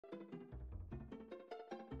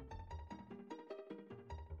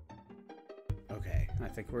I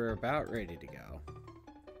think we're about ready to go.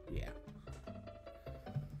 Yeah.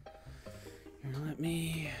 Here, let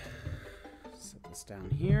me set this down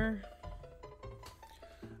here.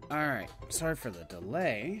 Alright, sorry for the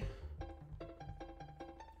delay.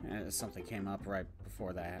 Something came up right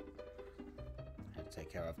before that. I had to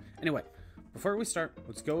take care of. Anyway, before we start,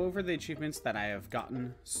 let's go over the achievements that I have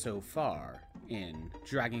gotten so far in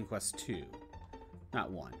Dragon Quest II.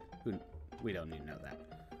 Not 1. We don't need to know that.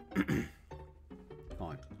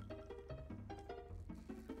 Hold on.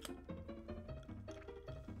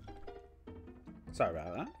 Sorry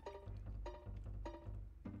about that.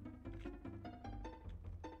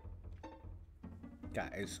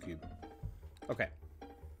 Got ice cube. Okay.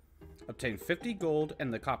 Obtain 50 gold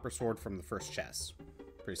and the copper sword from the first chest.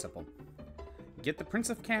 Pretty simple. Get the Prince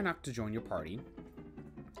of Cannock to join your party.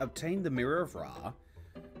 Obtain the Mirror of Ra.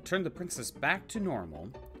 Turn the princess back to normal.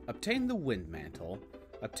 Obtain the Wind Mantle.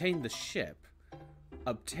 Obtain the ship.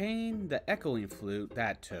 Obtain the Echoing Flute.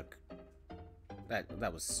 That took...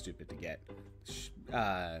 That was stupid to get.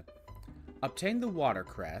 Obtain the Water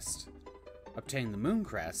Crest. Obtain the Moon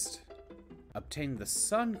Crest. Obtain the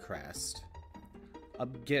Sun Crest.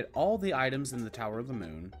 Get all the items in the Tower of the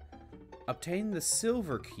Moon. Obtain the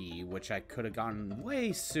Silver Key, which I could have gotten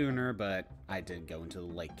way sooner, but I didn't go into the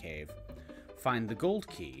Lake Cave. Find the Gold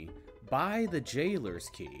Key. Buy the Jailer's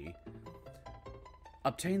Key.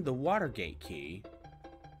 Obtain the Watergate Key.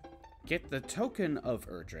 Get the Token of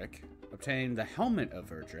Erdrick. Obtain the Helmet of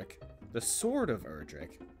Erdrick. The Sword of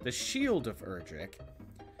Erdrick. The Shield of Erdrick.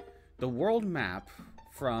 The World Map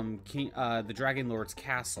from the Dragon Lord's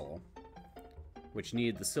Castle, which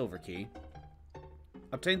needed the Silver Key.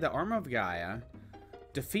 Obtain the Armor of Gaia.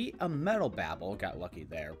 Defeat a Metal Babble. Got lucky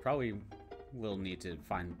there. Probably will need to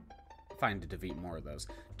find to defeat more of those.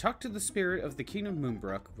 Talk to the spirit of the King of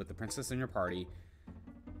Moonbrook with the princess in your party,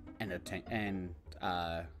 and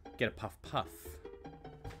get a Puff Puff.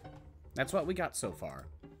 That's what we got so far.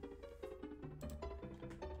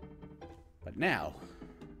 But now,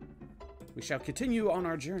 we shall continue on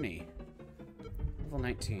our journey. Level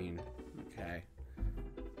 19. Okay.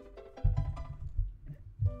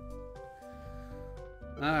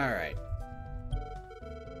 Alright.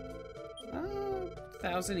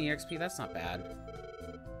 1,000 EXP, that's not bad.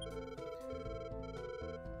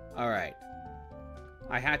 Alright.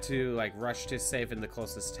 I had to, like, rush to save in the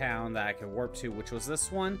closest town that I could warp to, which was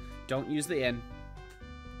this one. Don't use the inn.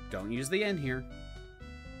 Don't use the inn here.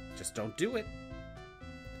 Just don't do it.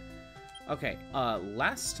 Okay,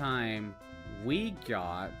 last time we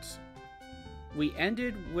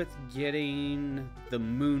ended with getting the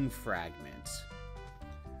moon fragment.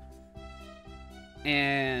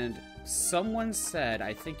 And someone said,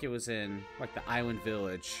 I think it was in, like, the island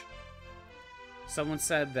village, someone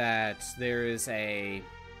said that there is a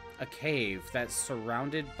cave that's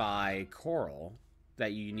surrounded by coral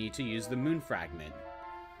that you need to use the moon fragment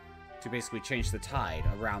to basically change the tide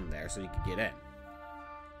around there so you can get in.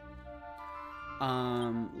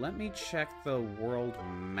 Let me check the world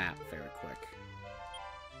map very quick.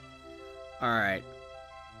 Alright.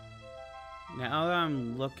 Now that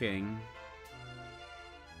I'm looking...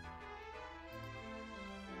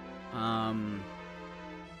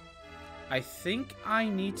 I think I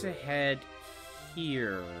need to head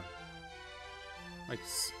here. Like,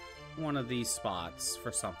 one of these spots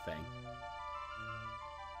for something.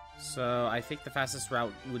 So, I think the fastest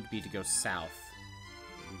route would be to go south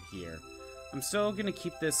from here. I'm still gonna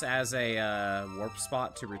keep this as a warp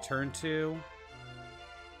spot to return to,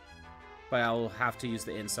 but I'll have to use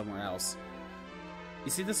the inn somewhere else.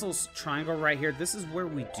 You see this little triangle right here? This is where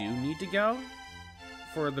we do need to go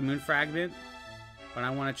for the moon fragment, but I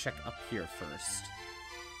want to check up here first,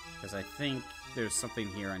 because I think there's something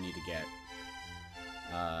here I need to get.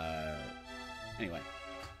 Anyway,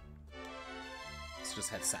 let's just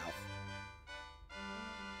head south.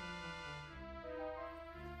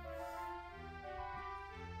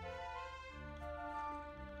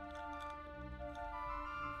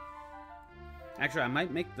 Actually, I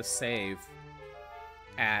might make the save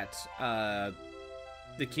at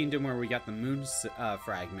the kingdom where we got the moon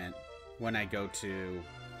fragment when I go to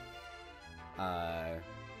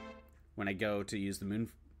use the moon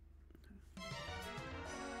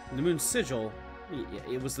sigil.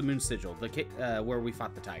 Yeah, it was the moon sigil, where we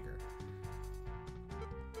fought the tiger.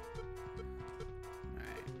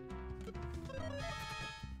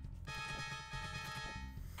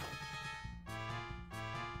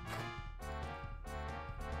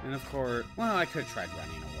 And of course, well, I could have tried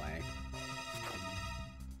running away.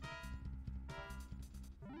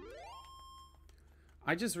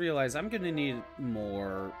 I just realized I'm gonna need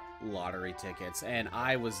more lottery tickets, and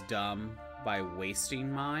I was dumb by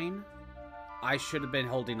wasting mine. I should have been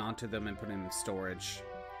holding on to them and putting them in storage.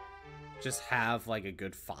 Just have like a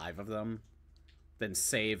good 5 of them. Then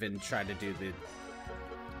save and try to do the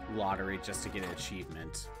lottery just to get an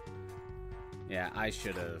achievement. Yeah, I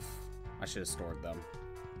should have stored them.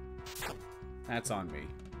 That's on me.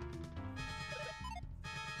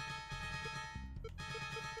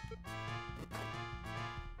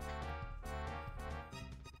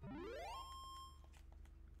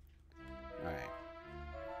 Alright.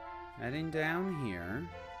 Heading down here.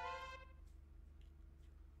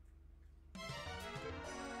 You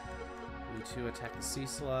two attack the sea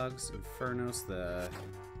slugs, Infernos, the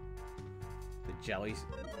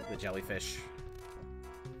jellyfish.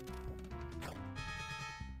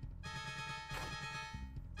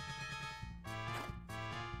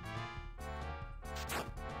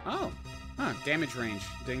 Oh, huh, damage range.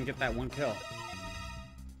 Didn't get that one kill.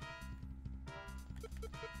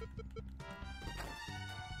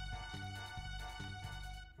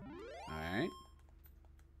 Alright.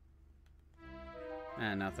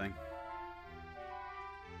 Nothing.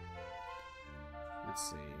 Let's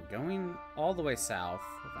see. Going all the way south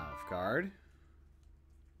of Alfgard.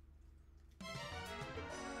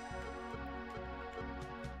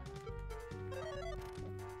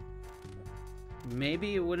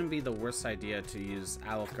 Maybe it wouldn't be the worst idea to use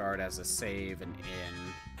Alfgard as a save and in,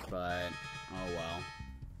 but oh well.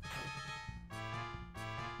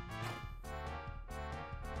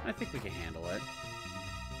 I think we can handle it.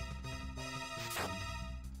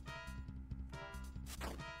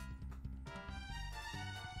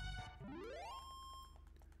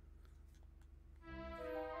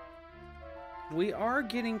 We are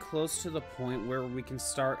getting close to the point where we can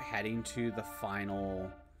start heading to the final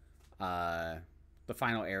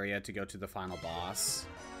area to go to the final boss.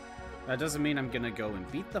 That doesn't mean I'm gonna go and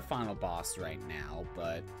beat the final boss right now,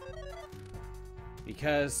 but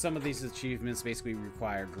because some of these achievements basically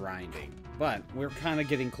require grinding. But we're kind of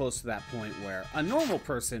getting close to that point where a normal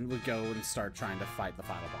person would go and start trying to fight the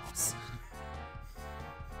final boss.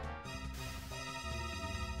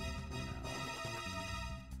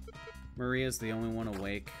 Maria's the only one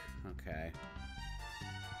awake. Okay.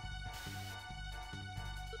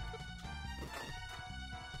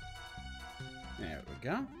 There we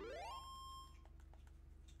go.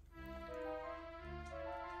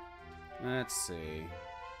 Let's see.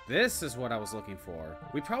 This is what I was looking for.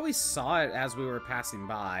 We probably saw it as we were passing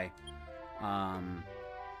by.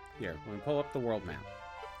 Here, let me pull up the world map.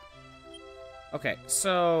 Okay,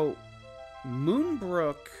 so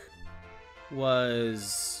Moonbrook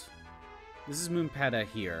was... This is Moonpeta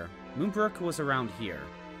here. Moonbrook was around here.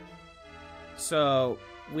 So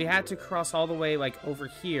we had to cross all the way like over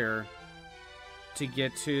here to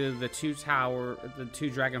get to the two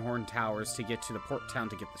Dragonhorn towers to get to the port town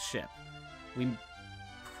to get the ship. We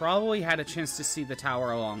probably had a chance to see the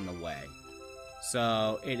tower along the way.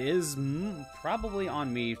 So it is probably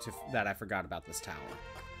on me that I forgot about this tower.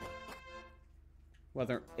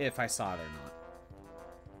 If I saw it or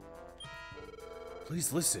not.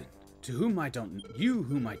 Please listen. To whom I don't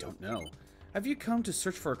know. Have you come to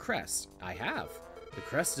search for a crest? I have. The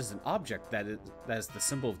crest is an object that is the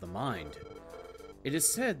symbol of the mind. It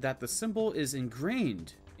is said that the symbol is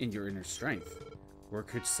ingrained in your inner strength. Where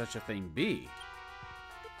could such a thing be?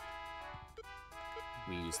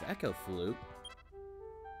 We use the echo flute.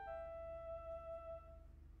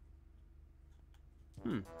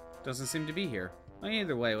 Doesn't seem to be here. Well,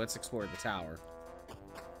 either way, let's explore the tower.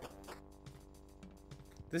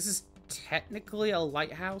 This is technically a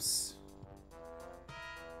lighthouse.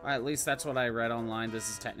 Or at least that's what I read online. This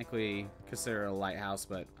is technically considered a lighthouse,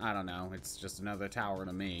 but I don't know. It's just another tower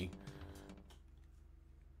to me.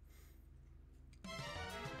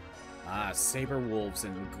 Ah, saber wolves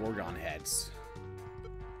and gorgon heads.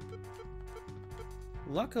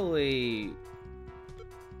 Luckily,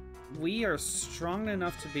 we are strong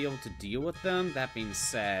enough to be able to deal with them. That being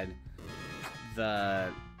said, the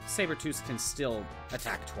Sabertooths can still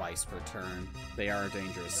attack twice per turn. They are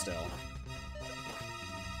dangerous still.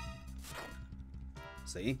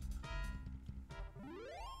 See?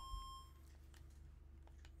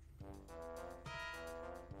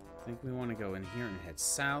 I think we want to go in here and head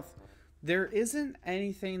south. There isn't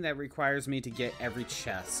anything that requires me to get every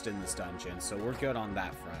chest in this dungeon, so we're good on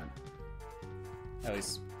that front. At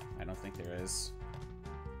least, I don't think there is.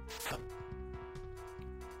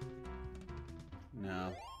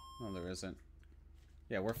 No. No, there isn't.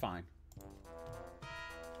 Yeah, we're fine.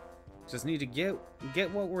 Just need to get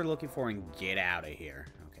what we're looking for and get out of here.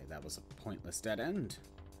 Okay, that was a pointless dead end.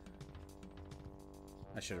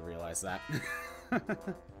 I should have realized that.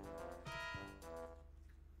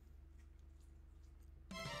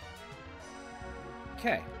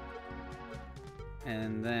 Okay.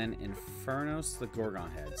 And then Infernos the Gorgon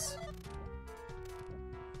heads.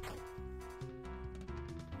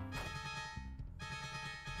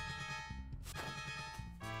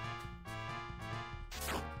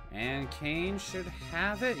 And Cain should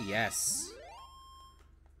have it. Yes.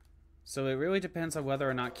 So it really depends on whether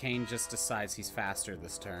or not Cain just decides he's faster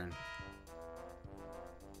this turn.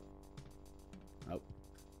 Oh.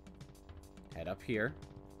 Head up here.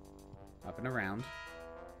 Up and around.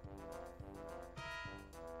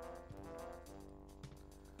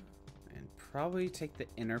 And probably take the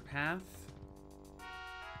inner path.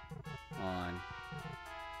 On.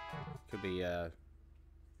 Could be a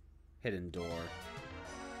hidden door.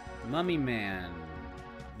 Mummy Man.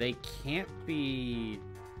 They can't be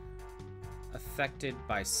affected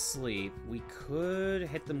by sleep. We could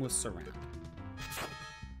hit them with surround.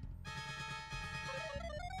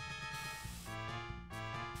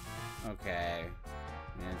 Okay.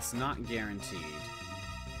 And it's not guaranteed.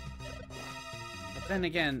 But then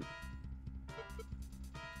again...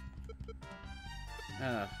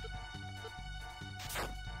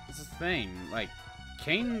 This is the thing. Like,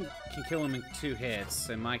 Cain can kill him in 2 hits,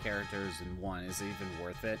 and my character's in 1. Is it even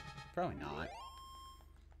worth it? Probably not.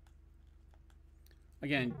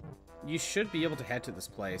 Again, you should be able to head to this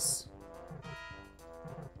place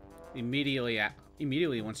immediately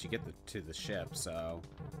once you get to the ship, so...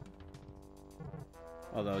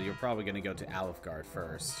 Although, you're probably going to go to Alfgard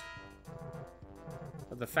first.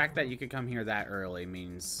 But the fact that you could come here that early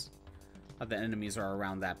means that the enemies are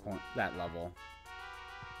around that level.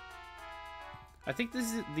 I think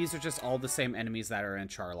these are just all the same enemies that are in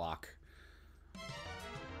Charlock.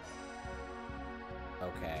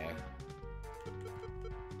 Okay.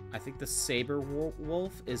 I think the Saber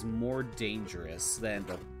Wolf is more dangerous than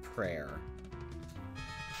the Prayer.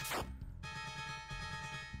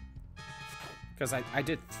 Because I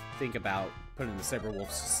did think about putting the Saber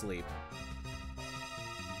Wolves to sleep.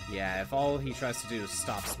 Yeah, if all he tries to do is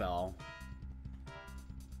stop spell,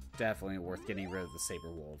 definitely worth getting rid of the Saber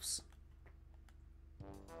Wolves.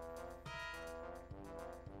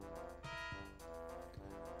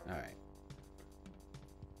 Alright.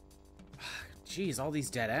 Jeez, all these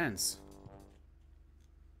dead ends.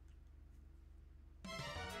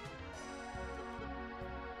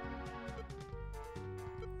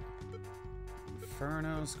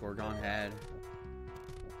 Infernos, Gorgon Head.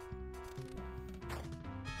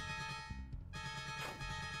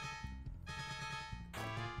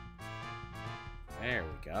 There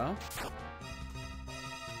we go.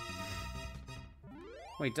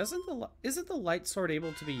 Wait, isn't the light sword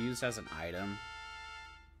able to be used as an item?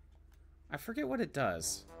 I forget what it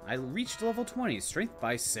does. I reached level 20, strength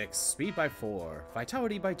by 6, speed by 4,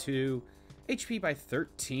 vitality by 2, HP by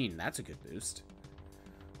 13. That's a good boost.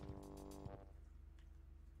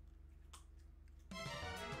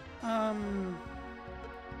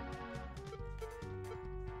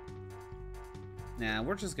 Nah,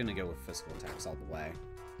 we're just gonna go with physical attacks all the way.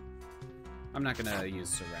 I'm not gonna use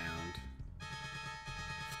surround.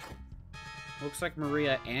 Looks like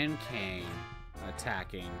Maria and Cain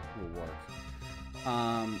attacking will work.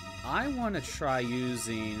 I want to try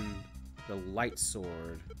using the light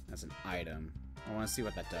sword as an item. I want to see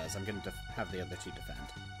what that does. I'm going to have the other 2 defend.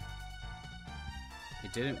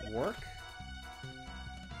 It didn't work?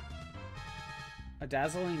 A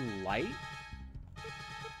dazzling light?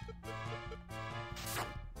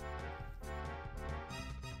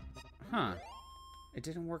 Huh. It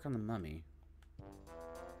didn't work on the mummy.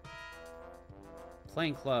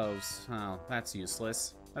 Plain clothes. Oh, that's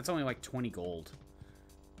useless. That's only like 20 gold.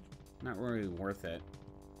 Not really worth it.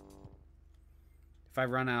 If I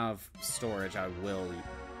run out of storage, I will...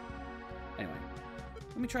 Anyway.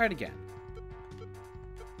 Let me try it again.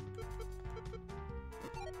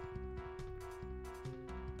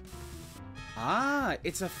 Ah,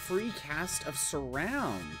 it's a free cast of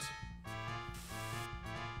surround.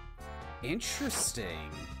 Interesting.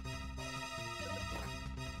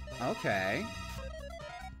 Okay.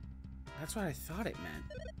 That's what I thought it meant.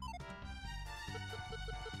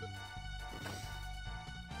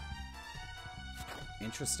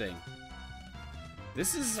 Interesting.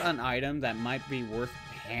 This is an item that might be worth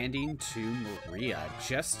handing to Maria,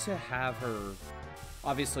 just to have her...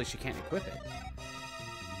 Obviously, she can't equip it.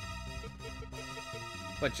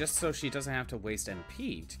 But just so she doesn't have to waste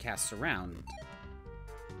MP to cast around.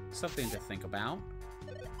 Something to think about.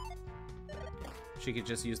 She could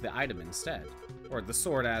just use the item instead. Or the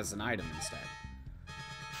sword as an item instead.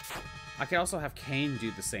 I could also have Cain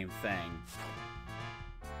do the same thing.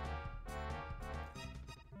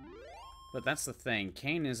 But that's the thing.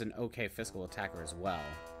 Cain is an okay physical attacker as well.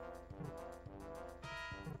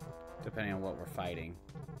 depending on what we're fighting.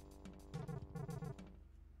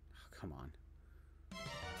 Oh, come on.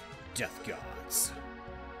 Death gods.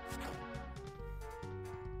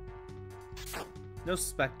 Those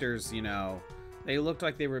specters, you know, they looked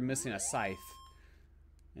like they were missing a scythe.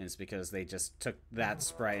 And it's because they just took that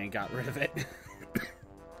sprite and got rid of it.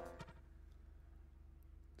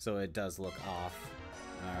 So it does look off.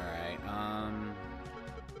 Alright,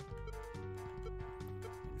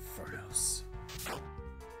 Infernos.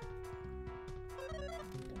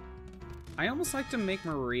 I almost like to make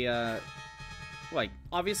Maria... Like,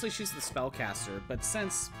 obviously she's the spellcaster, but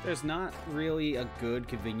since there's not really a good,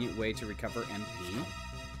 convenient way to recover MP,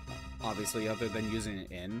 obviously other than using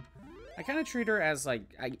it in, I kind of treat her as, like,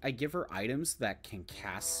 I give her items that can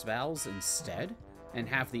cast spells instead, and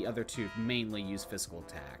have the other two mainly use physical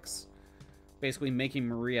attacks. Basically making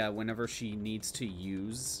Maria, whenever she needs to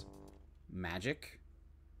use magic,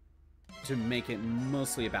 to make it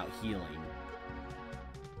mostly about healing.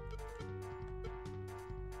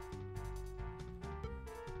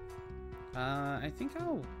 I think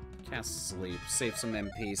I'll cast Sleep, save some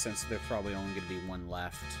MP, since there's probably only going to be one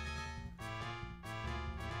left.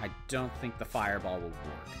 I don't think the Fireball will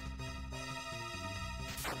work.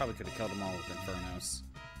 Probably could have killed them all with Infernos,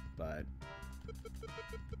 but...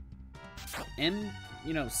 And,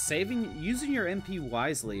 you know, using your MP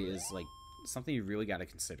wisely is, like, something you really got to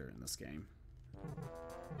consider in this game.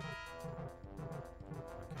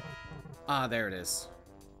 Ah, there it is.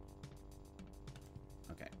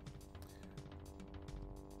 Okay.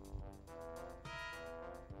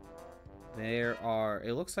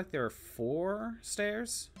 It looks like there are 4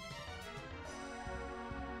 stairs.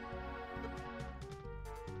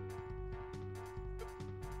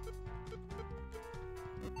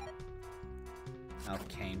 I'll have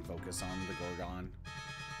Kane focus on the Gorgon.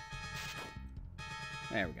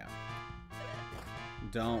 There we go.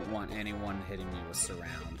 Don't want anyone hitting me with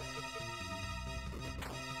Surround.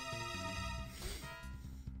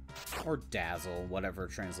 Or Dazzle, whatever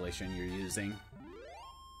translation you're using.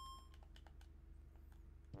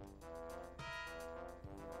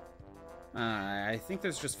 I think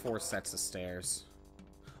there's just 4 sets of stairs.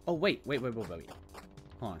 Oh, wait. Hold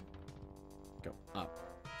on. Go up.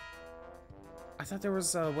 I thought there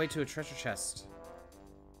was a way to a treasure chest.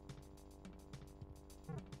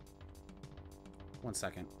 1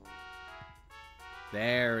 second.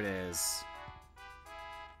 There it is.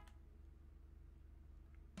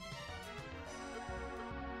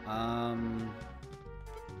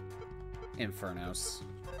 Infernos.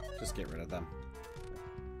 Just get rid of them.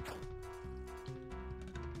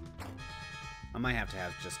 I might have to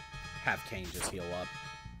have Kane just heal up.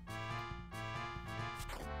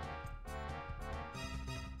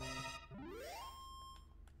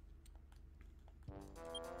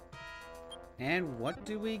 And what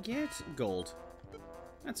do we get? Gold.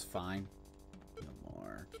 That's fine. No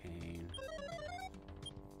more Kane.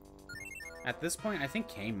 At this point, I think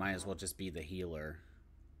Kane might as well just be the healer,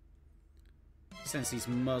 since he's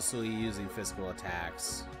mostly using physical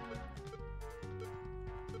attacks.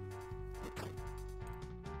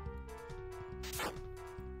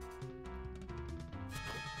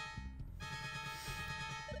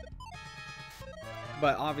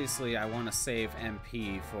 But obviously, I want to save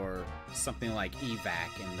MP for something like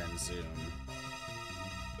evac and then zoom.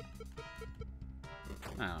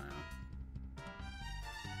 I don't know.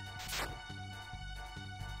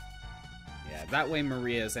 Yeah, that way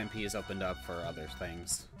Maria's MP is opened up for other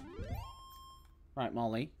things. Right,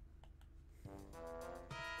 Molly.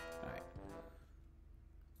 Alright.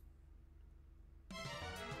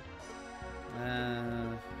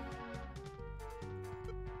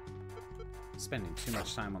 Spending too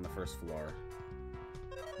much time on the first floor.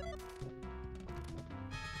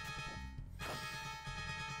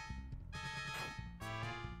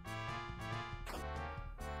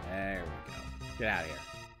 There we go. Get out of here.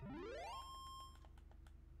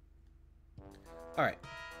 Alright.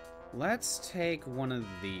 Let's take one of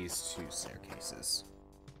these 2 staircases.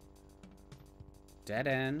 Dead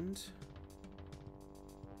end.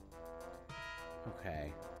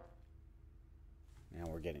 Okay. Now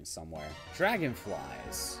we're getting somewhere.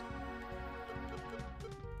 Dragonflies.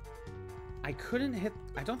 I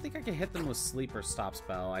don't think I can hit them with sleep or stop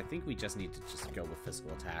spell. I think we just need to just go with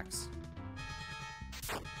physical attacks.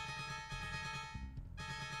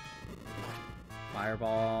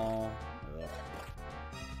 Fireball. Ugh.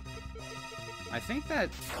 I think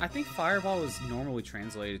Fireball is normally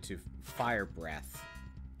translated to Fire Breath.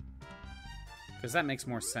 Because that makes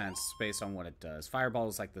more sense based on what it does. Fireball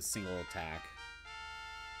is like the single attack.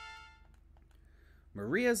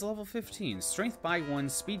 Maria's level 15. Strength by 1,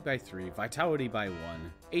 speed by 3, vitality by 1,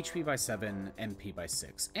 HP by 7, MP by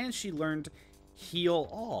 6. And she learned Heal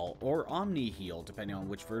All, or Omni Heal, depending on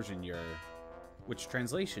which translation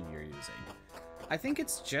you're using. I think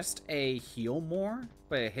it's just a heal more,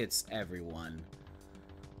 but it hits everyone.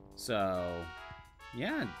 So,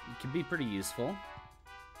 yeah, it can be pretty useful.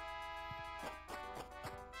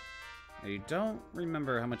 I don't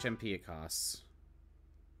remember how much MP it costs.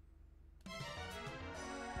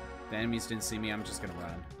 The enemies didn't see me, I'm just gonna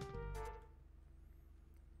run.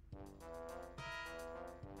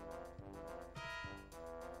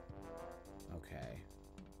 Okay.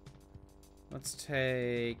 Let's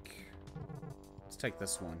take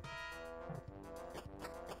this one.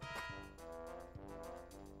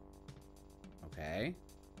 Okay.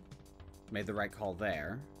 Made the right call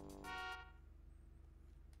there.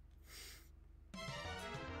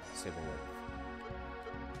 Sable Wolf.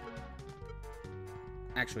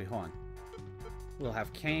 Actually, hold on. We'll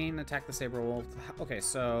have Kane attack the Saber Wolf. Okay,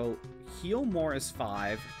 so Heal More is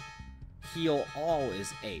 5. Heal All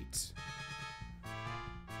is 8.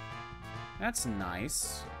 That's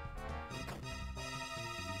nice.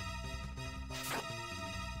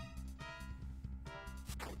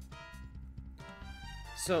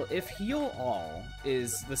 So if Heal All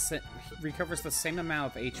is recovers the same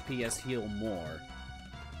amount of HP as Heal More,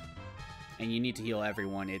 and you need to heal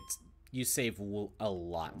everyone, you save a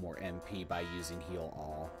lot more MP by using Heal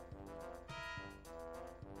All.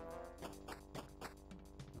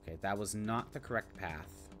 Okay, that was not the correct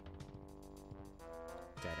path.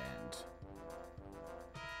 Dead end.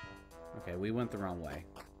 Okay, we went the wrong way.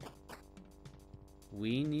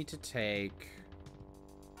 We need to take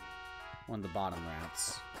one of the bottom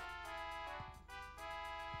routes.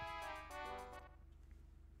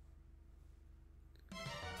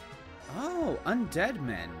 Oh, Undead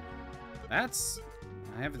Men. I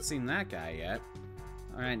haven't seen that guy yet.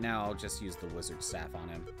 Alright, now I'll just use the wizard staff on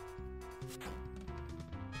him.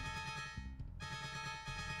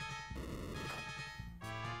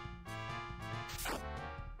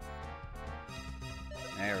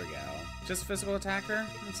 There we go. Just physical attacker?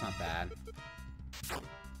 That's not bad.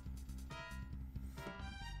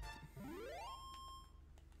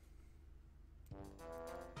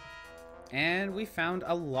 And we found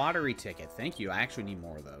a lottery ticket. Thank you. I actually need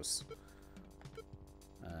more of those.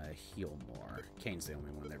 Heal more. Kane's the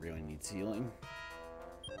only one that really needs healing.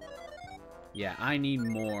 Yeah, I need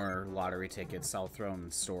more lottery tickets. I'll throw them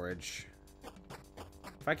in storage.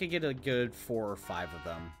 If I could get a good 4 or 5 of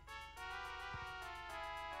them.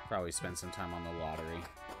 Probably spend some time on the lottery.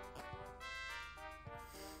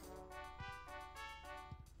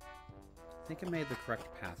 I think I made the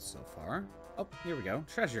correct path so far. Oh, here we go.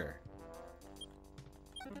 Treasure.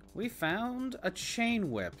 We found a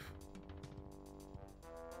chain whip.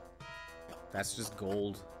 That's just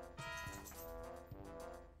gold.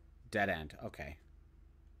 Dead end. Okay.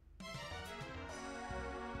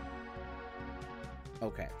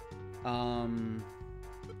 Okay.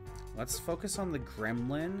 Let's focus on the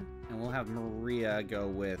gremlin, and we'll have Maria go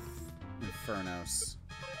with Infernos.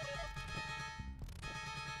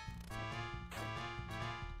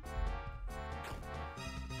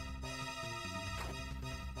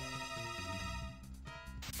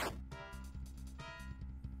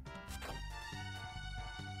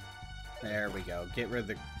 There we go. Get rid of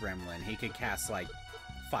the gremlin. He could cast, like,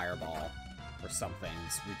 Fireball or something.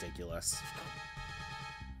 It's ridiculous.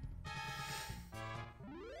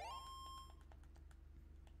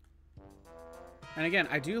 And again,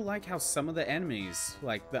 I do like how some of the enemies,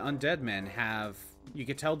 like the Undead Men, have... You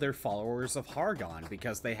could tell they're followers of Hargon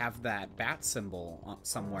because they have that bat symbol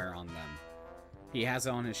somewhere on them. He has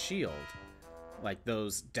it on his shield. Like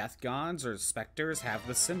those death gods or specters have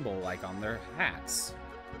the symbol, like, on their hats.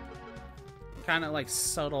 Kind of like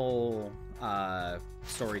subtle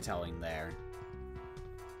storytelling there.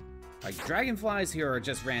 Like, dragonflies here are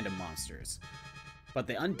just random monsters. But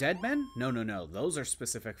the Undead Men? No, no, no. Those are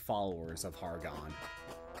specific followers of Hargon.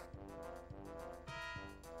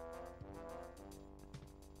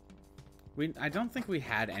 I don't think we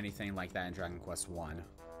had anything like that in Dragon Quest 1.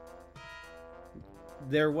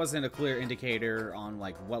 There wasn't a clear indicator on,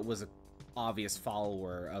 like, what was an obvious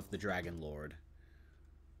follower of the Dragon Lord.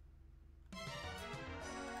 Okay,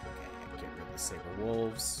 get rid of the Saber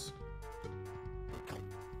Wolves.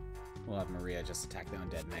 We'll have Maria just attack the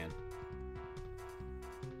Undead Man.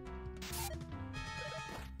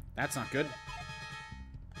 That's not good.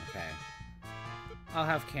 Okay. I'll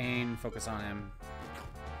have Kane focus on him.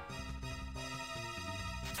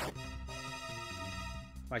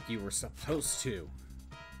 Like you were supposed to.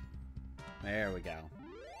 There we go.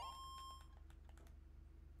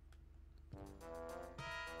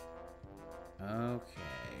 Okay.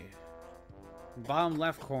 Bottom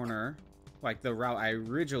left corner, like the route I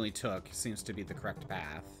originally took, seems to be the correct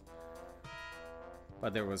path.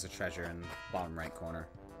 But there was a treasure in the bottom right corner.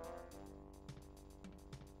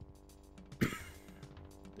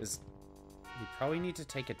 We probably need to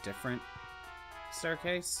take a different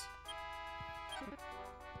staircase.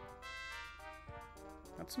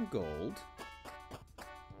 Got some gold.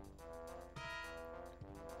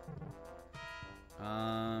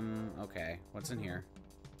 Okay. What's in here?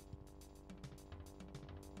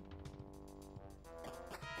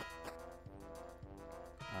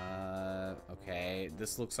 Okay.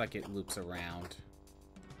 This looks like it loops around.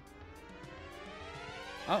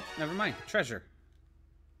 Oh, never mind. Treasure.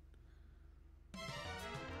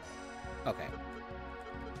 Okay.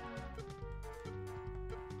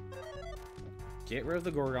 Get rid of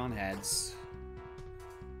the Gorgon heads.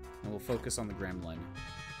 And we'll focus on the gremlin.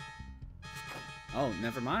 Oh,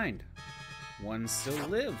 never mind. One still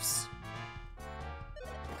lives.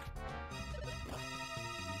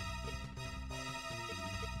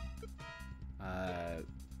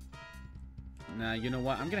 Nah, you know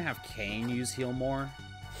what? I'm gonna have Kane use heal more.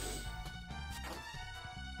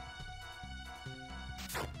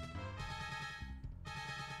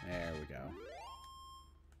 There we go.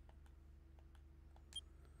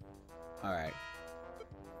 Alright.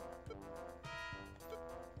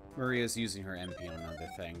 Maria's using her MP on other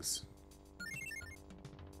things.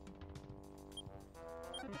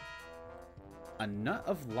 A nut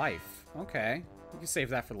of life. Okay. We can save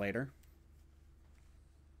that for later.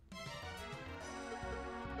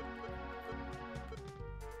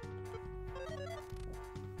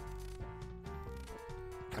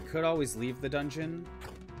 I could always leave the dungeon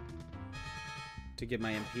to get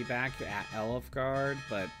my MP back at Elfgard,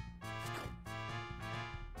 but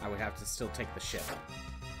I would have to still take the ship.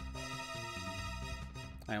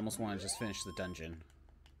 I almost want to just finish the dungeon.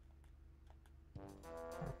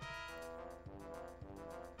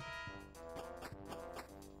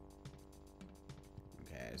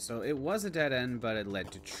 Okay, so it was a dead end, but it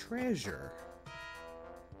led to treasure.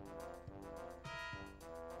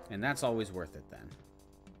 And that's always worth it then.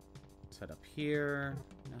 Let's head up here.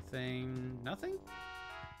 Nothing. Nothing?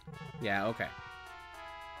 Yeah, okay.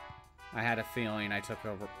 I had a feeling I took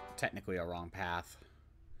technically a wrong path.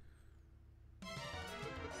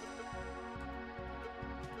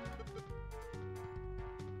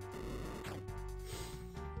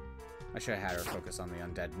 I should have had her focus on the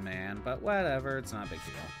undead man, but whatever, it's not a big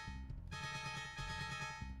deal.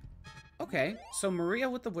 Okay, so Maria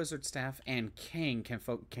with the wizard staff and King can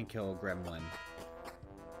kill a gremlin.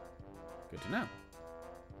 Good to know.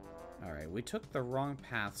 Alright, we took the wrong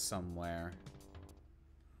path somewhere.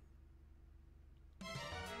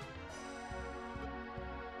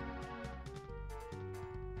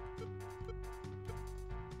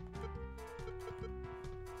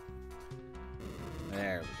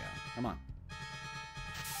 There we go. Come on.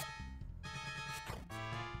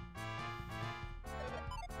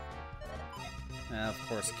 Of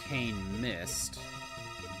course, Kane missed.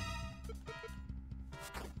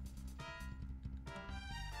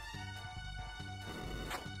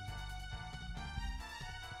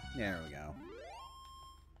 There we go.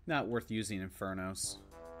 Not worth using Infernos.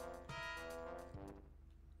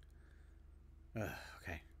 Ugh,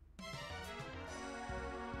 okay.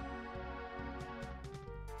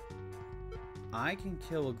 I can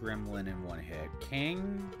kill a gremlin in one hit.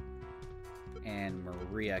 King and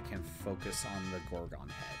Maria can focus on the Gorgon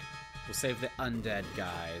head. We'll save the undead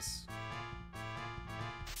guys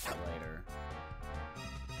for later.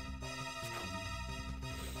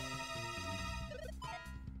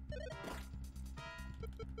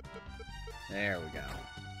 There we go.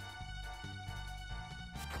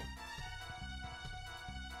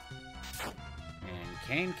 And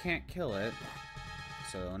Kane can't kill it,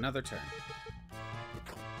 so another turn.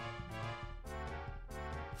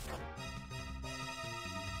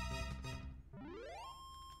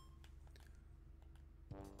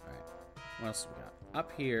 Alright, what else do we got?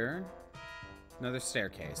 Up here, another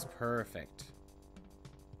staircase. Perfect.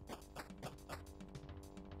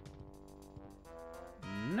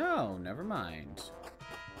 No, never mind.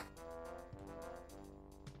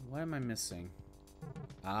 What am I missing?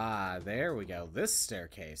 Ah, there we go. This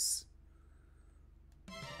staircase.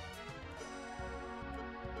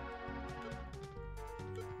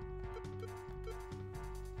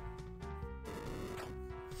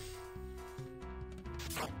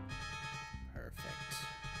 Perfect.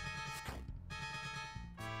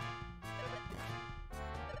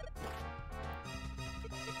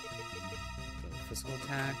 Physical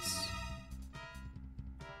attacks.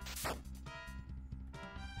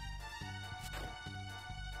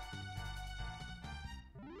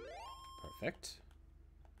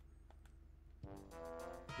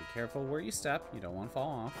 careful where you step. You don't want to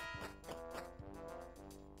fall off.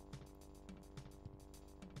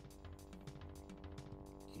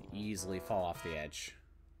 You can easily fall off the edge.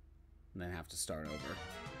 And then have to start over.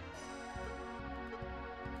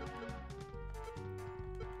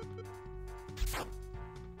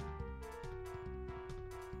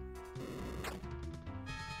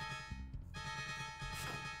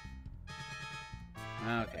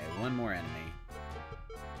 Okay, one more enemy.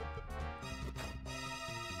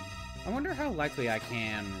 I wonder how likely I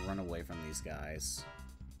can run away from these guys.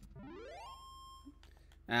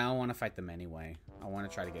 I don't want to fight them anyway. I want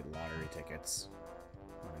to try to get lottery tickets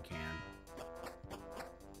when I can.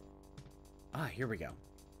 Ah, here we go.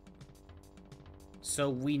 So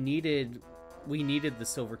we needed the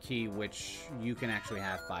silver key, which you can actually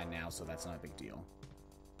have by now, so that's not a big deal.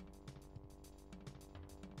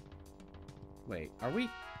 Wait, are we?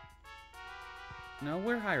 No,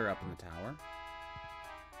 we're higher up in the tower.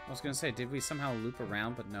 I was gonna say, did we somehow loop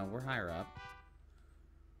around? But no, we're higher up.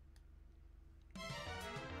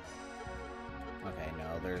 Okay,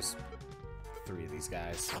 no, there's 3 of these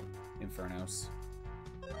guys. Infernos.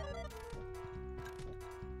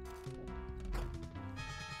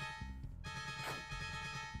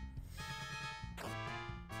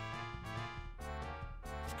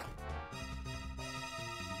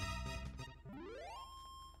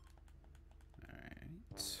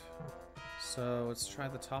 So let's try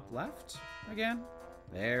the top left again.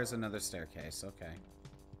 There's another staircase. Okay.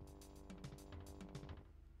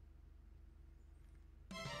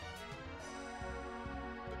 You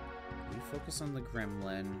focus on the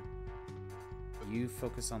gremlin. You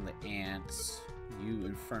focus on the ants.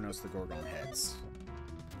 You Infernos the Gorgon heads.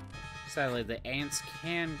 Sadly, the ants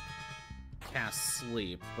can cast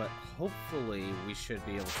sleep, but hopefully we should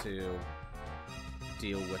be able to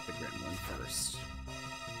deal with the gremlin first.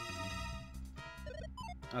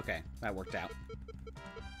 Okay, that worked out.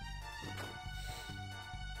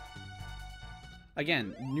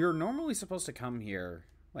 Again, you're normally supposed to come here,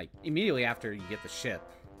 like, immediately after you get the ship.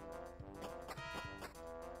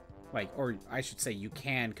 Like, or I should say you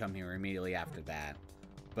can come here immediately after that.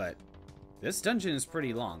 But this dungeon is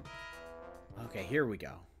pretty long. Okay, here we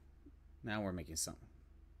go. Now we're making something.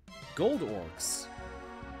 Gold orcs.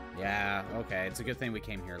 Yeah, okay, it's a good thing we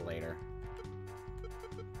came here later.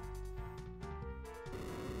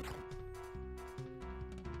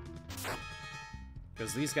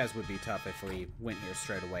 Because these guys would be tough if we went here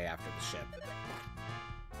straight away after the ship.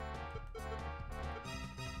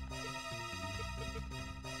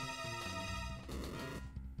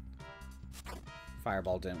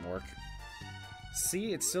 Fireball didn't work.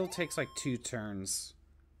 See, it still takes like 2 turns.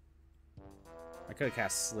 I could have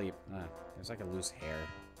cast sleep. There's like a loose hair.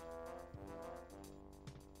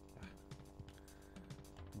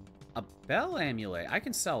 A bell amulet. I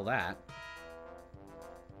can sell that.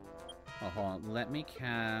 Oh, hold on. Let me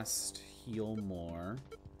cast Heal More.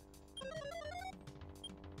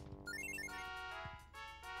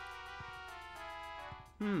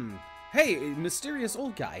 Hey, mysterious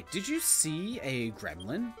old guy. Did you see a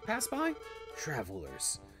gremlin pass by?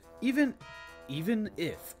 Travelers, even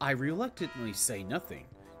if I reluctantly say nothing,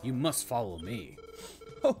 you must follow me.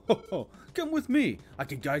 Ho ho ho! Come with me. I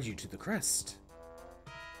can guide you to the crest.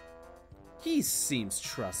 He seems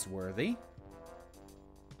trustworthy.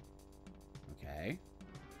 Okay.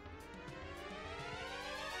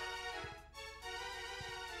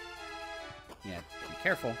 Yeah, be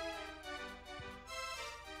careful.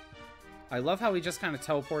 I love how he just kind of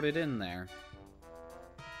teleported in there.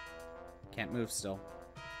 Can't move still.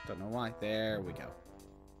 Don't know why. There we go.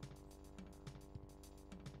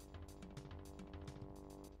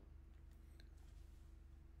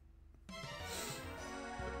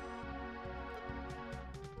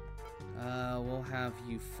 We'll have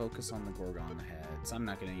you focus on the Gorgon heads. I'm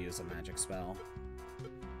not going to use a magic spell.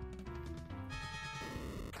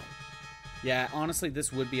 Yeah, honestly,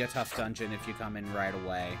 this would be a tough dungeon if you come in right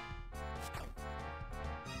away.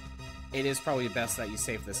 It is probably best that you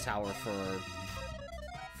save this tower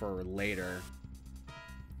for later.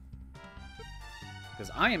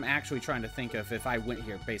 Because I am actually trying to think of if I went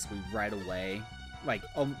here basically right away. Like,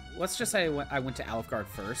 let's just say I went to Alfgard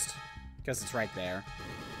first, because it's right there.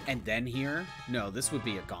 And then here? No, this would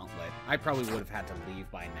be a gauntlet. I probably would have had to leave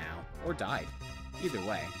by now. Or died. Either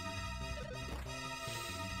way.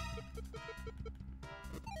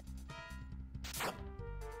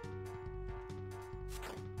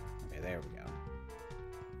 Okay, there we go.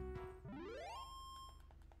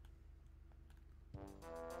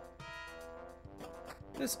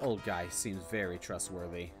 This old guy seems very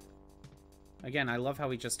trustworthy. Again, I love how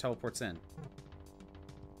he just teleports in.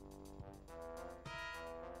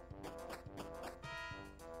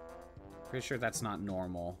 Pretty sure that's not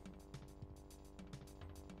normal.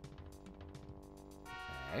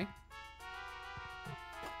 Okay.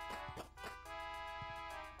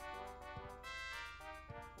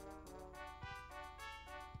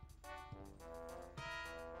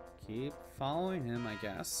 Keep following him, I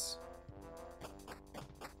guess.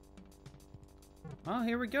 Oh,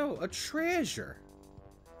 here we go. A treasure.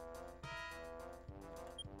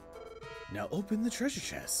 Now open the treasure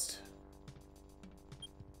chest.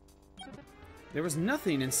 There was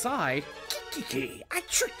nothing inside. Kiki, I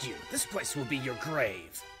tricked you. This place will be your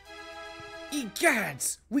grave.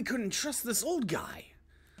 Egads, we couldn't trust this old guy.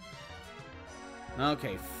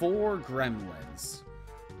 Okay, 4 gremlins.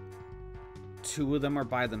 2 of them are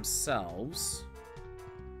by themselves.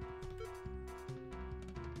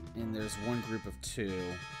 And there's 1 group of 2.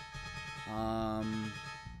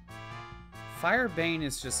 Firebane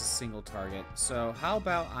is just a single target. So how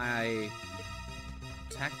about I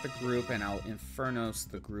attack the group and I'll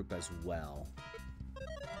Infernos the group as well.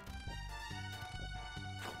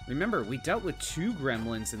 Remember, we dealt with 2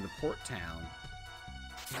 gremlins in the port town.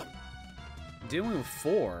 Dealing with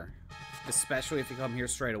 4, especially if you come here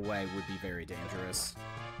straight away, would be very dangerous.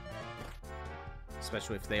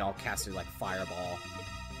 Especially if they all casted like Fireball.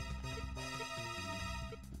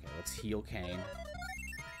 Okay, let's heal Kane.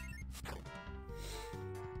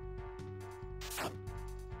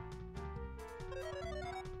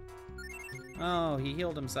 Oh, he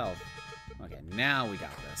healed himself. Okay, now we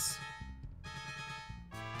got this.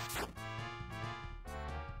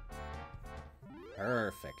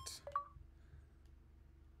 Perfect.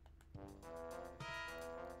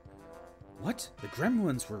 What? The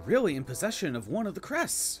gremlins were really in possession of one of the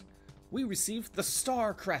crests. We received the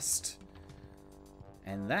Star Crest.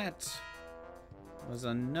 And that was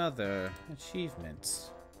another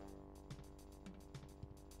achievement.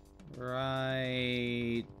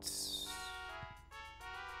 Right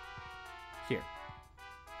here.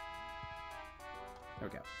 There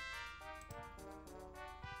we go.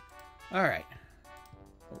 All right.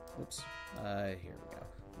 Oh, whoops. Here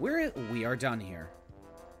we go. We are done here.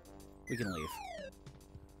 We can leave.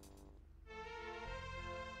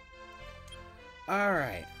 All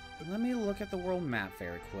right. Let me look at the world map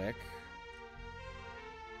very quick.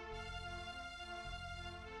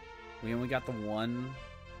 We only got the 1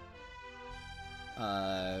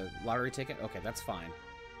 lottery ticket. Okay, that's fine.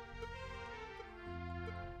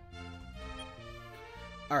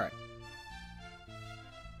 All right.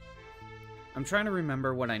 I'm trying to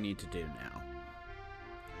remember what I need to do now.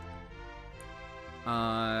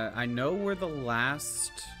 I know where the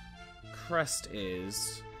last crest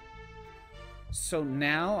is. So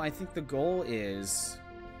now I think the goal is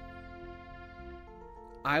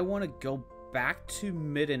I want to go back to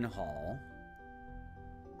Middenhall.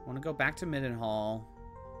 I want to go back to Middenhall.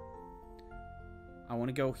 I want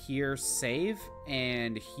to go here, save,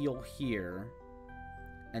 and heal here.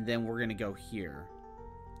 And then we're going to go here.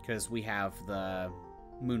 Because we have the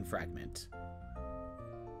moon fragment.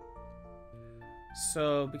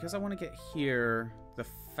 So, because I want to get here, the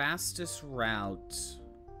fastest route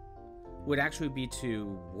would actually be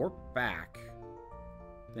to warp back.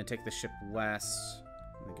 Then take the ship west.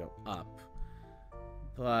 And go up.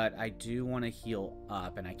 But I do want to heal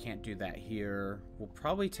up, and I can't do that here. We'll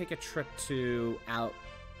probably take a trip to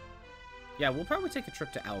Yeah, we'll probably take a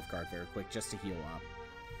trip to Alfgard very quick, just to heal up.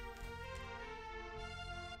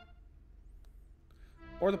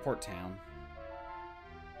 Or the port town.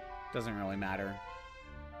 Doesn't really matter.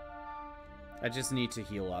 I just need to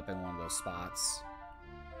heal up in one of those spots.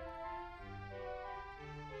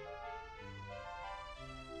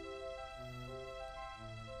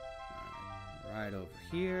 Right over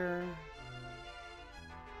here.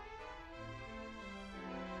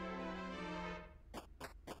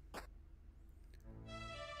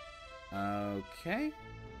 Okay.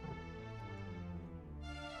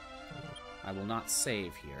 I will not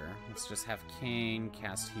save here. Let's just have Kane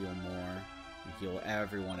cast Heal More and heal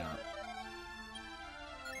everyone up.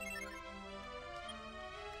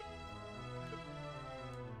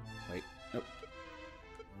 Wait, nope.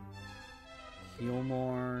 Heal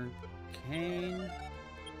More, Kane.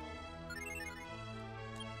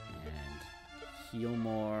 And Heal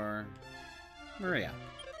More, Maria.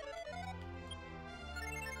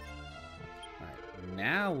 Alright,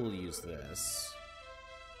 now we'll use this.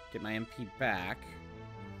 Get my MP back.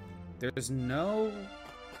 There's no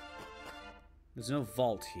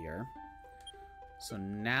vault here. So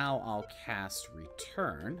now I'll cast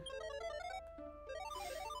Return.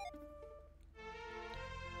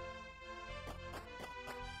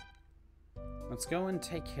 Let's go and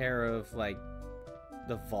take care of, like,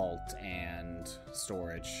 the vault and 2,000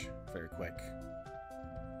 storage very quick.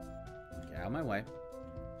 Get out of my way.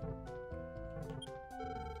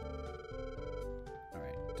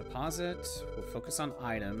 Alright, deposit. We'll focus on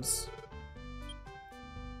items.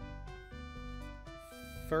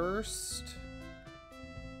 First,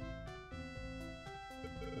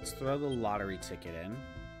 let's throw the lottery ticket in.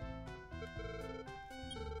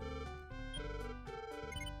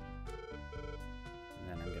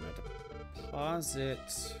 And then I'm going to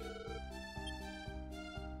deposit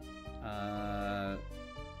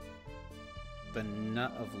the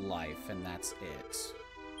Nut of Life, and that's it.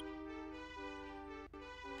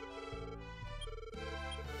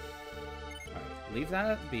 Alright, leave that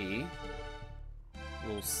at B.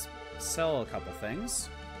 We'll sell a couple things.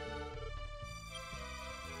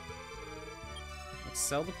 Let's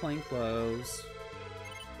sell the plain clothes.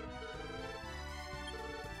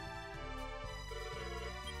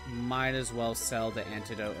 Might as well sell the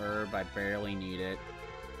antidote herb. I barely need it.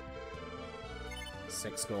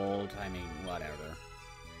 6 gold. I mean, whatever.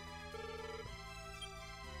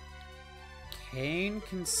 Kane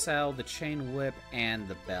can sell the chain whip and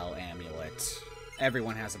the bell amulet.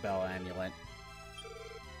 Everyone has a bell amulet.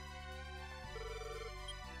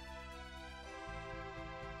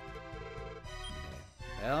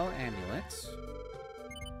 Bell amulet.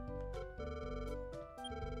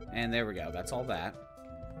 And there we go. That's all that.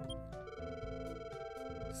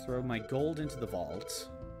 Throw my gold into the vault.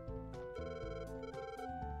 There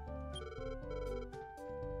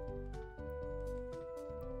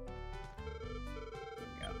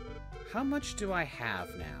we go. How much do I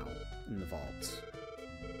have now in the vault?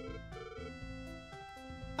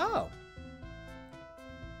 Oh!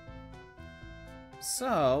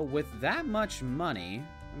 So, with that much money,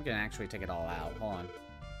 I'm gonna actually take it all out. Hold on.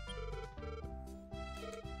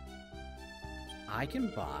 I can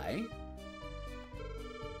buy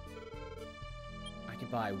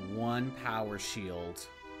 1 power shield.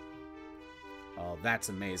 Oh, that's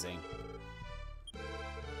amazing.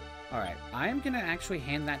 Alright, I am gonna actually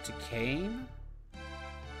hand that to Kane,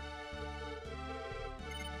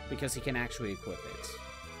 because he can actually equip it.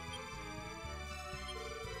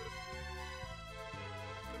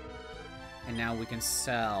 And now we can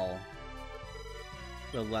sell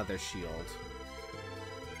the leather shield.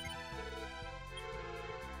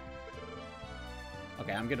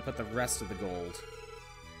 Okay, I'm gonna put the rest of the gold.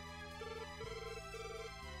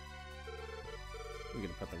 I'm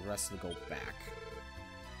gonna put the rest of the gold back.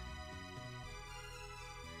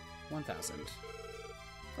 1,000.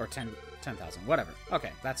 Or 10,000, whatever.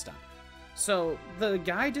 Okay, that's done. So, the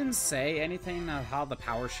guy didn't say anything of how the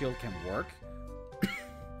power shield can work.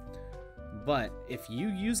 But if you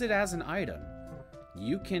use it as an item,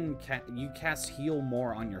 you can cast heal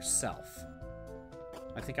more on yourself.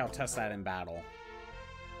 I think I'll test that in battle.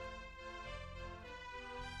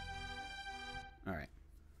 Alright.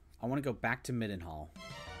 I want to go back to Middenhall.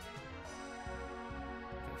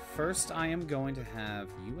 Okay, first, I am going to have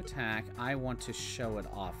you attack. I want to show it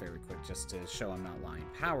off very quick, just to show I'm not lying.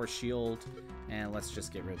 Power shield, and let's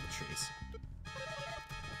just get rid of the trees.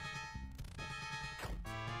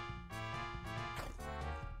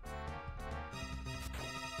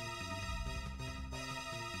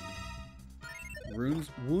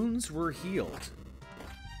 Wounds were healed.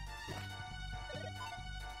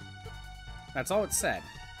 That's all it said,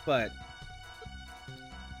 but...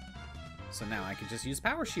 So now I can just use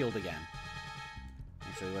Power Shield again.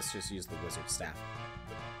 Actually, let's just use the Wizard Staff.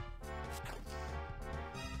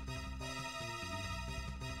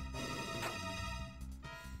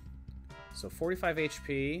 So 45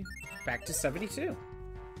 HP, back to 72.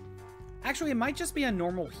 Actually, it might just be a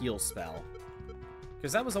normal heal spell.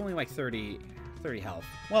 Because that was only like 30 health.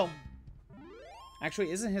 Well, actually,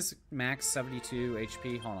 isn't his max 72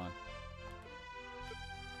 HP? Hold on.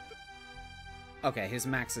 Okay, his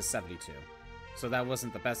max is 72. So that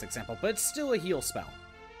wasn't the best example, but it's still a heal spell.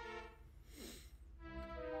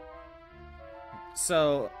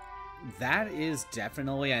 So, that is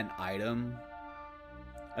definitely an item.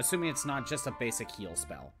 Assuming it's not just a basic heal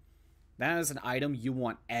spell. That is an item you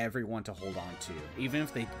want everyone to hold on to, even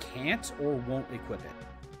if they can't or won't equip it.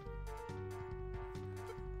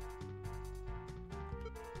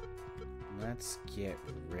 Let's get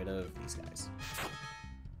rid of these guys.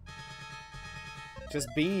 Just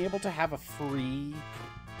being able to have a free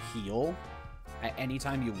heal at any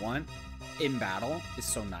time you want in battle is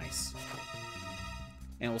so nice.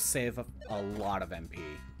 And it will save a lot of MP.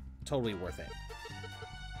 Totally worth it.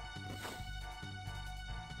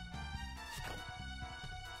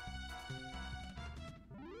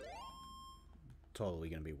 Totally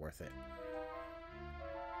gonna be worth it.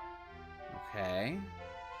 Okay.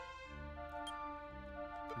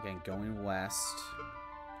 Again, going west.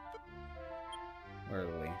 Where are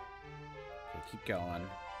we? Okay, keep going.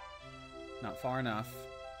 Not far enough.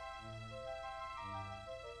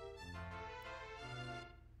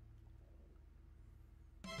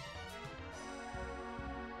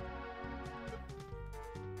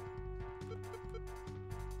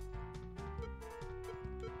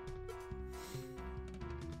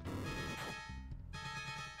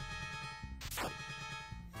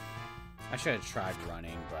 I should have tried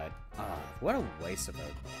running, but what a waste of a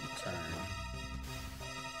turn.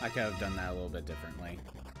 I could have done that a little bit differently.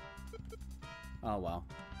 Oh well.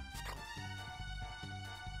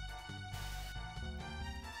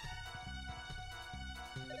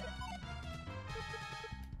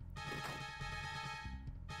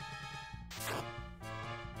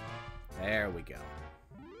 There we go.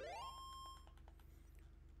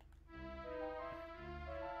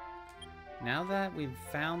 Now that we've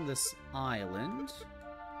found this island,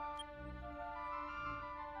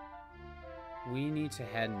 we need to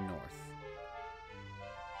head north.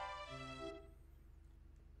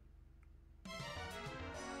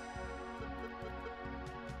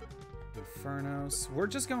 Infernos. We're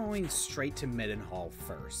just going straight to Middenhall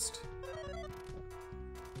first.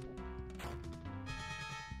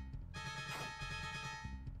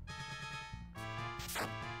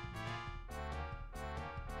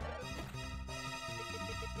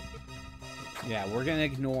 Yeah, we're gonna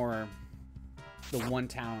ignore the one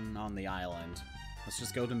town on the island. Let's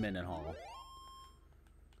just go to Middenhall.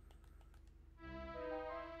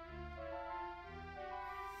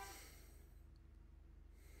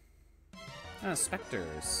 Ah,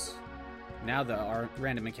 specters. Now our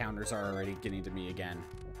random encounters are already getting to me again.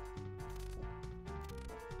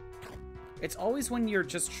 It's always when you're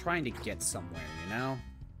just trying to get somewhere, you know?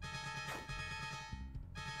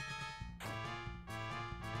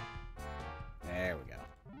 There we go.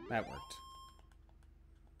 That worked.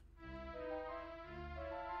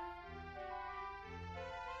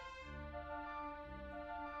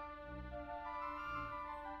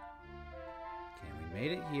 Okay, we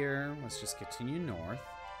made it here. Let's just continue north.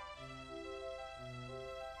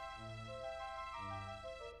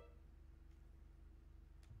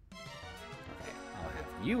 Okay, I'll have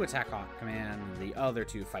you attack Hawk Command, and the other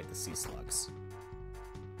two fight the Sea Slugs.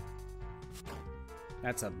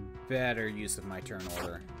 That's a better use of my turn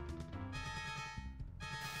order.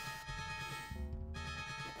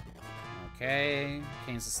 Okay,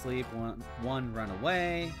 Kane's asleep. One run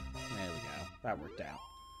away. There we go. That worked out.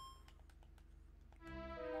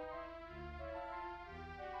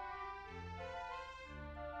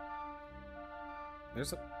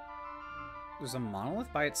 There's a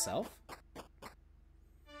monolith by itself?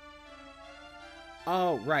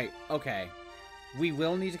 Oh, right. Okay. We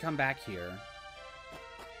will need to come back here.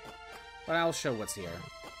 But I'll show what's here.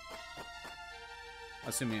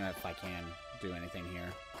 Assuming if I can do anything here.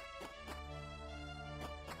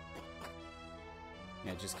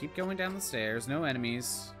 Yeah, just keep going down the stairs. No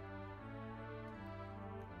enemies.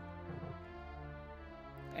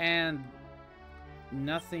 And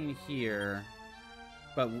nothing here.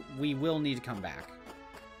 But we will need to come back.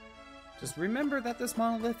 Just remember that this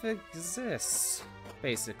monolith exists,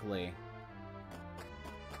 basically.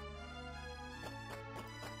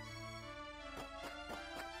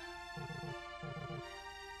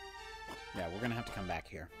 Yeah, we're gonna have to come back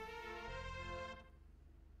here.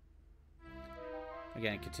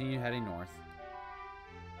 Again, continue heading north.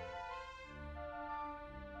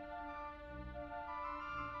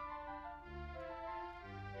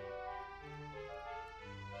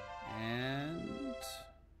 And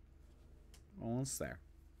almost there.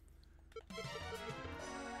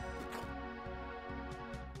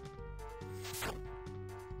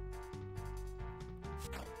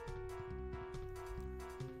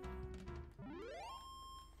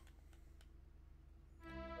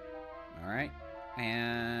 Alright,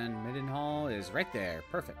 and Middenhall is right there.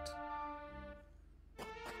 Perfect.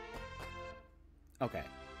 Okay.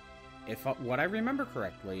 If what I remember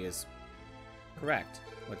correctly is correct,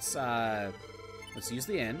 let's use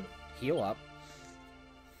the inn, heal up.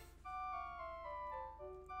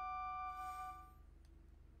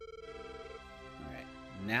 Alright,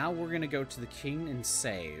 now we're gonna go to the king and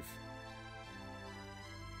save.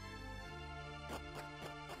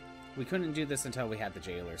 We couldn't do this until we had the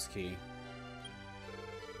jailer's key.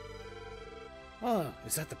 Oh,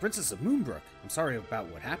 is that the Princess of Moonbrook? I'm sorry about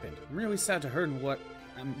what happened. I'm really sad to learn what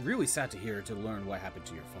happened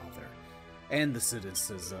to your father and the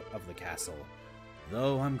citizens of the castle.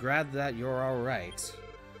 Though I'm glad that you're all right.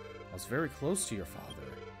 I was very close to your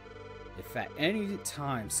father. If at any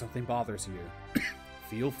time something bothers you,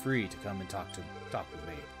 feel free to come and talk with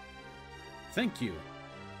me. Thank you.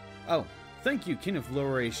 Oh, thank you, King of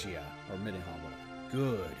Laurasia, or Midden Hollow.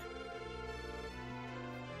 Good.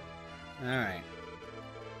 Alright.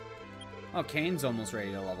 Oh, Kane's almost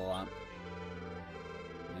ready to level up.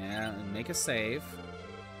 Yeah, and make a save.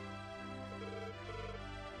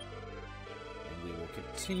 And we will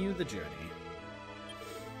continue the journey.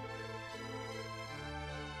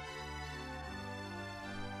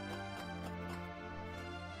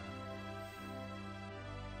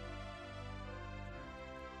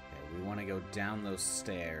 Okay, we want to go down those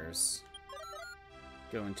stairs.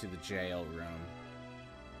 Go into the jail room.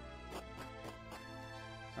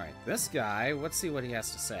 Alright, this guy, let's see what he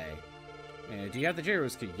has to say. Do you have the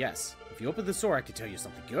jailers key? Yes. If you open the door, I can tell you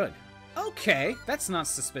something good. Okay, that's not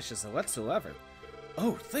suspicious whatsoever.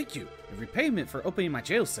 Oh, thank you. In repayment for opening my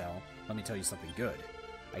jail cell, let me tell you something good.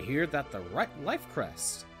 I hear that the right life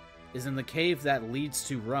crest is in the cave that leads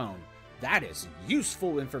to Rome. That is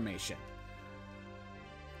useful information.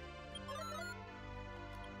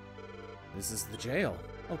 This is the jail.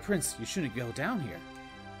 Oh, Prince, you shouldn't go down here.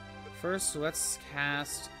 First, let's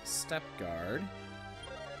cast Step Guard.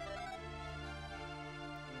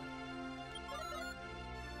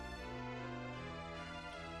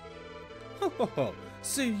 Ho ho ho!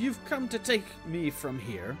 So you've come to take me from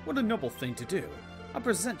here? What a noble thing to do. I'll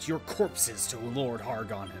present your corpses to Lord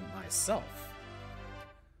Hargon and myself.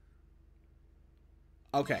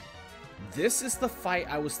 Okay, this is the fight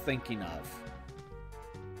I was thinking of.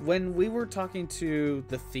 When we were talking to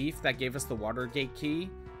the thief that gave us the Watergate key,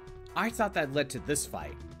 I thought that led to this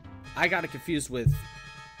fight. I got it confused with,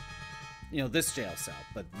 you know, this jail cell.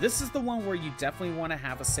 But this is the one where you definitely want to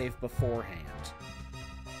have a save beforehand.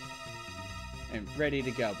 And ready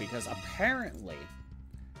to go, because apparently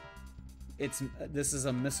this is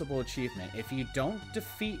a missable achievement. If you don't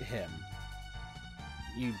defeat him,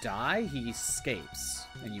 you die, he escapes,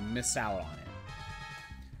 and you miss out on it.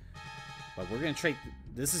 But we're going to treat...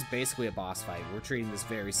 This is basically a boss fight. We're treating this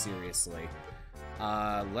very seriously.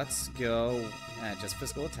 Let's go at just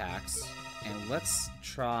physical attacks, and let's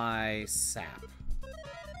try Sap.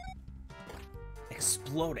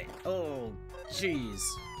 Exploding. Oh, jeez.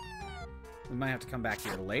 We might have to come back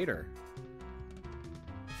here later.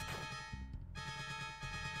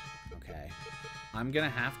 Okay. I'm gonna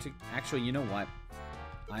have to... Actually, you know what?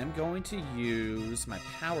 I'm going to use my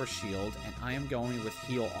Power Shield, and I am going with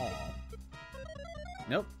Heal All.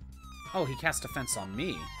 Nope. Oh, he cast Defense on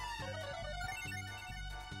me.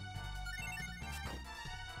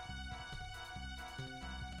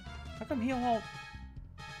 How come Heal All...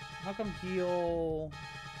 How come Heal...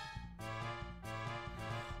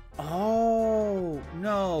 Oh,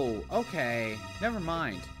 no. Okay. Never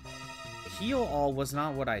mind. Heal All was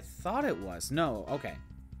not what I thought it was. No, okay.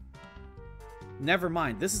 Never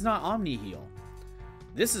mind. This is not Omni Heal.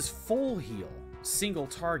 This is Full Heal. Single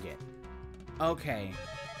target. Okay.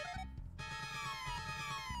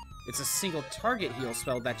 It's a single target heal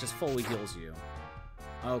spell that just fully heals you.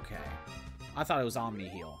 Okay. I thought it was Omni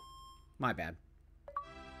Heal. My bad.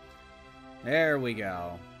 There we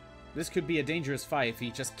go. This could be a dangerous fight if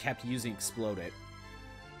he just kept using Explode It.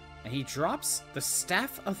 And he drops the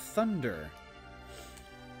Staff of Thunder.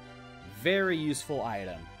 Very useful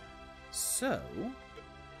item. So,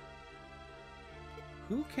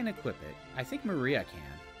 who can equip it? I think Maria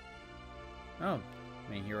can. Oh,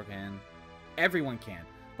 main hero can. Everyone can.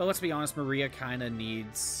 But let's be honest, Maria kind of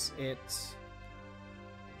needs it.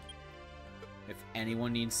 If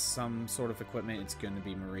anyone needs some sort of equipment, it's going to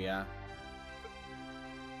be Maria.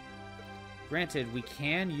 Granted, we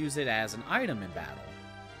can use it as an item in battle.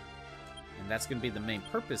 And that's going to be the main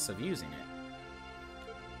purpose of using it.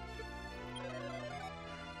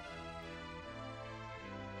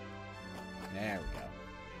 There we go.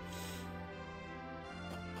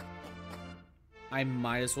 I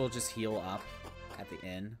might as well just heal up at the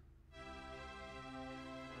inn.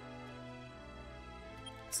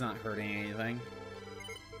 It's not hurting anything.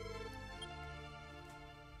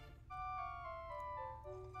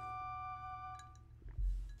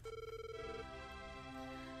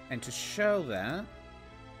 And to show that,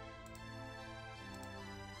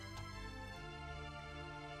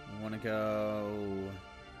 we want to go...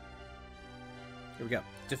 Here we go.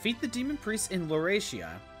 Defeat the demon priest in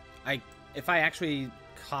Laurasia. If I actually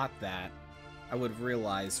caught that, I would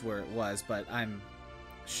realize where it was, but I'm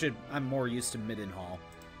more used to Middenhall.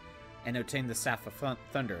 And obtain the Staff of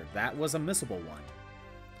Thunder. That was a missable one.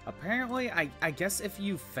 Apparently, I guess if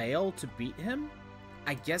you fail to beat him,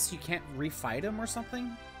 I guess you can't refight him or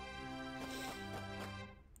something?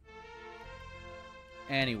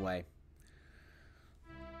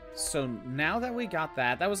 So now that we got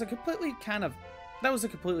that, that was a completely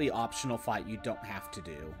optional fight you don't have to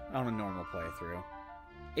do on a normal playthrough.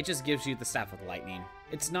 It just gives you the Staff of Lightning.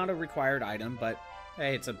 It's not a required item, but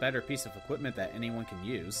hey, it's a better piece of equipment that anyone can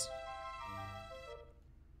use.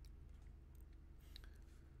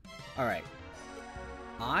 Alright.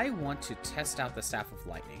 I want to test out the Staff of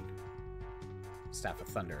Lightning. Staff of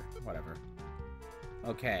Thunder, whatever.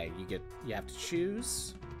 Okay, you have to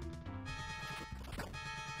choose.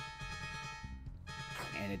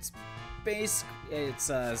 And it's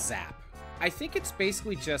Zap. I think it's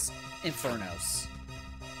basically just Infernos.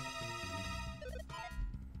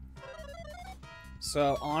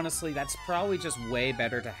 So honestly, that's probably just way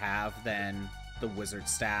better to have than the Wizard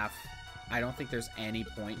Staff. I don't think there's any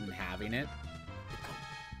point in having it.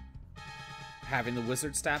 Having the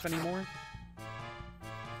Wizard Staff anymore.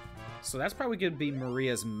 So that's probably going to be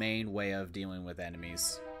Maria's main way of dealing with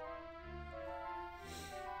enemies.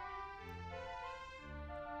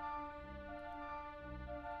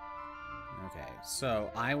 Okay, so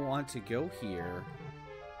I want to go here.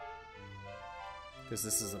 Because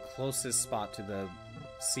this is the closest spot to the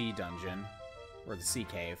sea dungeon. Or the sea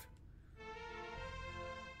cave.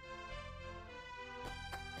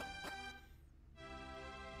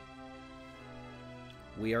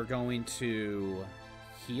 We are going to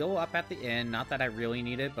heal up at the inn. Not that I really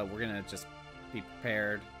need it, but we're going to just be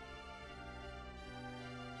prepared.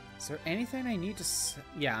 Is there anything I need to...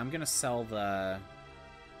 Yeah, I'm going to sell the...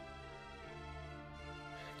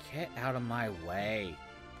 Get out of my way.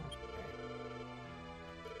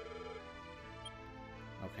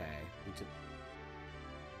 Okay. We did...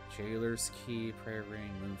 Jailer's Key, Prayer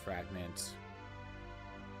Ring, Moon Fragment.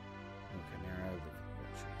 Chimera,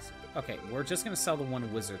 okay, we're just going to sell the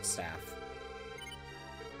one Wizard Staff.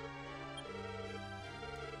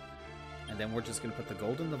 And then we're just going to put the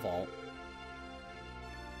gold in the vault.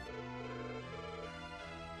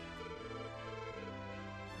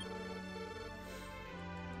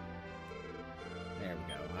 There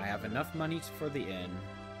we go. I have enough money for the inn.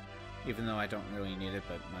 Even though I don't really need it,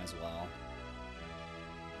 but might as well.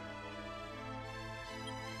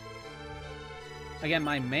 Again,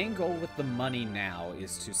 my main goal with the money now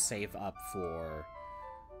is to save up for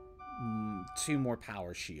 2 more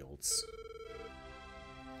power shields.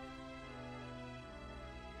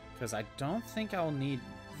 Because I don't think I'll need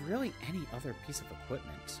really any other piece of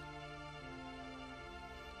equipment.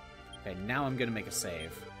 Okay, now I'm going to make a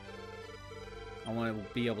save. I want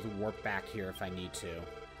to be able to warp back here if I need to.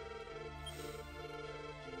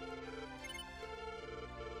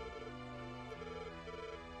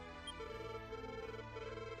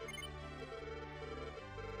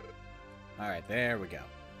 Alright, there we go.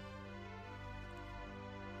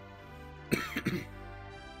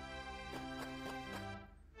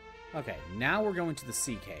 Okay, now we're going to the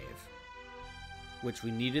sea cave, which we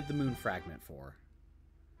needed the moon fragment for.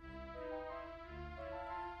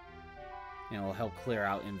 And it'll help clear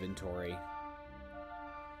out inventory.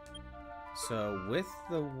 So with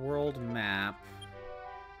the world map,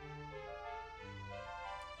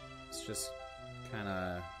 let's just kind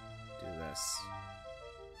of do this.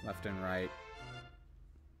 Left and right.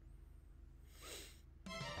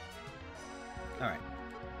 Alright.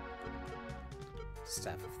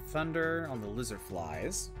 Staff of Thunder on the lizard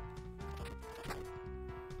flies.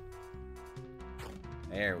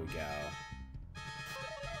 There we go.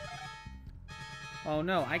 Oh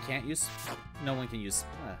no, I can't use... No one can use...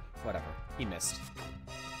 whatever. He missed.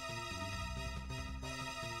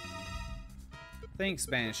 Thanks,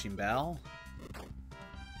 Banishing Bell.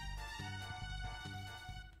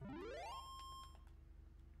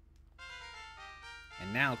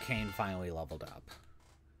 And now Kane finally leveled up.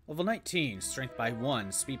 Level 19, Strength by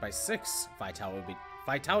 1, Speed by 6,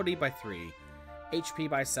 Vitality by 3, HP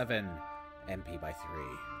by 7, MP by 3.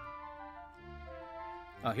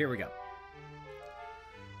 Oh, here we go.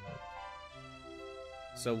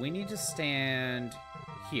 So we need to stand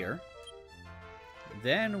here.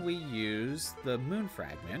 Then we use the Moon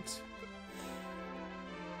Fragment.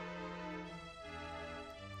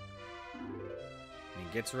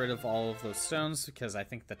 Gets rid of all of those stones because I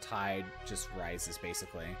think the tide just rises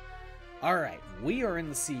basically. Alright, we are in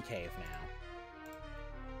the sea cave now.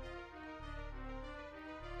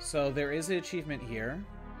 So there is an achievement here.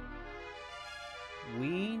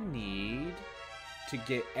 We need to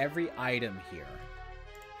get every item here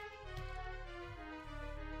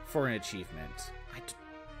for an achievement.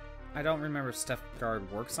 I don't remember if Steph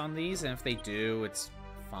Guard works on these, and if they do, it's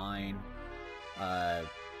fine.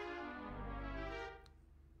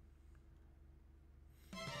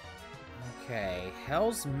 Okay,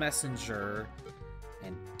 Hell's Messenger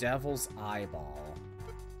and Devil's Eyeball.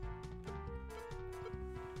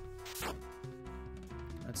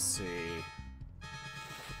 Let's see.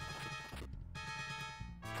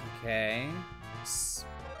 Okay.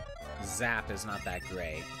 Zap is not that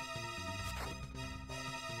great.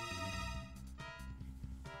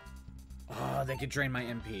 Oh, they could drain my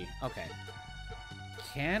MP. Okay.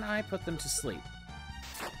 Can I put them to sleep?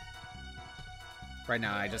 Right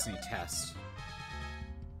now, I just need test.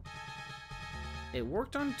 It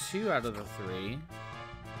worked on 2 out of the 3.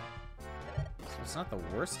 So it's not the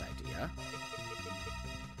worst idea.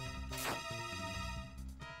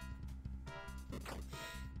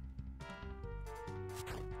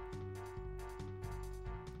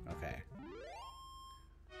 Okay.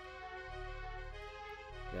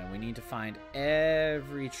 Then we need to find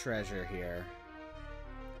every treasure here.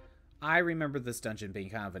 I remember this dungeon being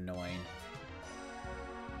kind of annoying.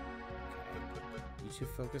 Okay. You two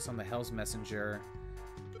focus on the Hell's Messenger.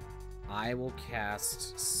 I will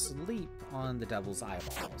cast Sleep on the Devil's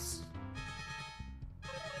Eyeballs.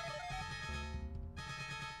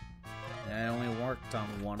 And it only worked on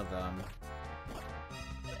one of them.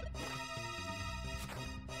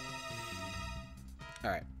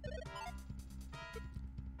 Alright.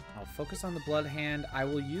 I'll focus on the Blood Hand. I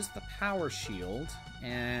will use the Power Shield.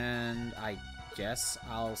 And I guess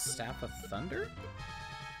I'll Staff of Thunder?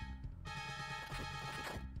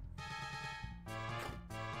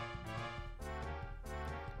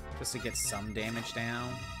 Just to get some damage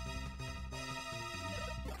down.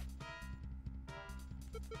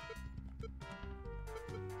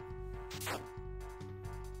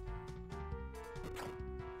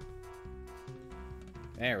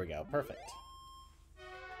 There we go. Perfect.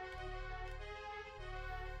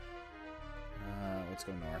 Let's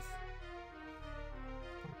go north.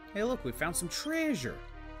 Hey, look, we found some treasure.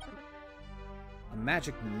 A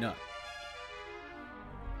magic nut.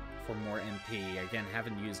 For more MP. Again,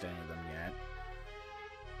 haven't used any of them yet.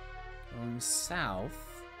 Going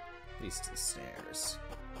south. Leads to the stairs.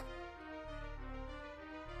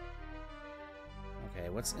 Okay,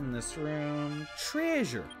 what's in this room?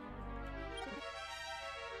 Treasure!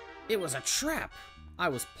 It was a trap! I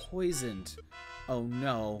was poisoned. Oh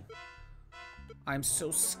no. I'm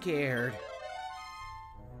so scared.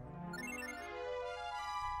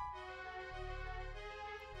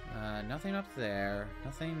 Nothing up there.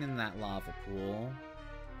 Nothing in that lava pool.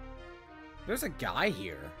 There's a guy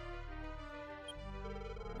here.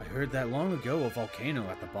 I heard that long ago a volcano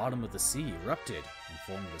at the bottom of the sea erupted and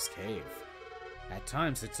formed this cave. At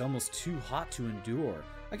times it's almost too hot to endure.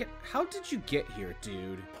 How did you get here,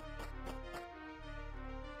 dude?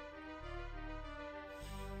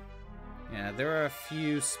 Yeah, there are a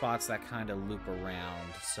few spots that kind of loop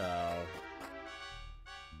around, so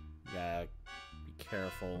yeah, be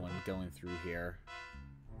careful when going through here.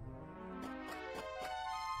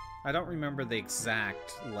 I don't remember the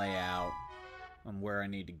exact layout on where I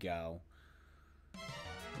need to go.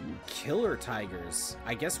 Ooh, killer tigers.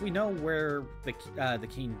 I guess we know where the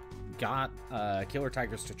king got killer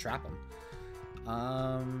tigers to trap him.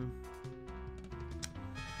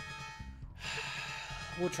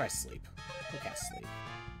 We'll try sleep. We'll cast sleep.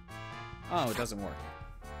 Oh, it doesn't work.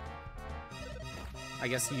 I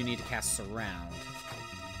guess you need to cast surround.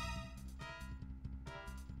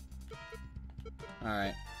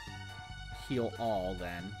 Alright. Heal all,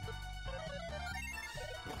 then.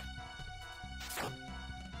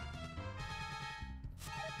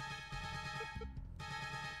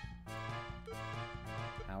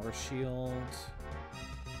 Power shield.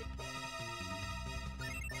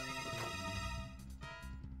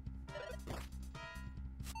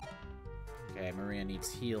 Okay, Maria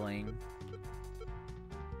needs healing.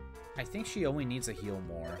 I think she only needs a heal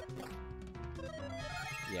more.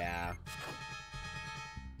 Yeah.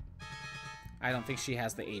 I don't think she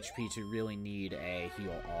has the HP to really need a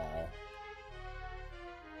heal all.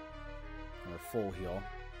 Or full heal.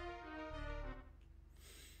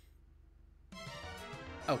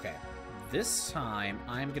 Okay. This time,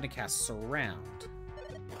 I'm gonna cast Surround.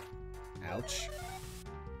 Ouch.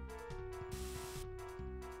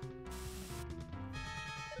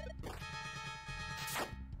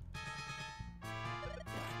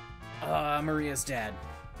 Maria's dead.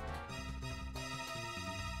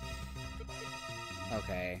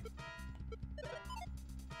 Okay.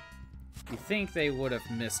 You think they would have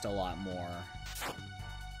missed a lot more.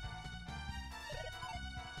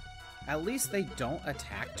 At least they don't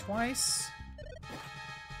attack twice.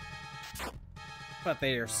 But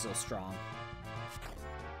they are still strong.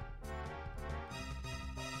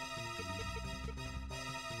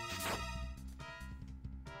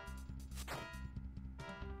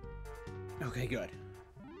 Okay, good.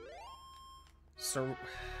 So,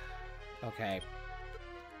 okay.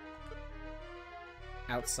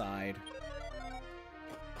 outside.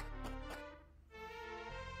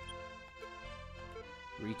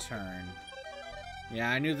 Return.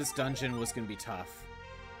 Yeah, I knew this dungeon was gonna be tough.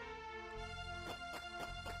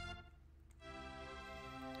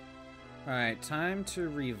 Alright, time to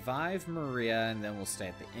revive Maria, and then we'll stay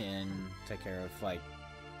at the inn, take care of, like,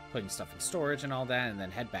 putting stuff in storage and all that, and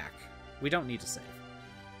then head back. We don't need to save.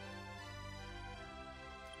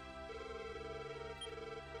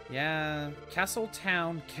 Yeah, Castle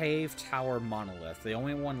Town, Cave, Tower, Monolith. The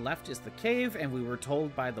only one left is the cave, and we were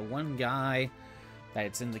told by the one guy that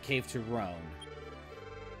it's in the cave to Roan.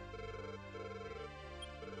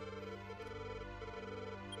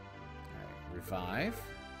 Alright, revive.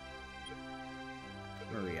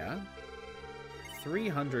 Maria.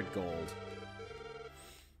 300 gold.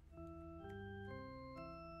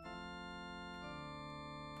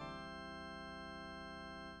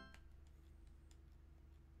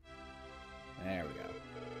 There we go.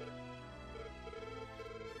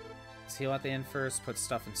 Let's heal at the end first, put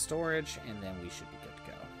stuff in storage, and then we should be good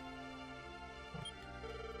to go.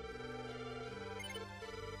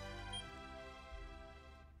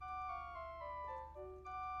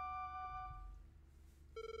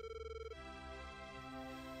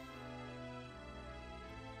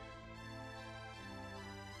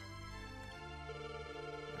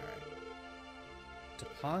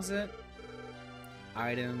 Deposit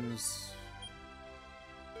items,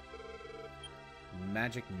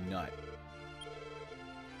 magic nut.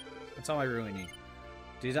 That's all I really need.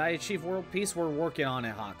 Did I achieve world peace? We're working on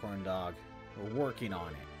it, Hot Corn Dog. We're working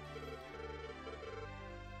on it.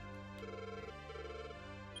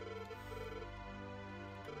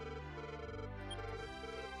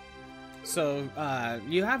 So,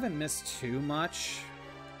 you haven't missed too much.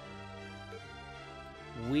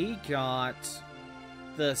 We got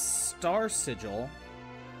the Star Sigil,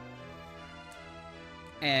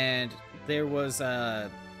 and there was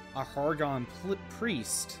a Hargon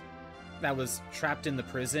priest that was trapped in the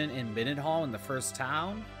prison in Middenhall in the first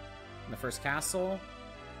town, in the first castle,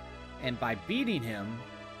 and by beating him,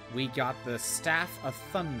 we got the Staff of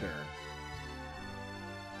Thunder.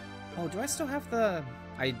 Oh, do I still have the...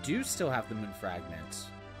 I do still have the Moon Fragment.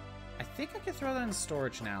 I think I can throw that in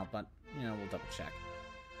storage now, but, you know, we'll double check.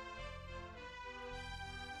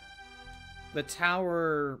 The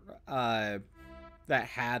tower that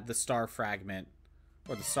had the Star Fragment,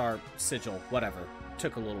 or the Star Sigil, whatever,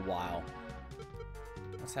 took a little while.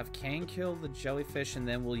 Let's have Kane kill the jellyfish, and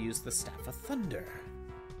then we'll use the Staff of Thunder.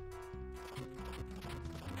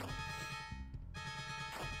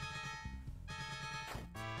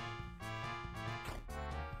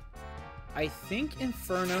 I think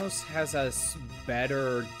Infernos has a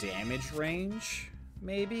better damage range,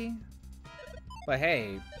 maybe? But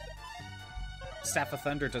hey, Staff of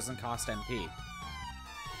Thunder doesn't cost MP.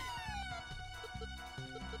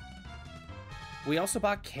 We also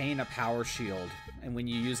bought Kane a power shield, and when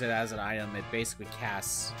you use it as an item, it basically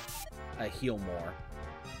casts a heal more.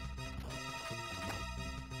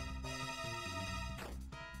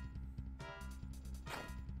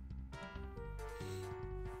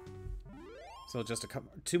 So just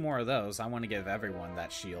two more of those. I want to give everyone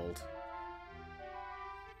that shield.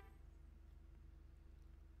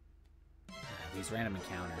 These random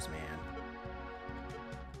encounters, man.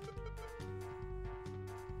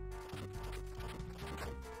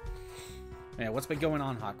 Yeah, what's been going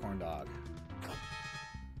on, Hot Corn Dog?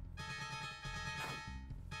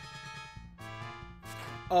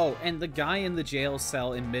 Oh, and the guy in the jail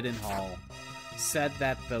cell in Middenhall said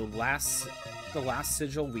that the last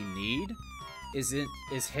sigil we need is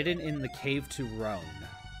hidden in the cave to Roan.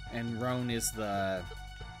 And Roan is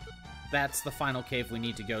that's the final cave we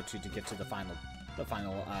need to go to get to the final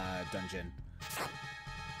dungeon.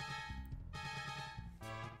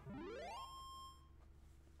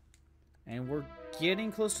 And we're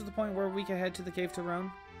getting close to the point where we can head to the cave to Roan.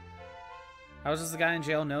 How does the guy in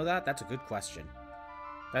jail know that? That's a good question.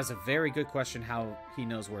 That's a very good question, how he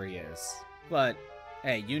knows where he is. But,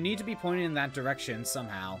 hey, you need to be pointing in that direction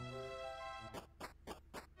somehow.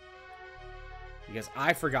 Because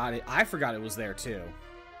I forgot it. I forgot it was there, too.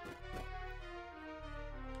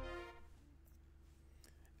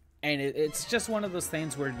 And it's just one of those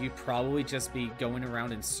things where you'd probably just be going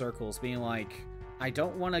around in circles, being like, I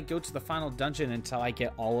don't want to go to the final dungeon until I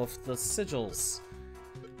get all of the sigils.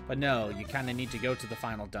 But no, you kind of need to go to the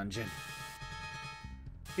final dungeon.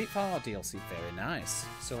 Beat Fallout DLC, very nice.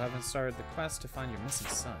 Still haven't started the quest to find your missing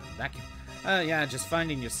son. That can... yeah, just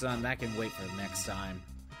finding your son, that can wait for next time.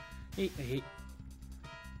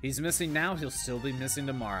 He's missing now, he'll still be missing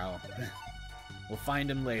tomorrow. We'll find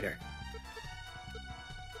him later.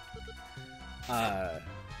 Yeah.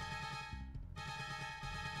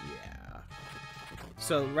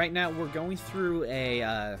 So right now we're going through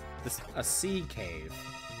a sea cave,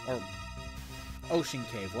 or ocean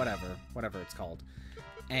cave, whatever it's called,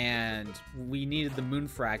 and we needed the moon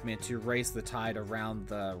fragment to raise the tide around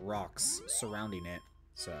the rocks surrounding it.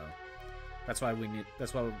 So that's why we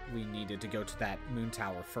needed to go to that moon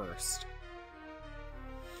tower first.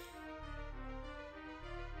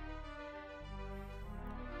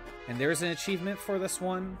 And there's an achievement for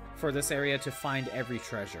this area, to find every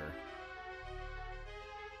treasure.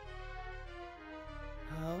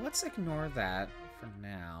 Let's ignore that for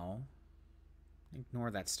now.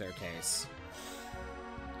 Ignore that staircase.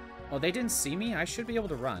 Oh, they didn't see me? I should be able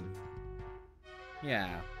to run.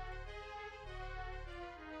 Yeah.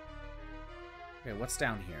 Okay, what's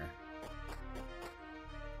down here?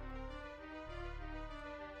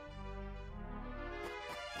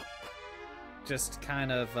 Just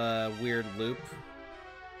kind of a weird loop.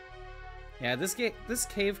 Yeah, this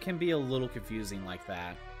cave can be a little confusing like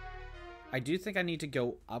that. I do think I need to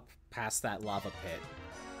go up past that lava pit.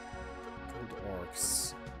 Gold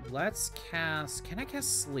orcs. Let's cast... Can I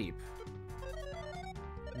cast sleep?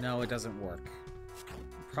 No, it doesn't work.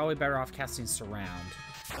 Probably better off casting surround.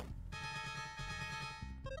 Okay.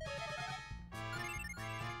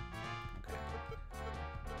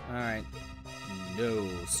 Alright. No,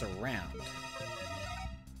 surround.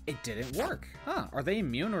 It didn't work. Huh. Are they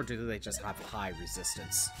immune, or do they just have high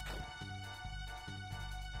resistance?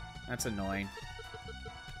 That's annoying.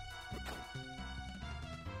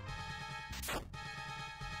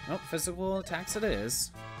 Nope, physical attacks it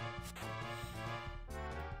is.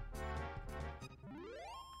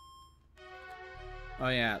 Oh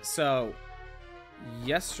yeah, so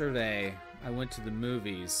yesterday I went to the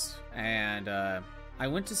movies, and I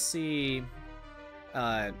went to see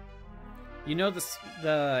you know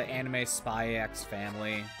the anime Spy X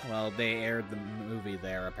Family? Well, they aired the movie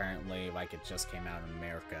there, apparently, like it just came out in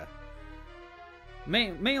America.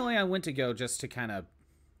 Mainly I went to go just to kind of,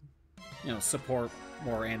 you know, support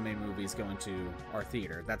more anime movies going to our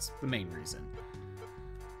theater. That's the main reason.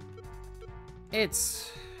 It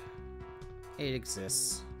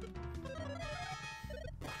exists.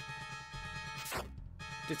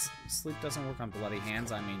 Sleep doesn't work on bloody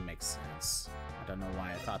hands? I mean, makes sense. I don't know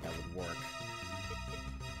why I thought that would work.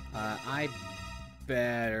 I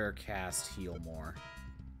better cast heal more.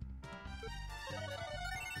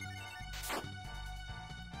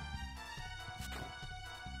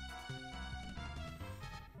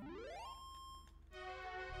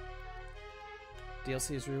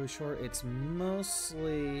 DLC is really short. It's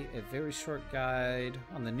mostly a very short guide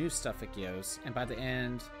on the new stuff it gives, and by the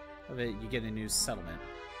end of it, you get a new settlement.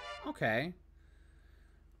 Okay.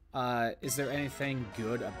 Is there anything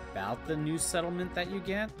good about the new settlement that you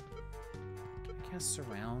get? Can I cast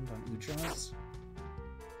surround on Ujras?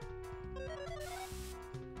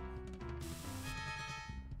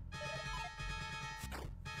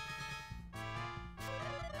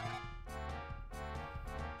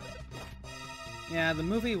 Yeah, the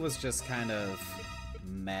movie was just kind of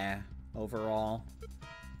meh overall.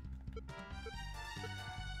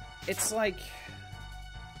 It's like...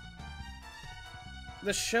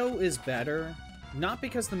 the show is better, not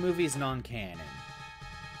because the movie is non-canon,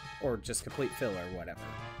 or just complete filler or whatever.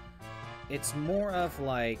 It's more of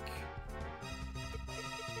like...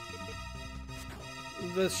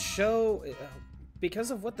 the show...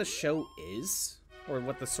 because of what the show is, or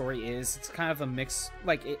what the story is, it's kind of a mix.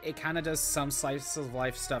 Like, it kind of does some slice of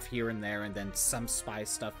life stuff here and there, and then some spy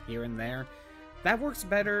stuff here and there. That works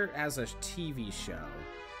better as a TV show.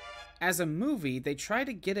 As a movie, they try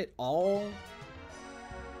to get it all...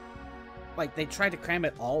 like, they try to cram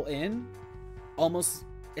it all in.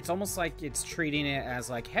 It's almost like it's treating it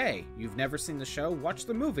as like, hey, you've never seen the show? Watch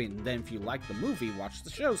the movie. And then if you like the movie, watch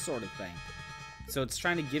the show, sort of thing. So it's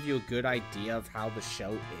trying to give you a good idea of how the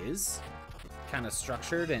show is. Kind of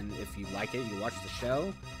structured, and if you like it, you watch the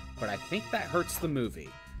show. But I think that hurts the movie,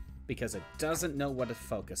 because it doesn't know what to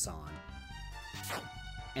focus on.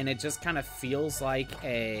 And it just kind of feels like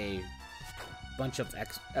a bunch of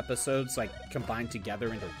episodes, like, combined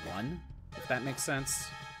together into one, if that makes sense.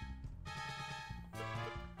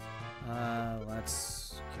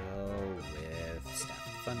 Let's go with Staff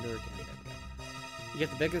of Thunder again. There we go. You get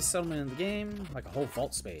the biggest settlement in the game, like a whole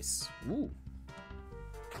vault space. Ooh.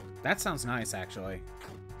 That sounds nice, actually.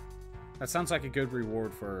 That sounds like a good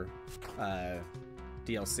reward for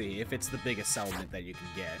DLC, if it's the biggest settlement that you can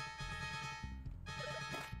get.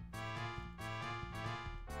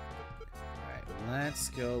 Alright, let's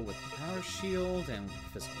go with Power Shield and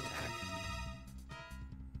Physical Attack.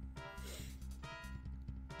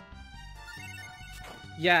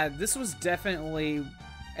 Yeah, this was definitely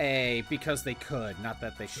a because they could, not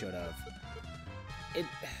that they should have.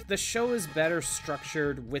 The show is better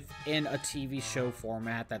structured within a TV show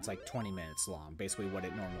format that's like 20 minutes long, basically what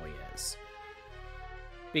it normally is.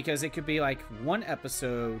 Because it could be like one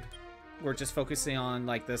episode, we're just focusing on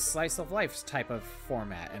like the slice of life type of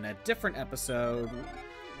format, and a different episode,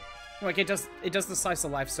 like it does the slice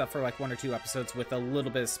of life stuff for like 1 or 2 episodes with a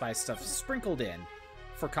little bit of spice stuff sprinkled in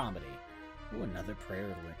for comedy. Ooh, another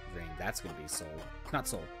prayer ring. That's gonna be soul, not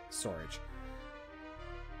soul, storage.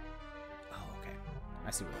 I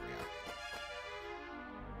see where we are.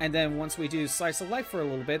 And then once we do Slice of Life for a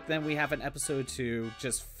little bit, then we have an episode 2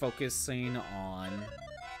 just focusing on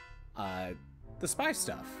the spy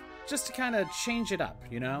stuff. Just to kind of change it up,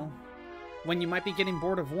 you know? When you might be getting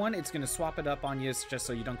bored of one, it's going to swap it up on you just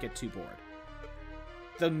so you don't get too bored.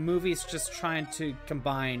 The movie's just trying to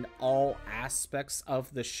combine all aspects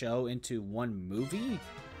of the show into one movie.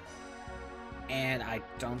 And I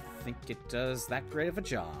don't think it does that great of a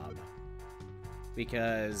job.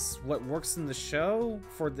 Because what works in the show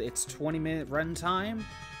for its 20-minute runtime,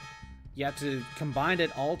 you have to combine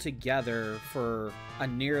it all together for a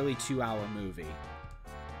nearly 2-hour movie.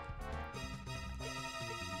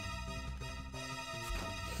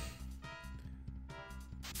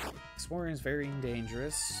 Exploring is very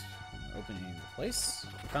dangerous. Opening the place.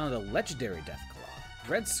 Found a legendary death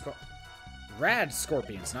claw. Rad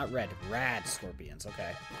scorpions, not red. Rad scorpions,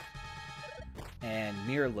 okay. And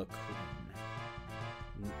Mirror Look Queen.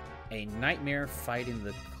 A nightmare fighting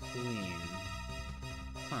the queen.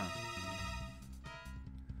 Huh.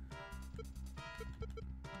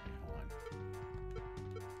 Hold on.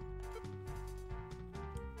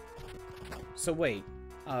 So wait,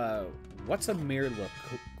 what's a mirror look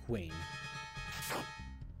queen?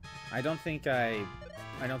 I don't think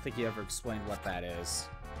you ever explained what that is.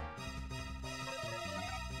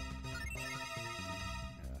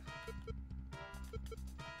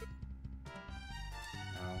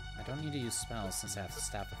 I don't need to use spells since I have the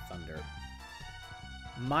Staff of Thunder.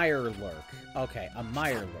 Mirelurk. Okay, a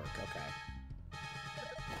Mirelurk, okay.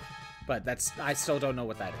 But I still don't know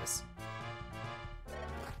what that is.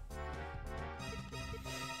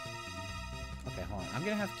 Okay, hold on. I'm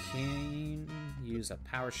gonna have King use a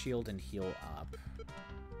power shield and heal up.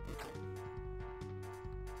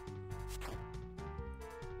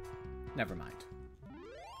 Never mind.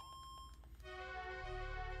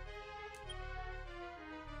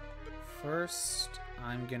 First,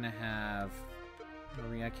 I'm gonna have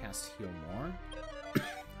Maria cast Heal More.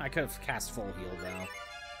 I could have cast Full Heal, though.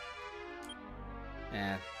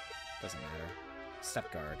 Doesn't matter.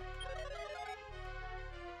 Step Guard.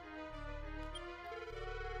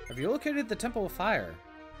 Have you located the Temple of Fire?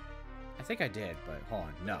 I think I did, but hold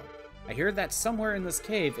on. No. I hear that somewhere in this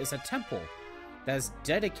cave is a temple that is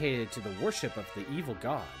dedicated to the worship of the evil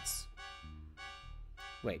gods.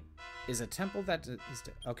 Wait. Is a temple that is...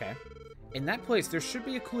 Okay. In that place, there should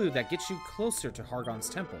be a clue that gets you closer to Hargon's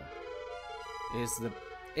temple.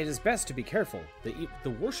 It is best to be careful. The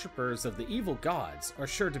worshippers of the evil gods are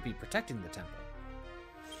sure to be protecting the temple.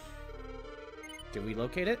 Did we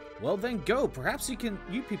locate it? Well then go! Perhaps you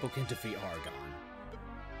people can defeat Hargon.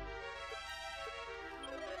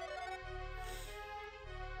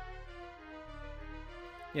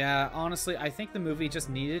 Yeah, honestly, I think the movie just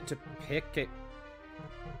needed to pick it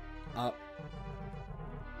up.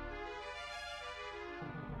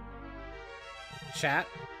 Chat.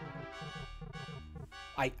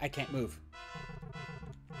 I can't move.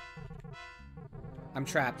 I'm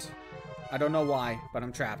trapped. I don't know why, but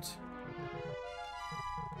I'm trapped.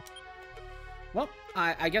 Well,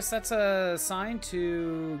 I guess that's a sign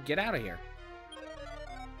to get out of here.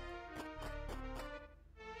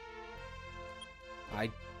 I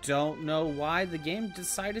don't know why the game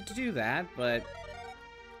decided to do that, but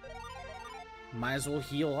might as well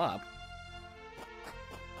heal up.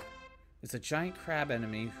 It's a giant crab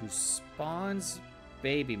enemy who spawns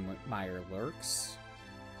baby Mirelurks.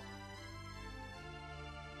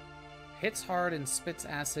 Hits hard and spits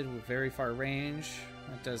acid with very far range.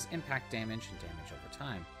 That does impact damage and damage over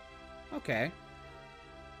time. Okay.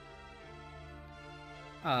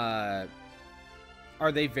 Are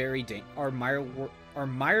they very are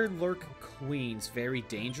Mirelurk queens very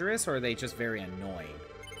dangerous, or are they just very annoying?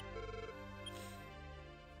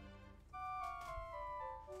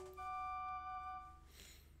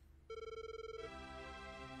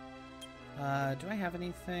 Do I have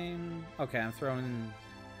anything? Okay, I'm throwing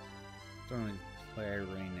player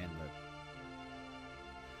ring in the...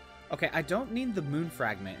 Okay, I don't need the moon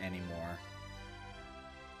fragment anymore.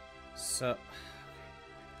 So...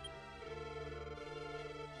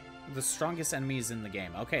 the strongest enemies in the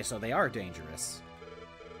game. Okay, so they are dangerous.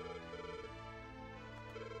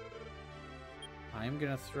 I'm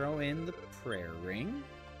gonna throw in the prayer ring.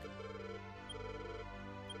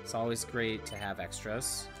 It's always great to have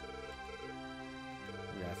extras.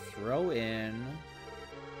 We're gonna throw in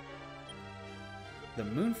the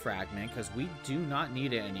moon fragment, because we do not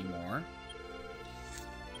need it anymore.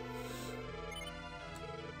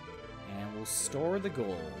 And we'll store the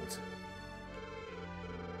gold.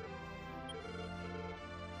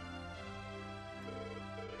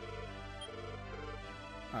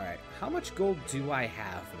 Alright, how much gold do I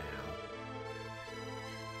have now?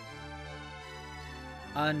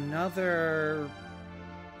 Another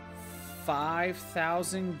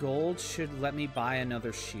 5,000 gold should let me buy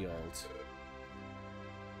another shield.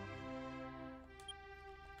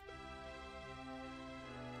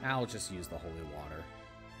 I'll just use the holy water.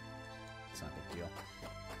 It's not a big deal.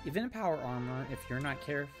 Even in power armor, if you're not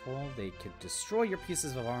careful, they could destroy your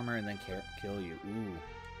pieces of armor and then kill you. Ooh.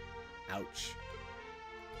 Ouch.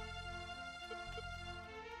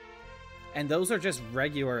 And those are just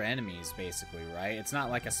regular enemies, basically, right? It's not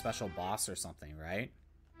like a special boss or something, right?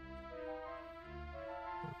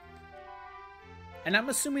 And I'm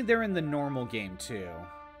assuming they're in the normal game, too.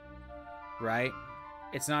 Right?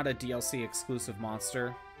 It's not a DLC exclusive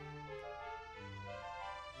monster.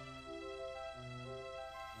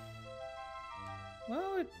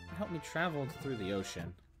 Well, it helped me travel through the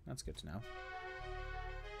ocean. That's good to know.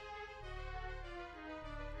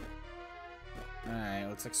 Alright,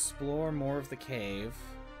 let's explore more of the cave.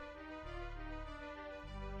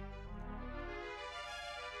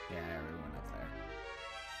 Yeah, I already went up there.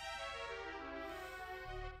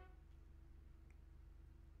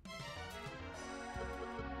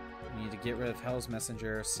 We need to get rid of Hell's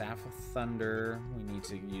Messenger, Staff of Thunder. We need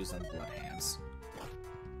to use them Blood Hands.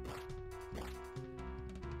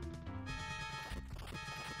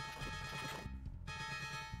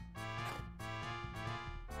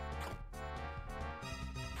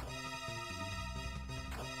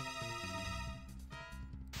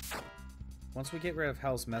 Once we get rid of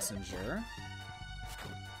Hell's Messenger...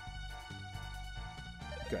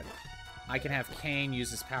 Good. I can have Kane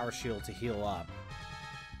use his power shield to heal up.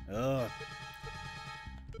 Ugh.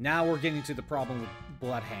 Now we're getting to the problem with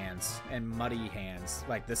Blood Hands and Muddy Hands.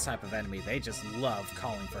 Like this type of enemy. They just love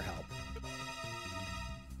calling for help.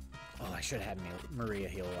 Oh, I should have had Maria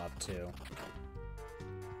heal up too.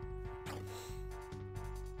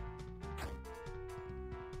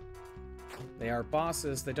 They are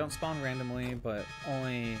bosses. They don't spawn randomly, but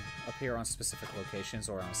only appear on specific locations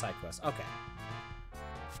or on side quests. Okay.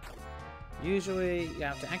 Usually, you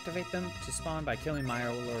have to activate them to spawn by killing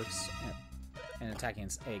Mirelurks and attacking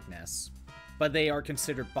its egg nests. But they are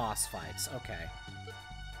considered boss fights. Okay.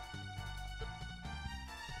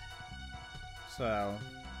 So,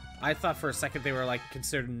 I thought for a second they were, like,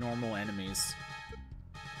 considered normal enemies.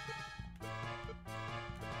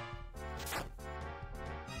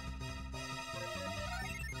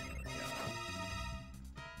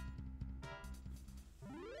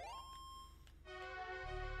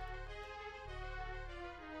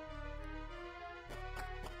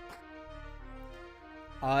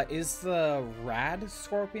 Is the Rad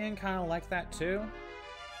Scorpion kind of like that too?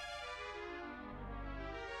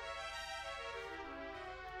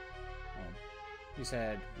 You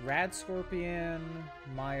said Rad Scorpion,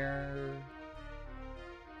 Mire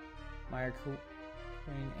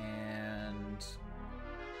Queen, and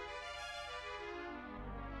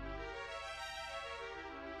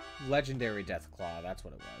Legendary Deathclaw. That's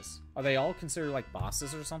what it was. Are they all considered like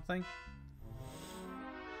bosses or something?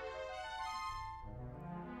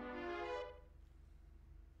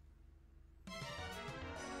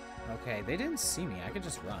 Okay, they didn't see me. I could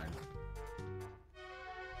just run.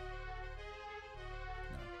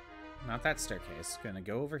 No, not that staircase. Gonna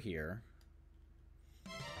go over here.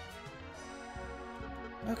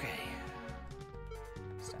 Okay.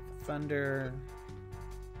 Staff of Thunder.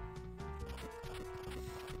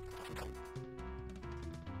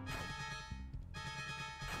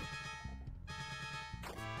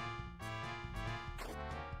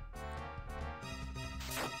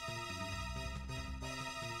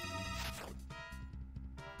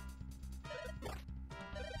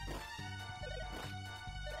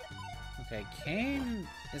 Okay, Kane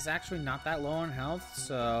is actually not that low on health,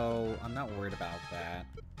 so I'm not worried about that.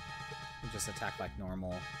 We just attack like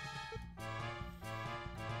normal.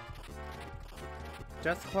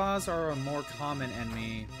 Deathclaws are a more common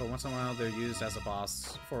enemy, but once in a while they're used as a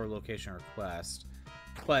boss for a location or quest.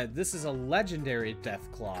 But this is a legendary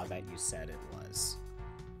Deathclaw that you said it was.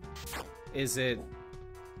 Is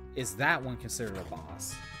that one considered a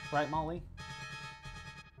boss? Right, Molly?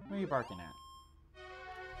 What are you barking at?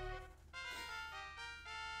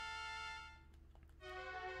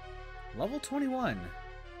 Level 21.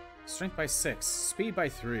 Strength by 6, speed by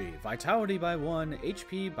 3, vitality by 1,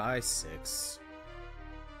 HP by 6.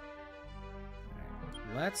 Alright,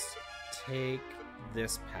 let's take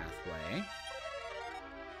this pathway.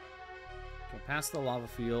 Go past the lava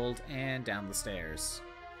field and down the stairs.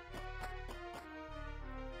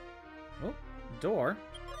 Oh, door.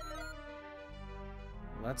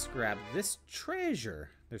 Let's grab this treasure.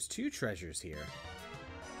 There's 2 treasures here.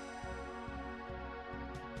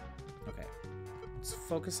 Okay. Let's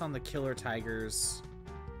focus on the killer tigers.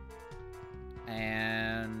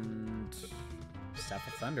 And Staff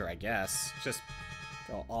of Thunder, I guess. Just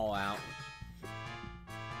go all out.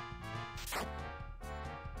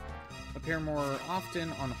 Appear more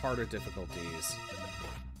often on harder difficulties.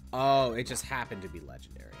 Oh, it just happened to be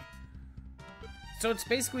legendary. So it's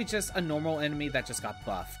basically just a normal enemy that just got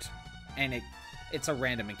buffed. And it's a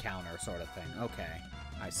random encounter sort of thing. Okay,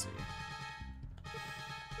 I see.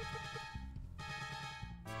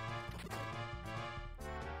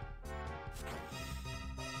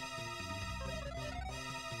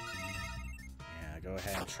 Yeah, go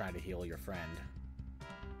ahead and try to heal your friend.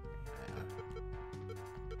 Yeah.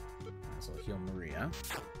 This will heal Maria.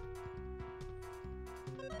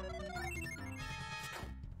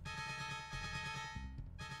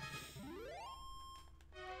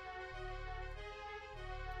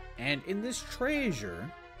 And in this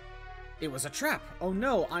treasure, it was a trap. Oh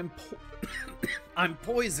no, I'm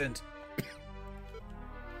poisoned.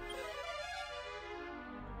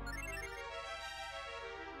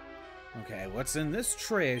 Okay, what's in this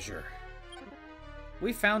treasure?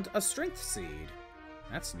 We found a strength seed.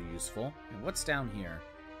 That's useful. And what's down here?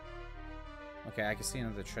 Okay, I can see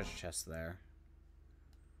another treasure chest there.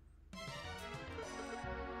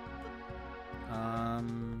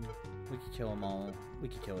 We could kill them all. We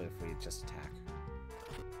could kill it if we just attack.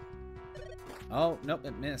 Oh, nope,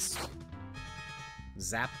 it missed.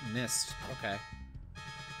 Zap missed. Okay.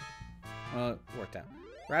 Well, it worked out.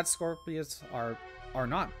 Rad Scorpions are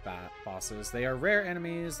not bosses. They are rare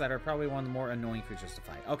enemies that are probably one of the more annoying creatures to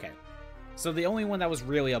fight. Okay. So the only one that was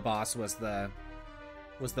really a boss was the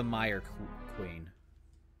Mire Queen.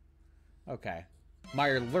 Okay.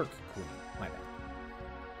 Mire Lurk Queen. My bad.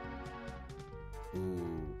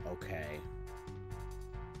 Ooh, okay.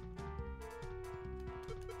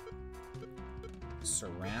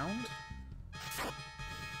 Surround.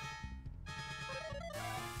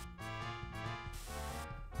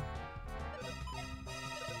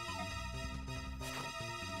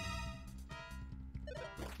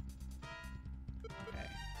 Okay.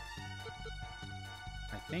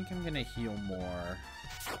 I think I'm gonna heal more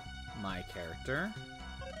my character.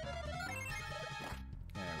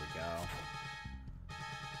 There we go.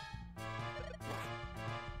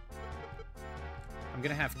 I'm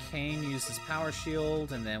gonna have Kane use his power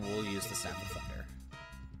shield, and then we'll use the Staff of Thunder.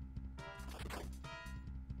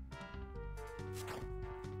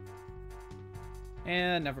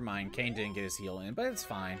 And never mind, Kane didn't get his heal in, but it's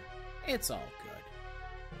fine. It's all good.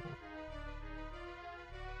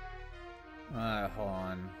 Hold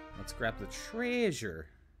on. Let's grab the treasure.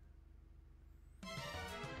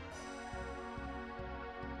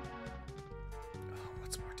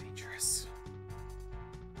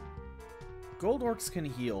 Gold orcs can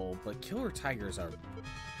heal, but killer tigers are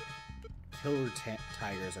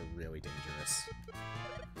really dangerous.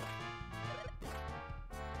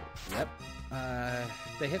 Yep.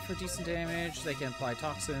 They hit for decent damage. They can apply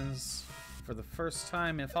toxins. For the first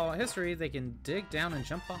time in Fallout history, they can dig down and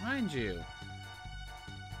jump behind you.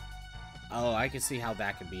 Oh, I can see how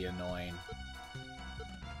that could be annoying.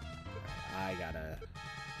 I gotta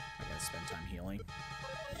spend time healing.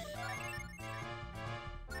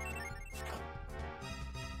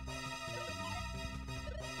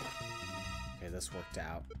 Okay, this worked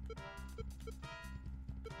out.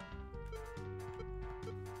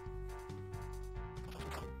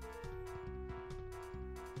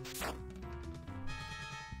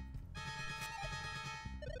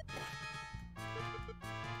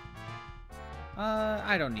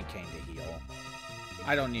 I don't need Kane to heal.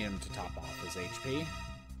 I don't need him to top off his HP.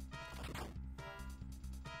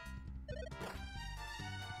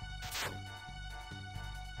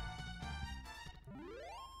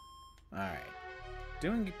 Alright.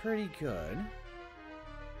 Doing pretty good.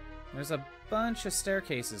 There's a bunch of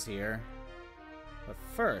staircases here. But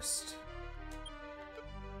first,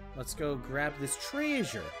 let's go grab this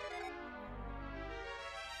treasure.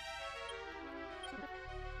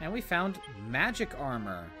 And we found magic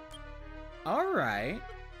armor. Alright.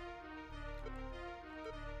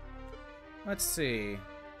 Let's see.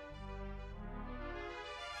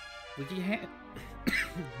 We can hand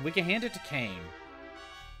we can hand it to Kane.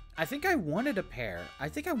 I think I wanted a pair. I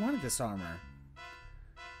think I wanted this armor.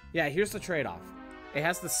 Yeah, here's the trade-off. It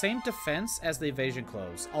has the same defense as the evasion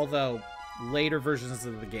clothes, although later versions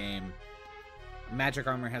of the game, magic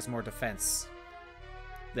armor has more defense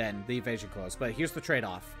than the evasion clothes. But here's the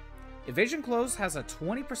trade-off. Evasion clothes has a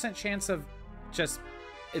 20% chance of just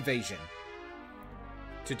evasion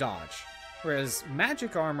to dodge, whereas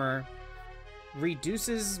magic armor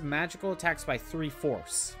reduces magical attacks by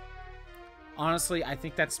 3/4. Honestly, I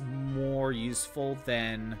think that's more useful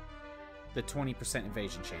than the 20%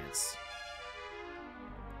 evasion chance.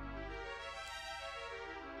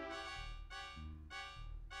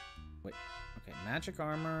 Wait, okay, magic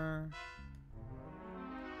armor.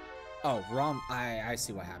 Oh, wrong. I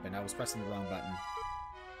see what happened. I was pressing the wrong button.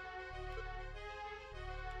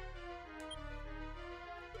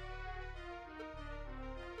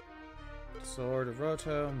 Sword of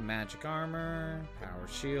Roto, magic armor, power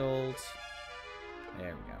shield.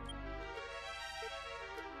 There we go.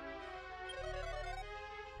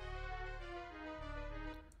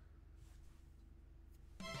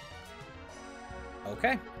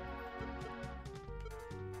 Okay.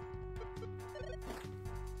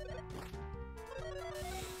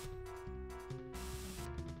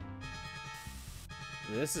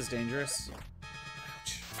 This is dangerous.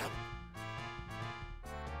 Ouch.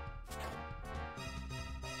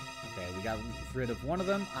 Okay, we got rid of one of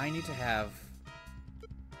them. I need to have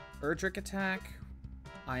Erdrick attack.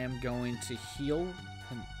 I am going to heal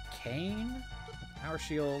Kane, power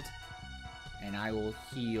shield, and I will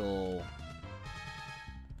heal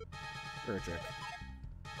Erdrick.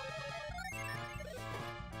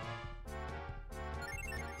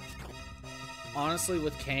 Honestly,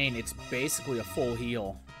 with Kane, it's basically a full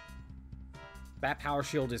heal. That power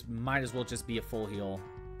shield might as well just be a full heal.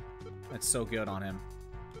 That's so good on him.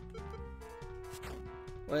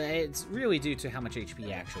 Well, it's really due to how much HP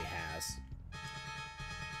he actually has.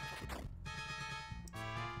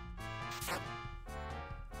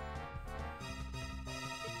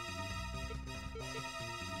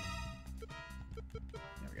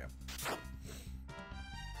 There we go.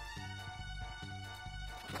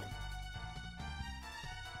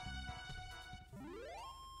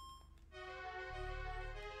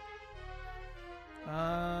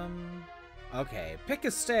 Okay, pick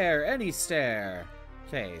a stair, any stair.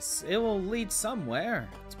 Okay, so it will lead somewhere.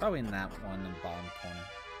 It's probably in that one in the bottom corner.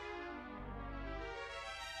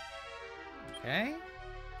 Okay.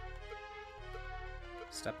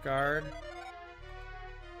 Step guard.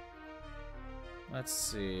 Let's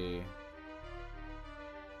see.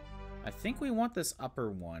 I think we want this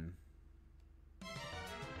upper one.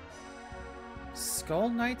 Skull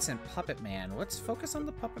Knights and Puppet Man. Let's focus on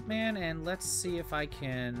the Puppet Man and let's see if I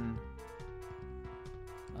can...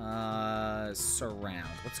 surround.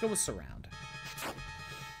 Let's go with surround.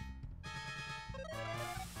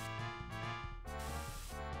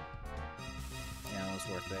 Yeah, it was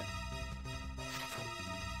worth it.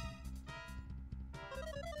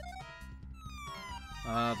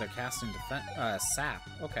 They're casting sap.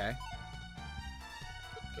 Okay.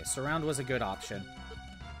 Okay, surround was a good option.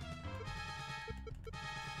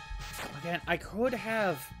 Again, I could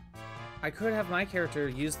have my character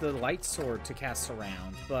use the light sword to cast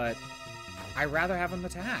surround, but I'd rather have him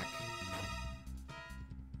attack.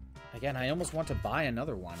 Again, I almost want to buy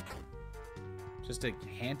another one. Just to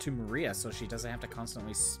hand to Maria so she doesn't have to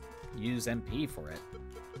constantly use MP for it.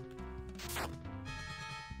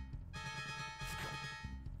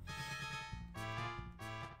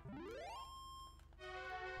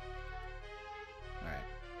 Alright.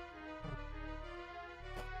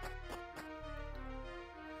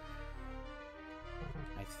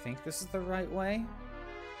 I think this is the right way.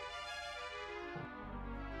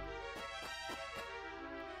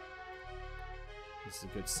 This is a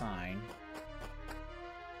good sign.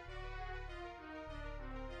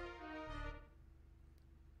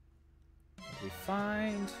 We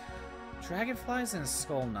find dragonflies and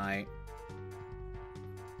Skull Knight.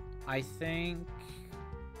 I think...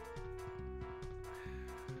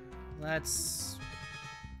 let's...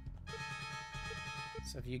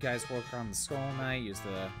 So if you guys work on the Skull Knight, use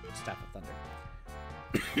the Staff of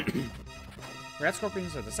Thunder. Rat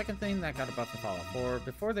Scorpions are the second thing that got a buff in Fallout 4.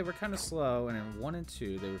 Before they were kind of slow, and in 1 and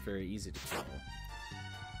 2 they were very easy to kill.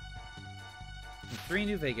 In 3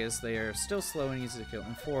 New Vegas, they are still slow and easy to kill.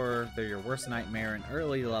 In 4, they're your worst nightmare in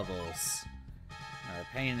early levels. Or a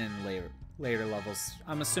pain in later levels.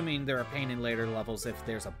 I'm assuming they're a pain in later levels if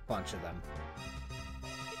there's a bunch of them.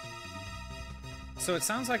 So it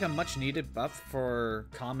sounds like a much needed buff for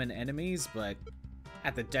common enemies, but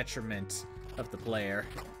at the detriment of the player.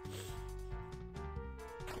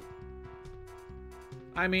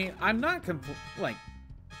 I mean, I'm not like,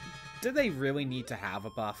 do they really need to have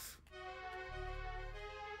a buff?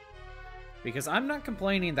 Because I'm not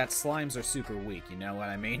complaining that slimes are super weak, you know what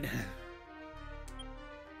I mean?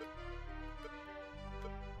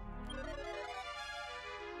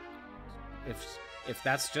 If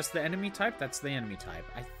that's just the enemy type, that's the enemy type.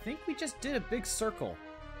 I think we just did a big circle.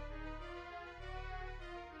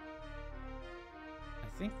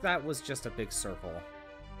 I think that was just a big circle.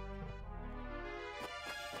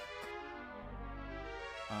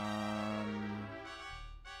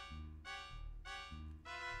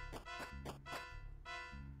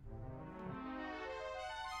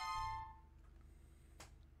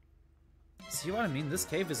 See what I mean? This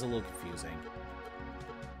cave is a little confusing.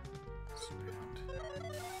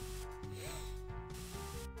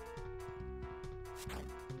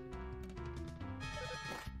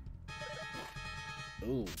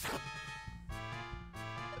 Ooh.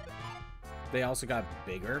 They also got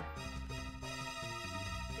bigger.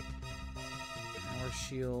 Power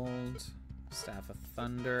shield. Staff of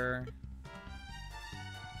Thunder.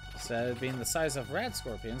 Instead of being the size of rat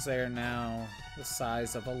scorpions, they are now the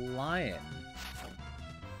size of a lion.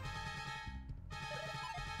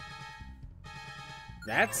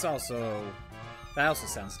 That also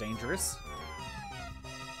sounds dangerous.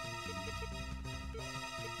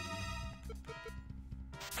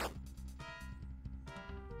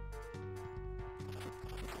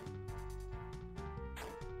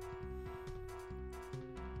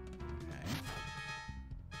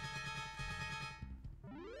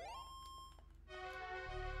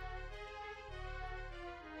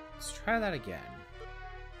 Let's try that again.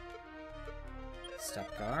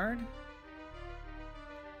 Step guard.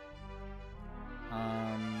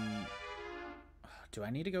 Do I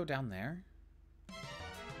need to go down there?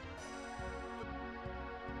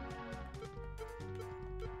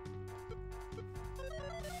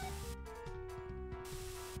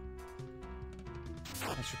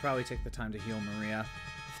 I should probably take the time to heal Maria.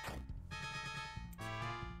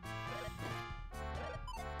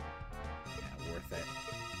 Yeah, worth it.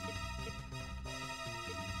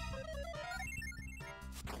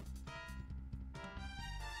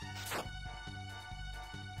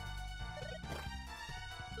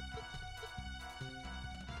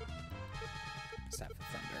 Staff of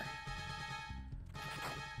Thunder.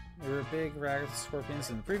 There were big rat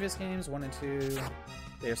scorpions in the previous games, 1 and 2.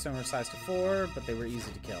 They are similar size to 4, but they were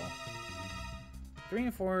easy to kill. 3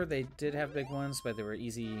 and 4, they did have big ones, but they were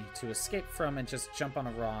easy to escape from and just jump on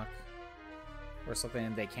a rock or something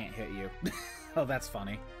and they can't hit you. Oh, that's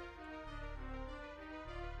funny.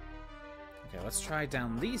 Okay, let's try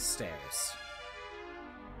down these stairs.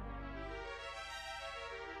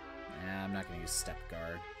 Nah, I'm not going to use step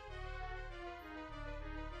guard.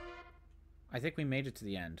 I think we made it to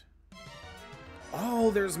the end.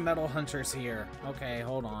 Oh, there's metal hunters here. Okay,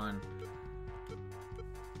 hold on.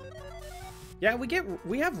 Yeah,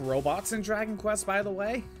 we have robots in Dragon Quest, by the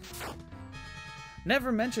way.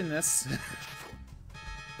 Never mentioned this.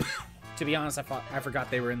 To be honest, I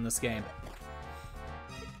forgot they were in this game.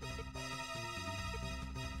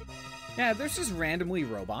 Yeah, there's just randomly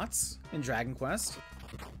robots in Dragon Quest.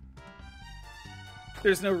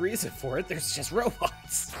 There's no reason for it, there's just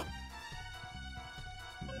robots.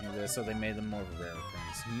 So they made them more of a rare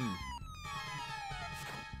occurrence.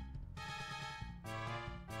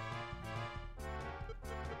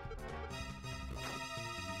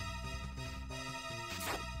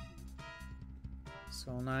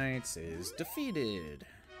 Skull Knights is defeated.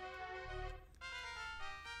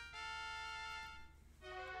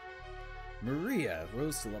 Maria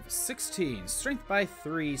rose to level 16, strength by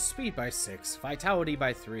 3, speed by 6, vitality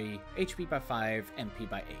by 3, HP by 5, MP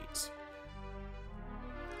by 8.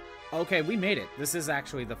 Okay, we made it. This is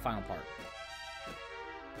actually the final part.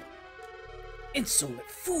 Insolent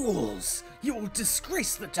fools! You will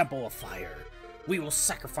disgrace the Temple of Fire. We will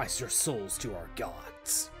sacrifice your souls to our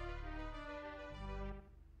gods.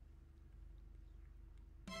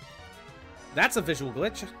 That's a visual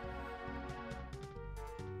glitch.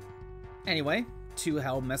 Anyway, 2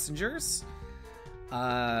 Hell Messengers.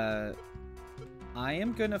 I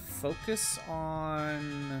am gonna focus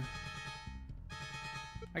on...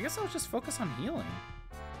 I guess I'll just focus on healing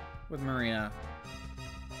with Maria.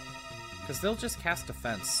 Because they'll just cast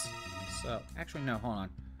defense. So, actually, no, hold on.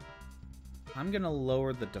 I'm gonna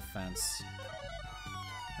lower the defense.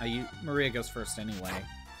 Maria goes first anyway.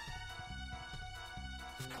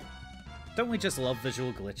 Don't we just love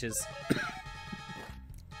visual glitches?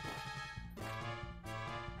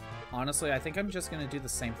 Honestly, I think I'm just gonna do the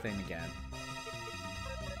same thing again.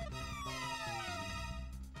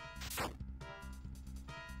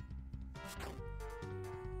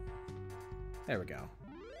 There we go.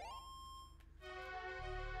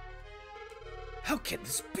 How can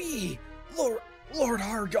this be? Lord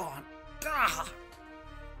Hargon! Ah!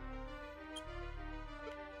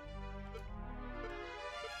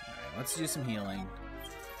 Alright, let's do some healing.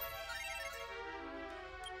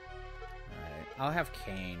 Alright, I'll have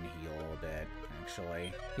Kane heal a bit,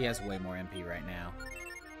 actually. He has way more MP right now.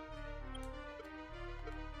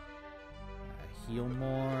 Heal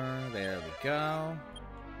more. There we go.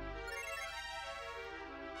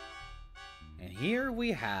 And here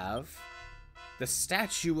we have the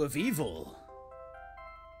Statue of Evil.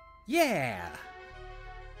 Yeah!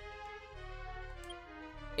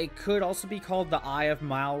 It could also be called the Eye of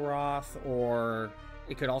Malroth, or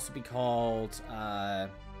it could also be called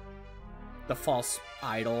the False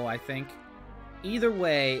Idol, I think. Either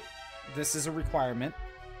way, this is a requirement.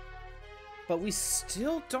 But we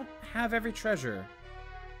still don't have every treasure.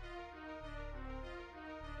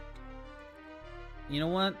 You know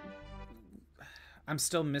what? I'm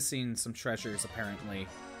still missing some treasures, apparently.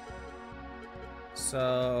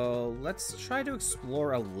 So, let's try to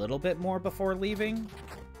explore a little bit more before leaving.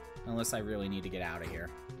 Unless I really need to get out of here.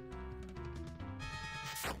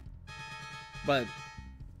 But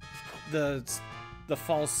the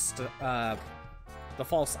false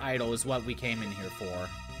idol is what we came in here for.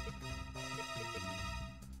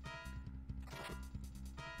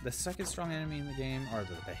 The second strong enemy in the game are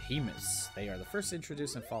the Behemoths. They are the first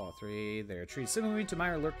introduced in Fallout 3. They are treated similarly to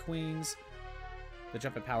Minor Lurk Queens. The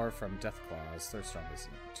jump in power from Deathclaws. Their strongest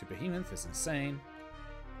to Behemoth is insane.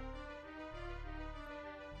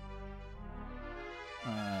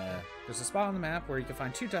 There's a spot on the map where you can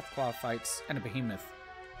find 2 Deathclaw fights and a Behemoth.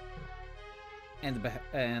 And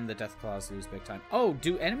the Deathclaws lose big time. Oh,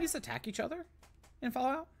 do enemies attack each other in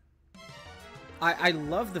Fallout? I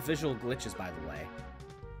love the visual glitches, by the way.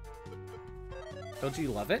 Don't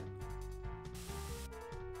you love it?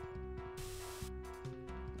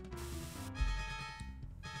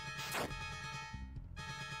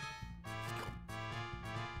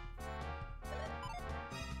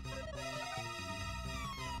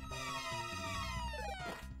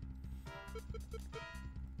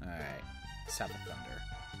 Alright. Sabbath Thunder.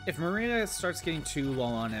 If Marina starts getting too low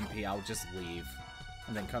on MP, I'll just leave.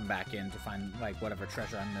 And then come back in to find, like, whatever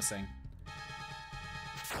treasure I'm missing.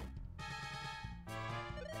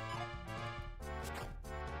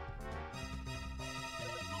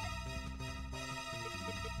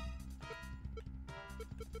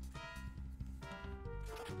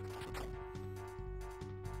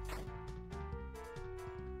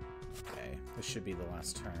 This should be the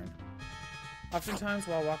last turn. Oftentimes,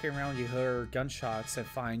 while walking around, you hear gunshots and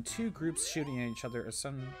find 2 groups shooting at each other, or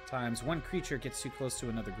sometimes one creature gets too close to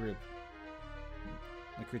another group.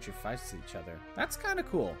 The creature fights each other. That's kind of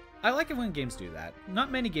cool. I like it when games do that.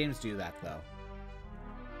 Not many games do that, though.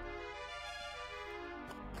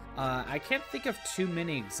 I can't think of too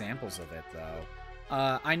many examples of it, though.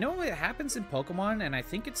 I know it happens in Pokemon, and I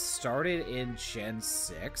think it started in Gen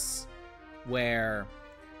 6, where...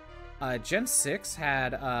 Gen 6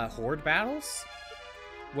 had horde battles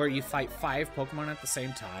where you fight 5 Pokemon at the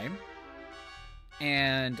same time.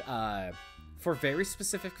 And for very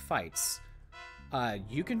specific fights,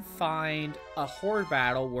 you can find a horde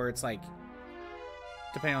battle where it's like,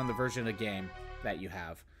 depending on the version of the game that you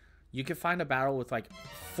have, you can find a battle with like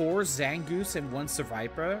 4 Zangoose and 1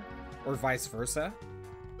 Seviper, or vice versa.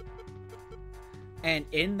 And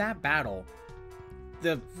in that battle,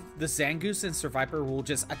 the Zangoose and Survivor will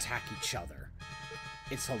just attack each other.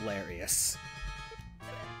 It's hilarious.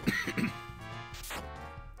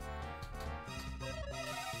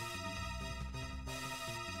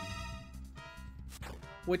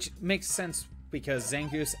 Which makes sense because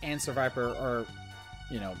Zangoose and Survivor are,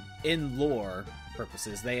 you know, in lore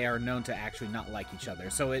purposes, they are known to actually not like each other.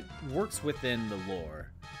 So it works within the lore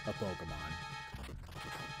of Pokemon.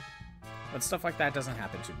 But stuff like that doesn't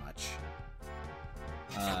happen too much.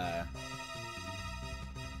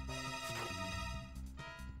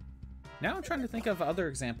 Now I'm trying to think of other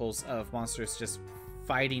examples of monsters just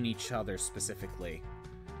fighting each other specifically.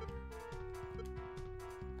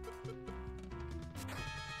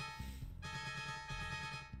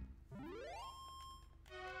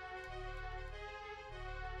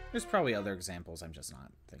 There's probably other examples, I'm just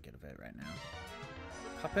not thinking of it right now.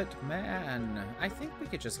 Puppet Man. I think we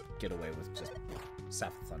could just get away with just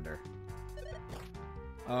Sabbath Thunder.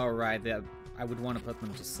 Alright, I would want to put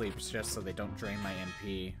them to sleep just so they don't drain my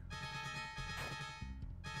MP.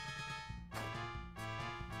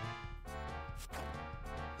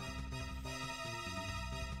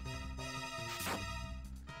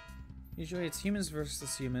 Usually it's humans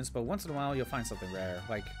versus humans, but once in a while you'll find something rare.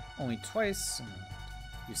 Like, only twice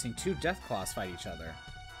you've seen 2 Deathclaws fight each other.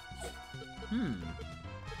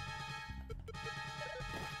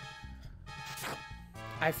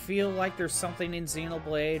 I feel like there's something in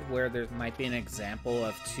Xenoblade where there might be an example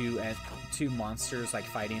of two monsters like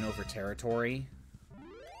fighting over territory.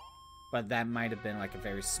 But that might have been like a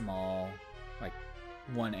very small, like,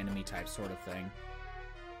 one enemy type sort of thing.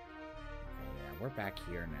 Okay, yeah, we're back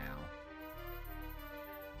here now.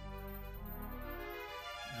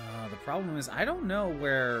 The problem is I don't know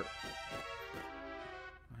where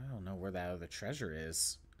that other treasure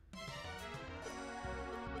is.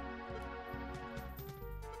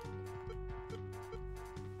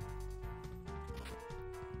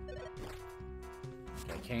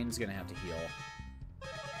 Okay, Kane's gonna have to heal.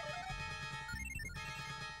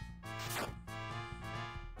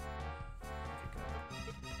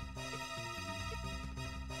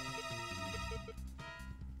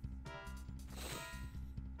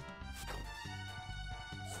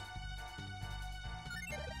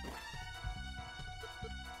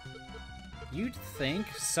 You'd think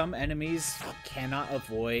some enemies cannot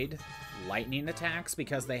avoid lightning attacks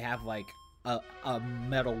because they have, like, a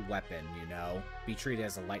metal weapon, you know? Be treated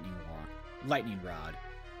as a lightning rod.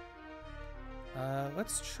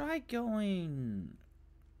 Let's try going...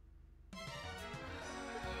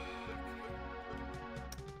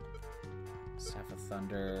 Staff of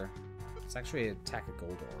Thunder. Let's actually attack a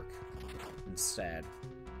Gold Orc instead.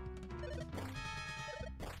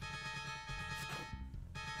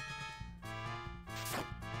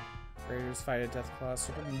 Raiders fight a Deathclaw,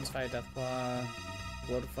 Supermoons fight a Deathclaw,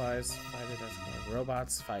 Bloatifies fight a Deathclaw,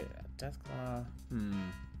 Robots fight a Deathclaw.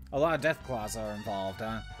 A lot of Deathclaws are involved,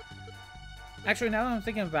 huh? Actually, now that I'm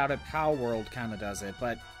thinking about it, PAL World kind of does it,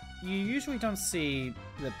 but you usually don't see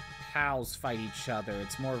the PALs fight each other.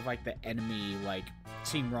 It's more of like the enemy, like,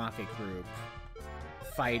 Team Rocket group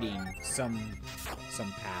fighting some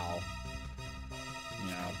PAL.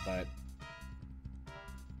 You know, but...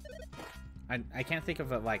 I can't think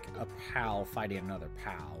of it like a PAL fighting another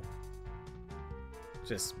PAL.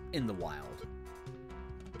 Just in the wild.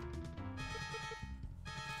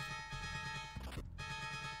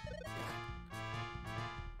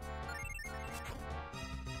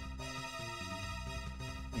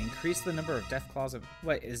 Increase the number of Deathclaws of...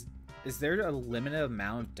 What, is there a limited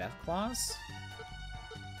amount of Deathclaws?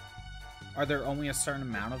 Are there only a certain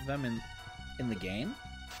amount of them in the game?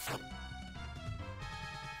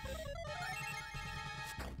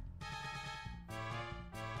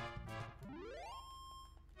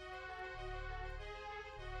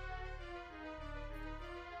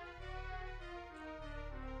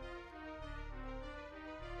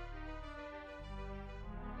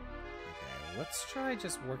 Let's try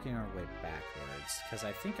just working our way backwards, because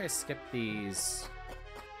I think I skipped these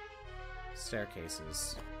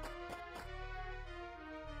staircases.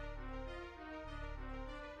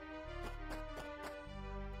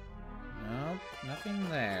 Nope, nothing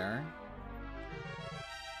there.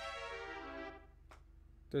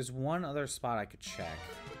 There's one other spot I could check.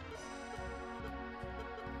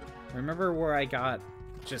 Remember where I got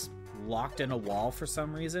just locked in a wall for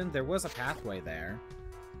some reason? There was a pathway there.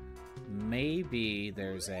 Maybe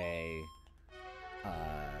there's a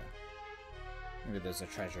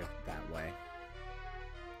treasure that way.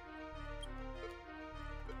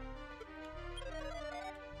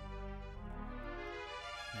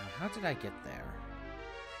 Now, how did I get there?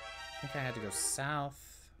 I think I had to go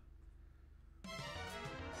south.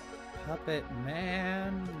 Puppet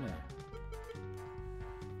Man.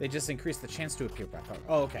 They just increased the chance to appear back.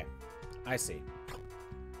 Oh, okay. I see.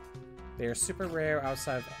 They are super rare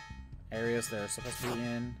outside of areas they're supposed to be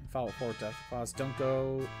in. Follow 4 Deathclaws.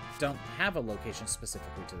 Don't have a location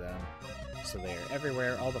specifically to them. So they are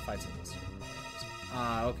everywhere. All the fights in this.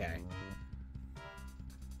 Ah, okay.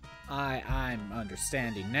 I'm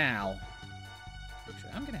understanding now.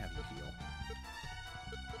 Actually, I'm gonna have you heal.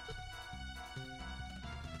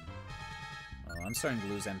 Oh, I'm starting to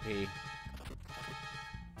lose MP.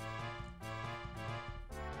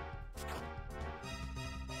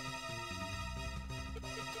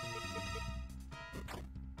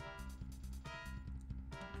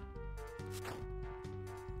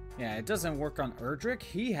 Yeah, it doesn't work on Erdrick.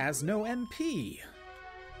 He has no MP.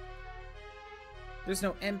 There's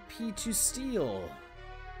no MP to steal.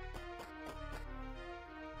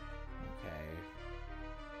 Okay.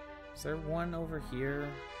 Is there one over here?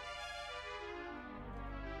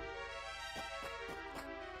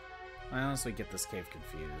 I honestly get this cave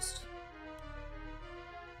confused.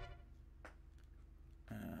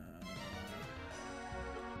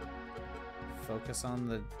 Focus on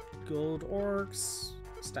the gold orcs.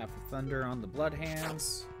 Staff of Thunder on the blood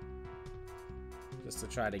hands. Just to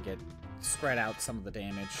try to spread out some of the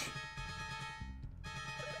damage.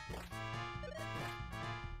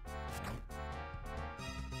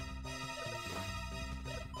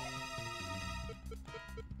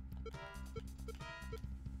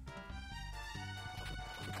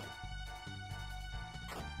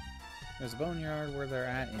 There's a boneyard where they're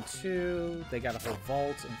at in 2. They got a whole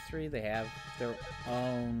vault in 3. They have their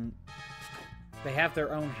own... They have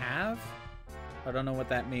their own have? I don't know what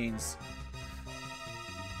that means.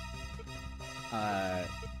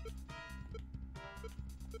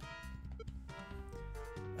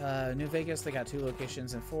 New Vegas, they got 2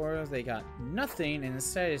 locations in 4. They got nothing, and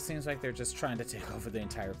instead it seems like they're just trying to take over the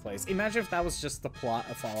entire place. Imagine if that was just the plot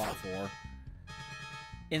of Fallout 4.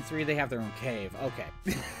 In 3, they have their own cave. Okay.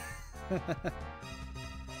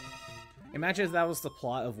 Imagine if that was the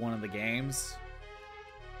plot of one of the games.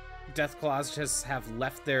 Deathclaws just have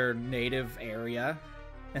left their native area,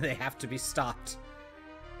 and they have to be stopped.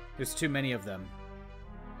 There's too many of them.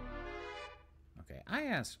 Okay, I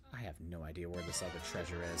have no idea where this other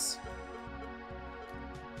treasure is.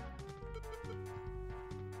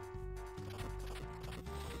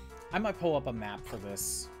 I might pull up a map for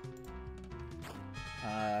this.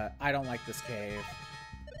 I don't like this cave.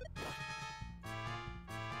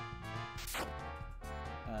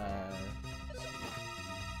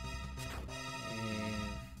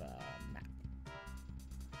 Map.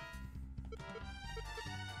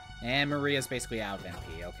 And Maria's basically out of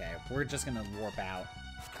MP. Okay, we're just gonna warp out.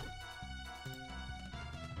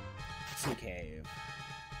 Sea cave.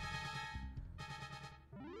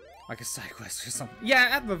 Like a side quest or something. Yeah,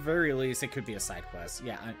 at the very least, it could be a side quest.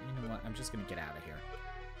 Yeah, you know what? I'm just gonna get out of here.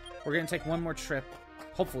 We're gonna take one more trip.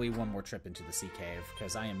 Hopefully one more trip into the sea cave,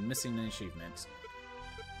 because I am missing an achievement.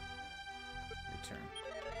 Return.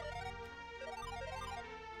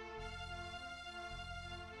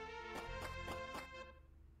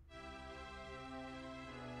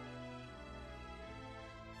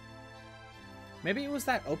 Maybe it was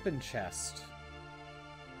that open chest.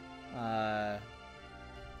 Hold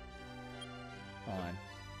on.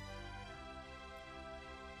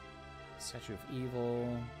 Statue of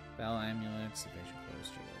Evil, Bell Amulets, Evasion Clothes,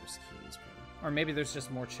 Jailers, Keys. Or maybe there's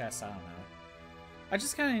just more chests, I don't know. I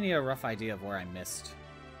just kind of need a rough idea of where I missed.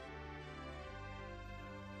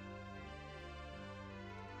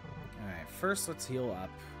 Alright, first let's heal up.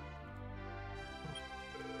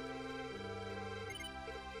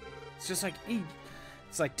 It's just like,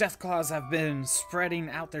 it's like Deathclaws have been spreading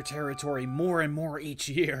out their territory more and more each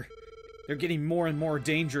year. They're getting more and more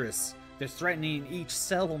dangerous. They're threatening each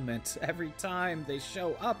settlement every time they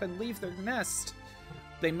show up and leave their nest.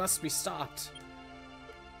 They must be stopped.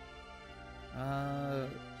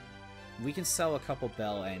 We can sell a couple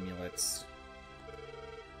bell amulets.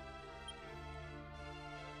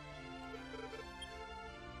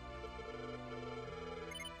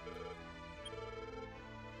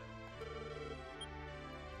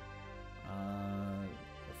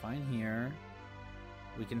 We're fine here.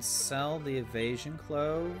 We can sell the evasion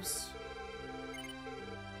cloves.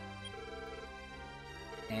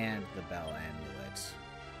 And the bell amulet.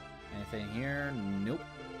 Anything here? Nope.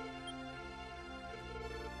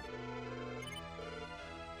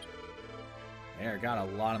 There, got a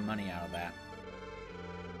lot of money out of that.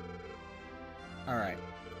 Alright.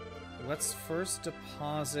 Let's first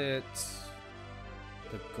deposit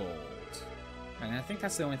the gold. And I think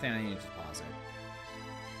that's the only thing I need to deposit.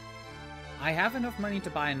 I have enough money to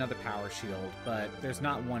buy another power shield, but there's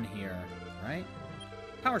not one here, right?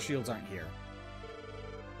 Power shields aren't here.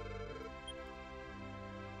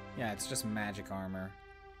 Yeah, it's just magic armor.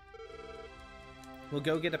 We'll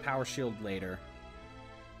go get a power shield later.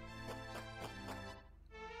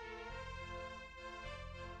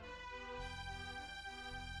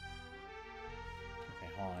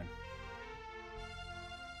 Okay, hold on.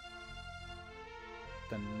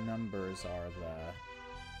 The numbers are the...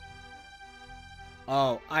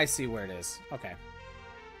 Oh, I see where it is. Okay.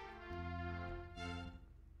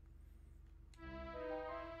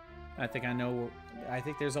 I think I know... I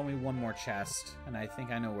think there's only one more chest, and I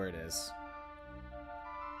think I know where it is.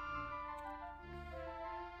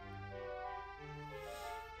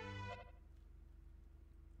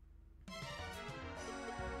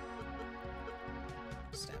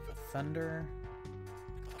 Staff of Thunder.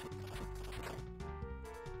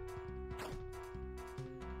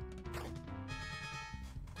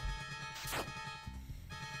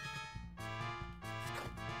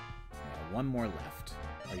 One more left.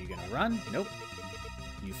 Are you gonna run? Nope.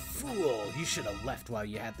 You fool! You should have left while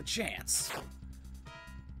you had the chance.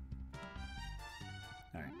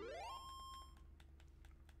 Alright.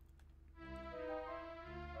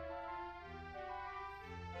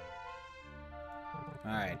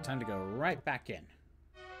 Alright, time to go right back in.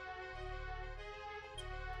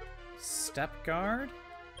 Step guard?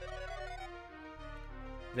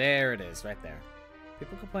 There it is, right there.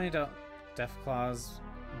 People complain about Deathclaws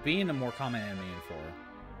being a more common enemy in 4.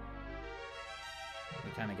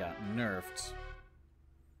 They kind of got nerfed.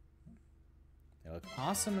 They look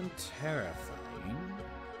awesome and terrifying.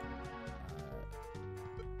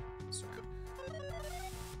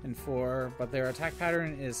 In 4, but their attack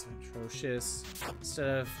pattern is atrocious. Instead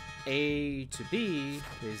of A to B,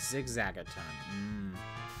 they zigzag a ton.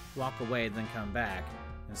 Walk away, then come back,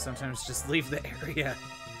 and sometimes just leave the area.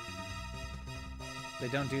 They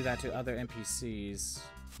don't do that to other NPCs.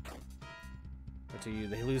 But to you,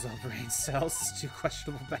 they lose all brain cells. It's too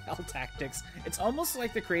questionable battle tactics. It's almost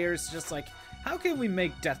like the creators just like, how can we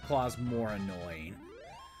make Deathclaws more annoying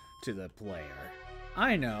to the player?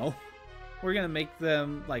 I know. We're gonna make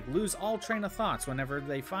them, like, lose all train of thoughts whenever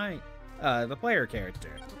they find the player character.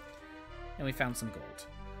 And we found some gold.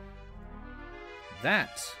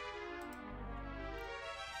 That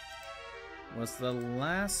was the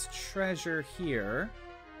last treasure here.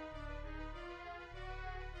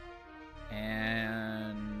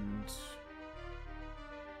 And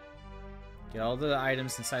get all the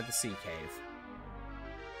items inside the sea cave.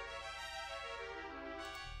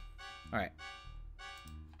 Alright.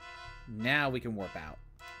 Now we can warp out.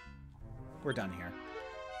 We're done here.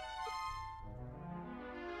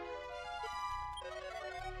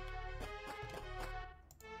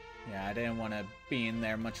 Yeah, I didn't want to be in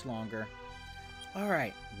there much longer.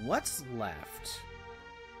 Alright, what's left?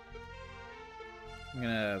 I'm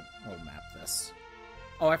gonna world map this.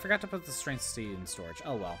 Oh, I forgot to put the strength seed in storage.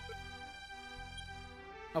 Oh well.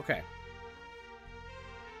 Okay.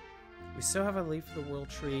 We still have a leaf of the world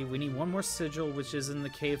tree. We need one more sigil, which is in the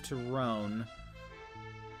cave to Roan.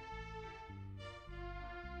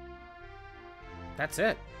 That's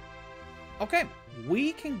it. Okay,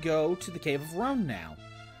 we can go to the cave of Roan now.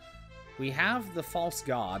 We have the false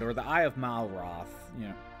god, or the Eye of Malroth, you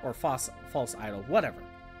know, or false idol, whatever.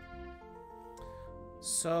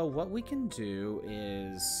 So what we can do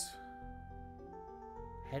is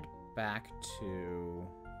head back to...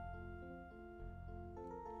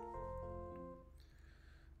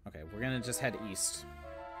 Okay, we're gonna just head east.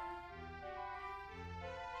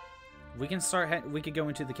 We can we could go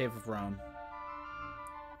into the Cave of Roan.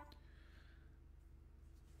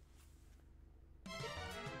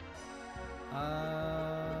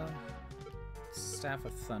 Staff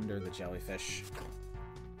of Thunder, the jellyfish.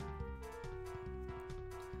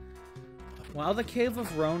 While the Cave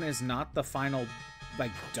of Roan is not the final,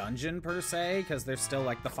 like, dungeon per se, because there's still,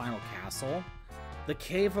 like, the final castle, the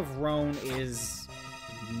Cave of Roan is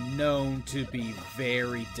known to be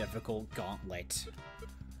very difficult gauntlet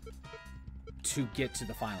to get to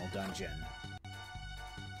the final dungeon.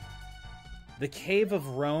 The Cave of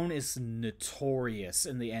Roan is notorious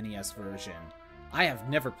in the NES version. I have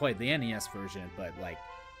never played the NES version, but, like,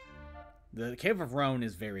 the Cave of Roan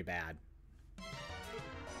is very bad.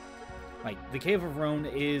 Like, the Cave of Roan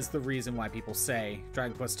is the reason why people say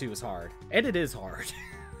Dragon Quest II is hard. And it is hard.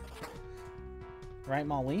 Right,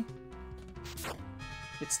 Molly?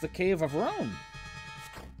 It's the Cave of Roan.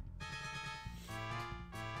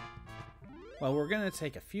 Well, we're gonna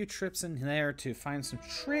take a few trips in there to find some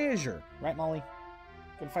treasure. Right, Molly?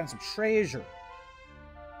 Gonna find some treasure.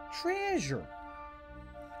 Treasure!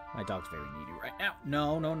 My dog's very needy right now.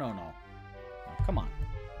 No, no, no, no. Oh, come on.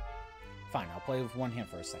 Fine, I'll play with one hand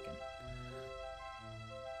for a second.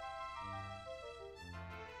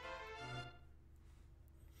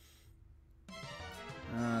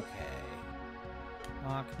 Okay.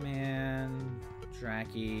 Hawkman,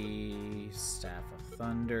 Draki, Staff of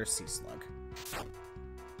Thunder, Sea Slug.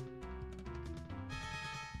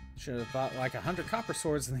 Should have bought like 100 copper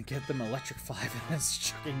swords and then get them electrified and then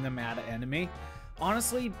chucking them at an enemy.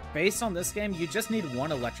 Honestly, based on this game, you just need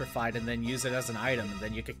one electrified and then use it as an item, and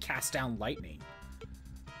then you could cast down lightning.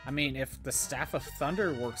 I mean, if the Staff of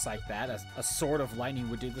Thunder works like that, a Sword of Lightning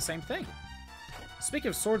would do the same thing. Speaking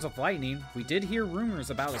of Swords of Lightning, we did hear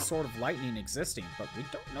rumors about a Sword of Lightning existing, but we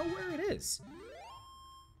don't know where it is.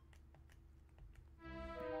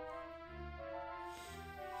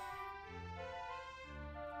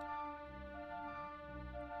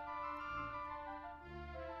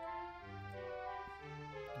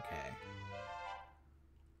 Okay.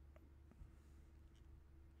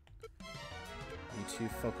 Need to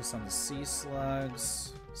focus on the Sea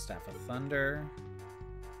Slugs, Staff of Thunder.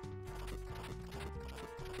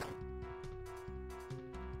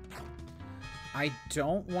 I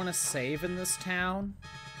don't want to save in this town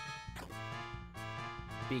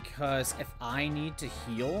Because if I need to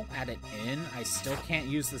heal at an inn, I still can't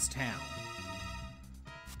use this town.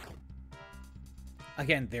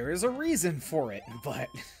 Again, there is a reason for it, but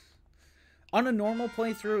on a normal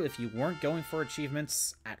playthrough, if you weren't going for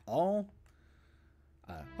achievements at all...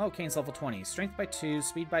 oh, Kane's level 20. Strength by 2,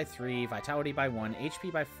 speed by 3, vitality by 1,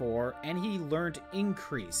 HP by 4, and he learned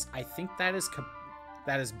increase. I think that is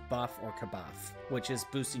buff or kabuff, which is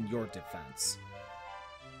boosting your defense.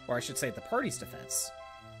 Or I should say the party's defense.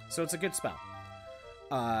 So it's a good spell.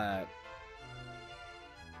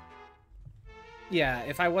 Yeah,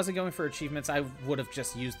 if I wasn't going for achievements, I would have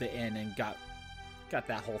just used the inn and got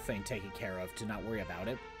that whole thing taken care of to not worry about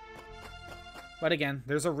it. But again,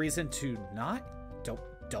 there's a reason to not.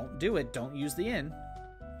 Don't do it. Don't use the inn.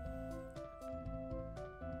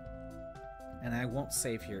 And I won't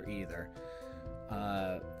save here either.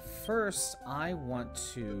 First, I want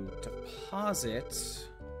to deposit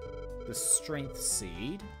the strength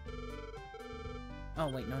seed. Oh,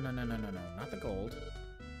 wait, no, not the gold.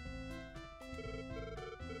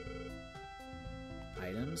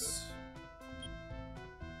 Items.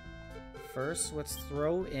 First, let's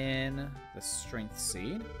throw in the strength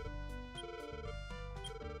seed.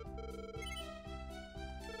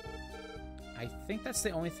 I think that's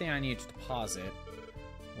the only thing I need to deposit.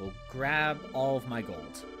 We'll grab all of my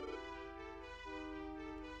gold.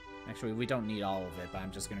 Actually, we don't need all of it, but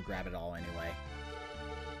I'm just going to grab it all anyway.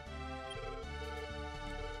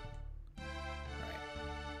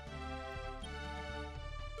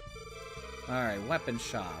 Alright, weapon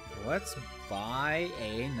shop. Let's buy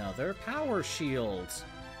another power shield.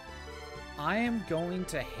 I am going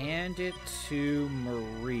to hand it to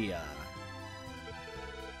Maria.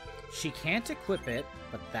 She can't equip it,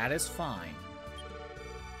 but that is fine.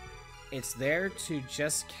 It's there to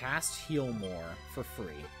just cast heal more for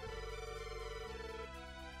free.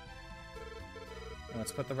 And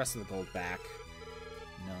let's put the rest of the gold back.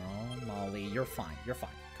 No, Molly, you're fine. You're fine.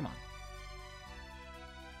 Come on.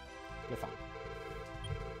 You're fine.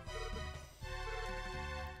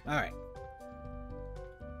 Alright.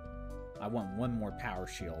 I want one more power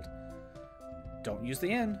shield. Don't use the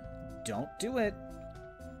inn. Don't do it.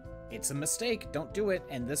 It's a mistake. Don't do it.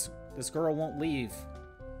 And this girl won't leave.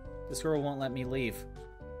 This girl won't let me leave.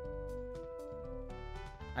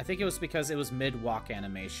 I think it was because it was mid-walk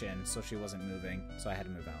animation, so she wasn't moving, so I had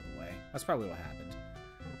to move out of the way. That's probably what happened.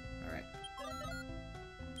 Alright.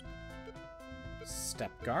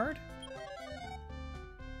 Step guard.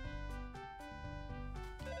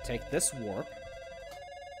 Take this warp.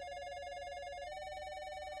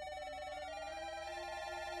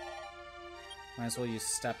 Might as well use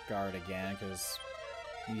step guard again, because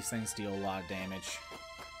these things deal a lot of damage.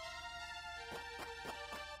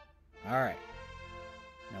 Alright.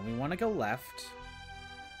 Now we want to go left.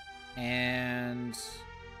 And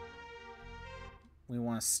we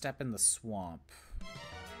want to step in the swamp.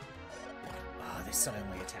 Oh, they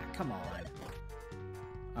suddenly attack. Come on.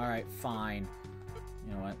 Alright, fine.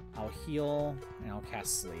 You know what? I'll heal and I'll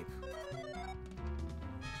cast sleep.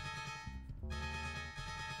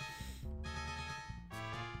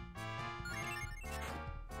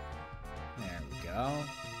 There we go.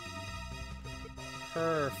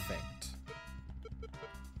 Perfect.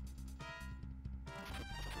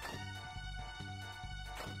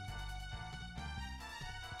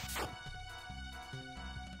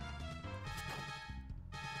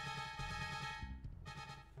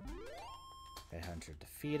 The hunter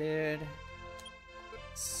defeated.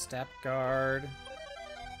 Step guard.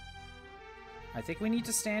 I think we need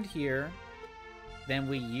to stand here. Then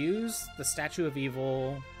we use the Statue of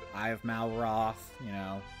Evil, Eye of Malroth, you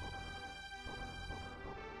know.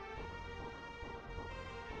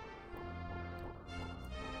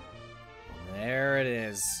 There it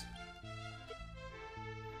is.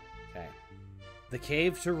 Okay. The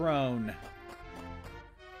Cave to Roan.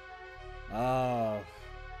 Oh.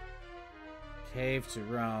 Cave to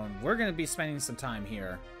Roan. We're going to be spending some time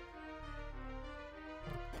here.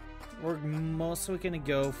 We're mostly going to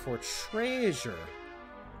go for treasure.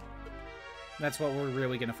 That's what we're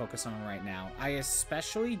really going to focus on right now. I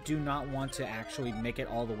especially do not want to actually make it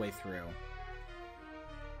all the way through.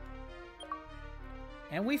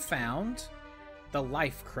 And we found the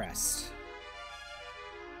life crest.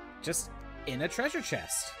 Just in a treasure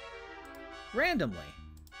chest. Randomly.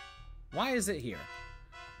 Why is it here?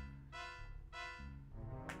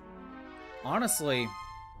 Honestly,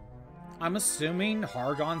 I'm assuming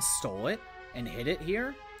Hargon stole it and hid it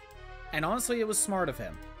here. And honestly, it was smart of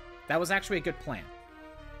him. That was actually a good plan.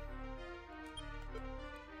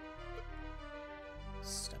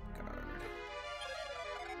 Step guard.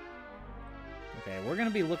 Okay, we're going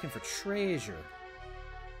to be looking for treasure.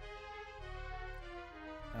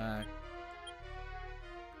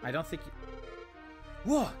 I don't think...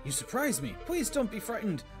 Whoa, you surprised me. Please don't be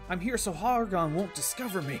frightened. I'm here so Hargon won't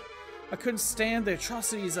discover me. I couldn't stand the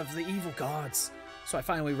atrocities of the evil gods, so I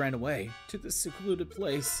finally ran away to this secluded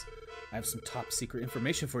place. I have some top secret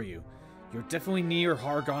information for you. You're definitely near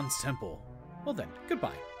Hargon's temple. Well then,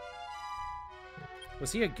 goodbye.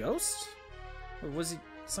 Was he a ghost? Or was he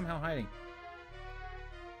somehow hiding?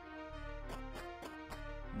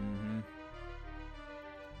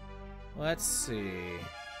 Let's see.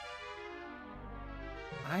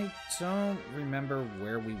 I don't remember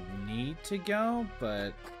where we need to go,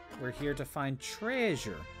 but we're here to find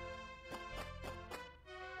treasure.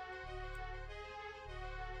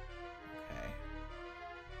 Okay.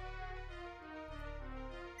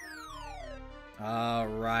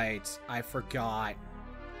 Alright, I forgot.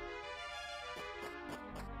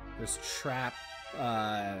 There's trap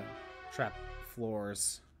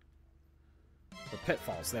floors. Or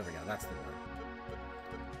pitfalls, there we go, that's the word.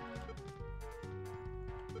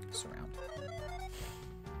 Surround.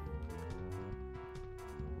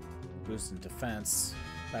 Boost in defense.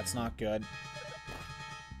 That's not good.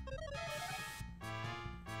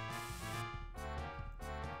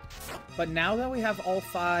 But now that we have all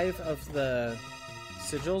 5 of the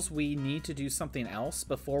sigils, we need to do something else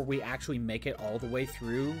before we actually make it all the way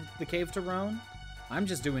through the Cave to Roan. I'm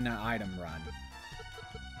just doing an item run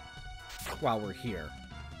while we're here.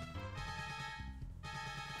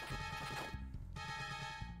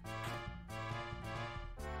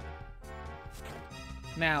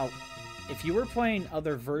 Now, if you were playing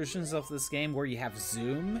other versions of this game where you have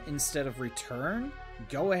zoom instead of return,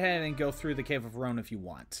 go ahead and go through the Cave of Roan if you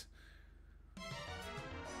want.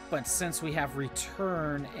 But since we have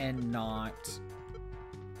return and not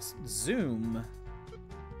zoom,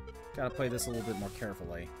 gotta play this a little bit more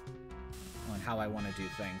carefully on how I want to do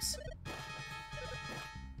things.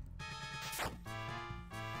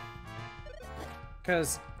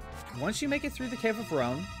 Because once you make it through the Cave of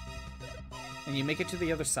Roan, and you make it to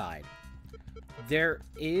the other side, there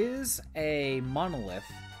is a monolith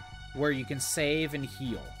where you can save and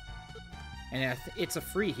heal. And it's a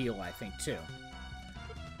free heal, I think, too.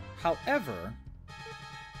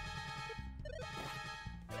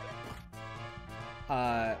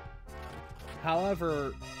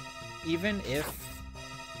 However, even if,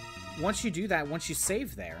 once you do that, once you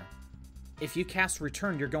save there, if you cast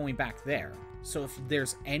return, you're going back there. So if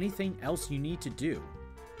there's anything else you need to do,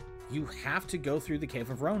 you have to go through the Cave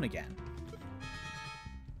of Roan again.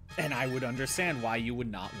 And I would understand why you would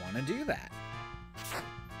not want to do that.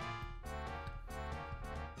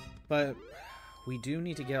 But we do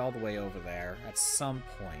need to get all the way over there at some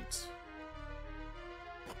point.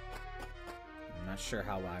 I'm not sure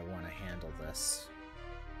how I want to handle this.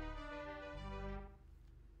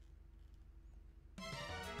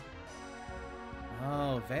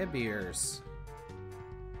 Oh, Vebiers.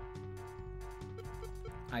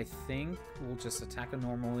 I think we'll just attack it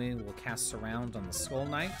normally. We'll cast Surround on the Skull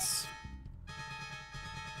Knights.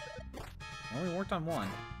 Only worked on one.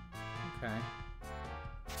 Okay.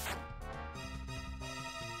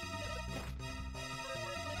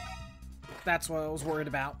 That's what I was worried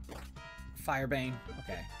about. Firebane.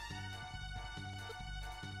 Okay.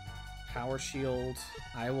 Power Shield.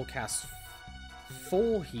 I will cast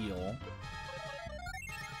Full Heal.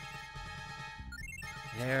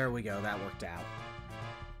 There we go. That worked out.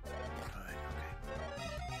 Good. Okay.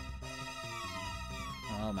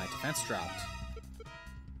 Oh, my defense dropped.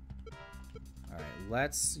 Alright,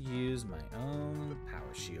 let's use my own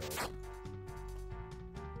Power Shield.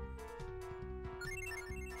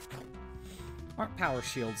 Aren't Power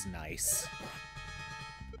Shields nice?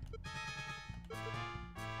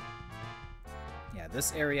 Yeah,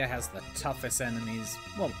 this area has the toughest enemies.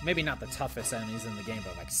 Well, maybe not the toughest enemies in the game,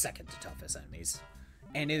 but like second to toughest enemies.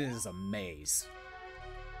 And it is a maze.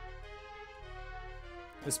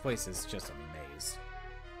 This place is just a maze.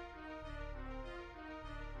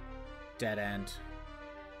 Dead end.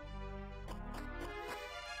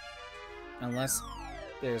 Unless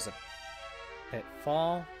there's a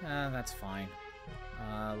pitfall. That's fine.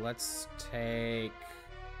 Let's take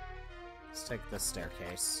this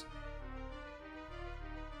staircase.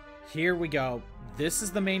 Here we go. This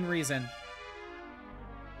is the main reason.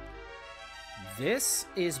 This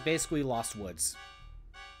is basically Lost Woods.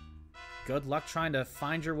 Good luck trying to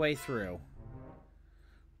find your way through.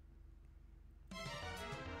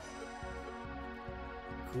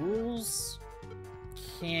 Ghouls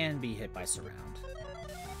can be hit by Surround.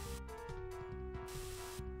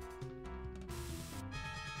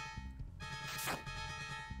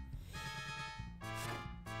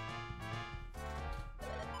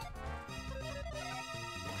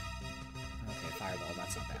 Okay, Fireball,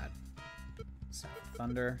 that's not bad.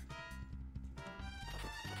 thunder.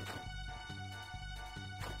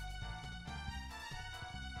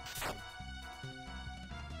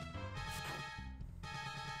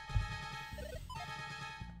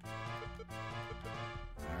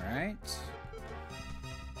 Alright.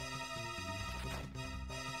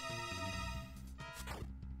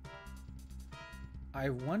 I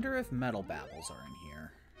wonder if metal babbles are in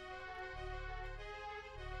here.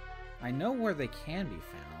 I know where they can be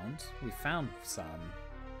found. We found some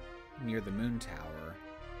near the moon tower.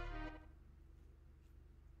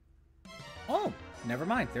 Oh, never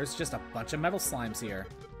mind. There's just a bunch of metal slimes here.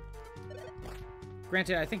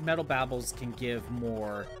 Granted, I think metal babbles can give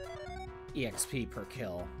more EXP per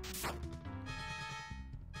kill.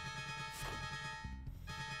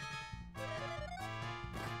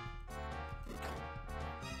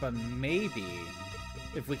 But maybe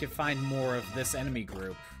if we could find more of this enemy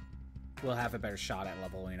group, we'll have a better shot at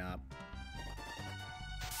leveling up.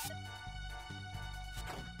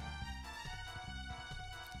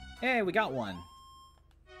 Hey, we got one.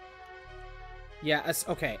 Yeah,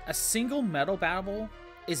 okay, a single metal battle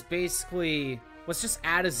is basically, let's just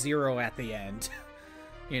add a 0 at the end.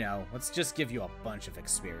 You know, let's just give you a bunch of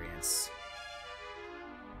experience.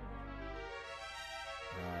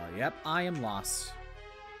 Yep, I am lost.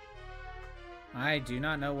 I do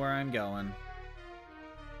not know where I'm going.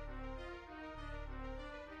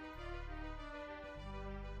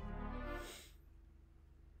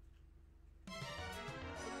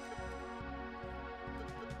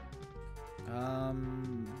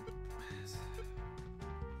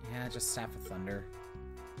 Yeah, just Staff of Thunder.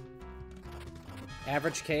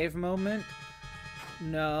 Average cave moment?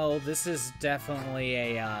 No, this is definitely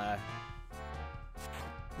a,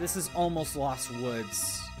 this is almost Lost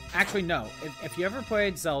Woods. Actually, no. If you ever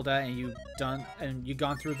played Zelda and you've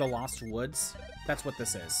gone through the Lost Woods, that's what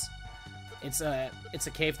this is. It's a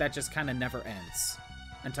cave that just kind of never ends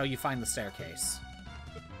until you find the staircase.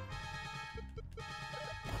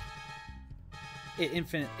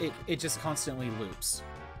 It just constantly loops.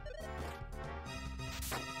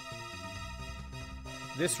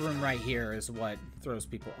 This room right here is what throws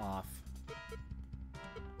people off.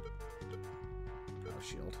 Oh,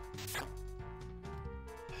 shield.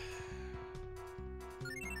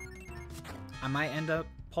 I might end up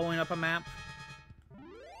pulling up a map,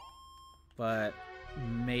 but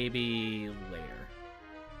maybe later.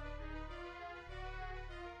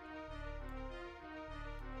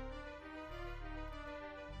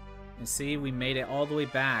 And see, we made it all the way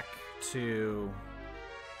back to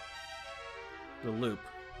the loop.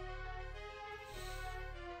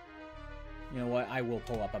 You know what? I will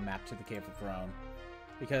pull up a map to the Cave of Throne,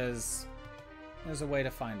 because there's a way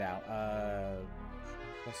to find out.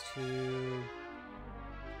 +2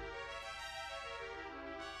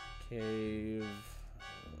 cave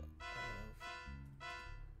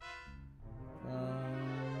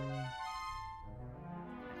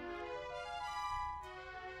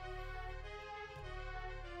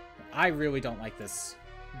I really don't like this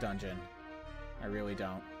dungeon. I really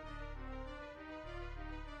don't.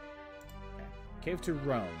 Okay. Cave to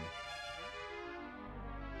Rome.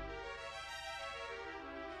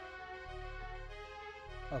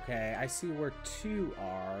 Okay, I see where 2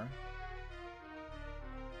 are.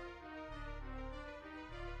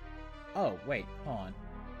 Oh, wait, hold on.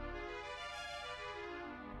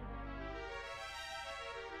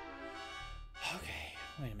 Okay,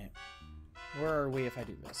 wait a minute. Where are we if I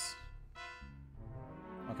do this?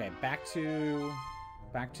 Okay, back to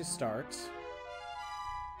start.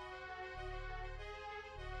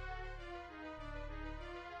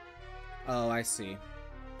 Oh, I see.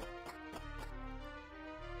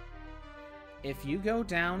 If you go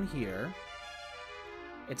down here,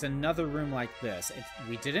 it's another room like this.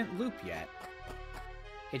 We didn't loop yet.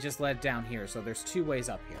 It just led down here, so there's 2 ways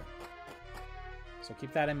up here. So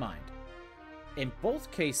keep that in mind. In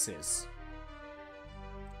both cases,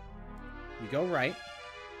 you go right,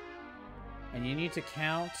 and you need to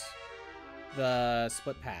count the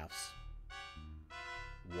split paths.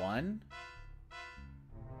 1,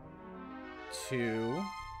 2,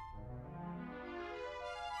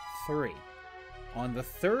 3. On the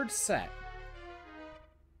 3rd set,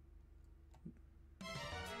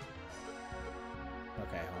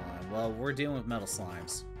 okay, hold on. Well, we're dealing with metal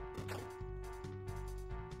slimes.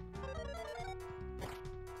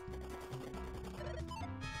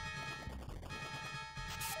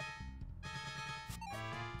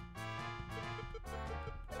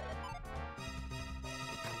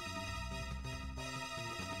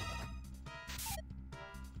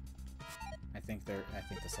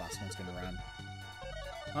 I think this last one's gonna run.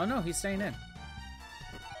 Oh no, he's staying in.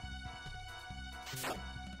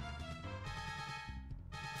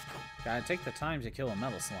 Gotta take the time to kill a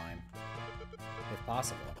metal slime. If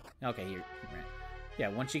possible. Okay, here. Yeah,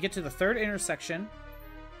 once you get to the third intersection,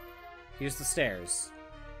 here's the stairs.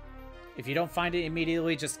 If you don't find it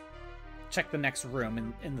immediately, just check the next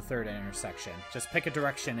room in the third intersection. Just pick a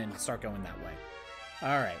direction and start going that way.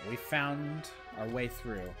 Alright, we found our way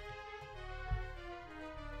through.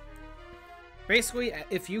 Basically,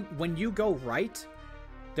 when you go right,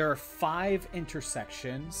 there are 5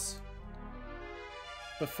 intersections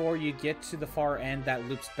before you get to the far end that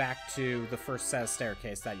loops back to the first set of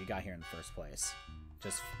staircase that you got here in the first place.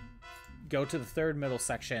 Just go to the third middle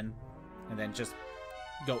section, and then just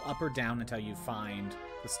go up or down until you find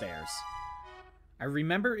the stairs. I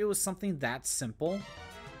remember it was something that simple,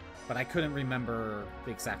 but I couldn't remember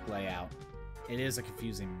the exact layout. It is a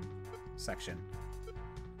confusing section.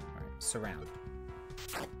 Alright, surround.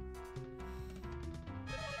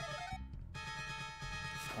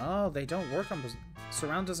 Oh, they don't work on...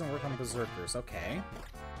 Surround doesn't work on berserkers. Okay.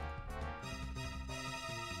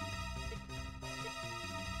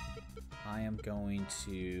 I am going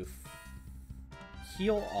to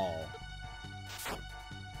heal all.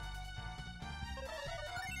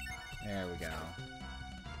 There we go.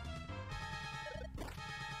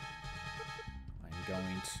 I'm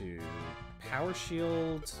going to power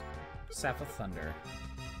shield Staff of Thunder.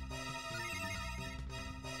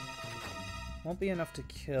 Won't be enough to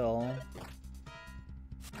kill.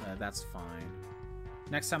 That's fine.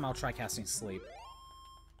 Next time I'll try casting Sleep.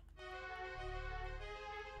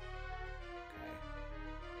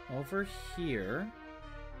 Okay. Over here...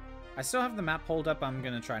 I still have the map pulled up. I'm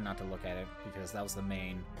gonna try not to look at it because that was the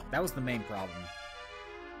main problem.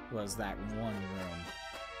 Was that one room.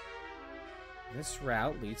 This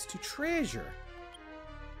route leads to treasure.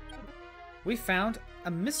 We found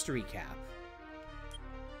a mystery cap.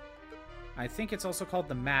 I think it's also called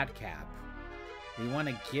the Mad Cap. We want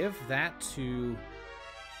to give that to...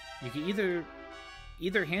 You can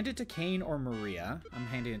either hand it to Kane or Maria. I'm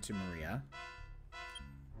handing it to Maria.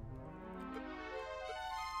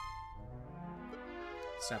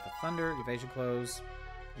 Staff of Thunder, evasion close.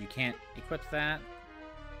 You can't equip that.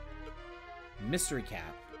 Mystery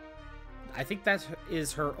Cap. I think that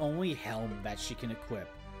is her only helm that she can equip.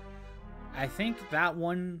 I think that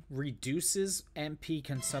one reduces MP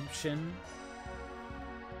consumption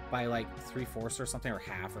by like 3/4 or something, or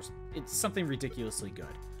half, or it's something ridiculously good.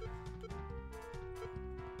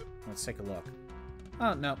 Let's take a look.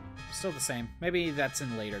 Oh, no. Still the same. Maybe that's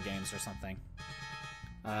in later games or something.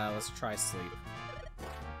 Let's try Sleep.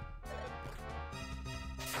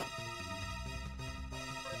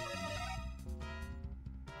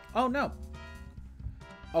 Oh, no.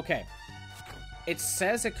 Okay. It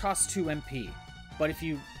says it costs 2 MP, but if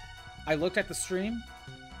you... I looked at the stream,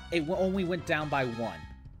 it only went down by 1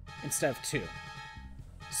 instead of 2.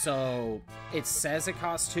 So, it says it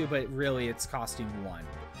costs 2, but really it's costing 1.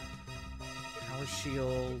 Power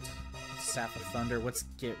Shield, Staff of Thunder. Let's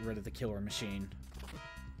get rid of the Killer Machine.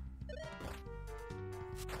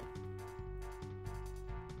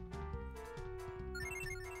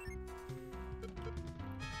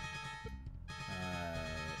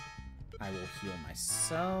 I will heal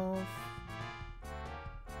myself.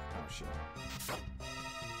 Power Shield.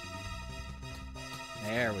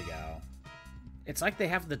 There we go. It's like they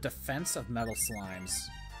have the defense of metal slimes,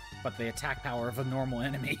 but the attack power of a normal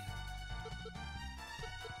enemy.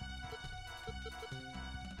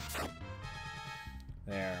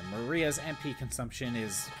 There. Maria's MP consumption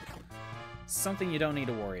is something you don't need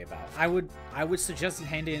to worry about. I would suggest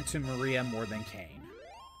handing it to Maria more than Kane.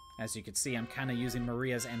 As you can see, I'm kind of using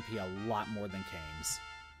Maria's MP a lot more than Kane's.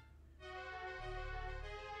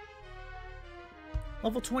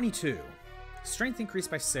 Level 22. Strength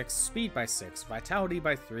increased by 6, speed by 6, vitality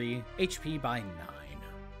by 3, HP by 9.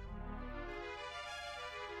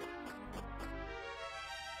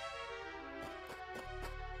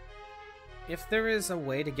 If there is a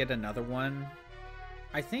way to get another one,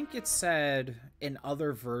 I think it said in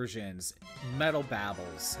other versions, Metal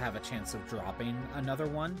Babbles have a chance of dropping another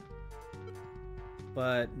one,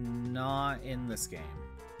 but not in this game,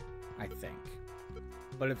 I think.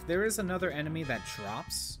 But if there is another enemy that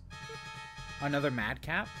drops another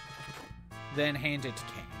Madcap, then hand it to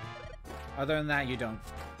Kane. Other than that, you don't.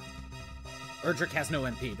 Erdrick has no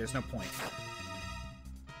MP, there's no point.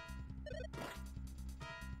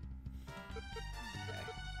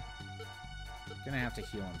 Gonna have to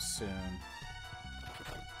heal him soon.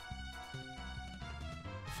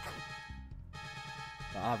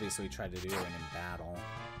 But obviously tried to do it in battle.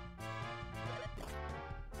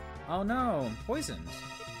 Oh no, I'm poisoned.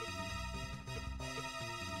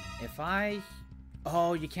 If I...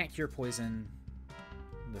 Oh, you can't cure poison.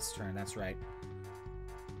 this turn. That's right.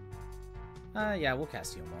 Yeah, we'll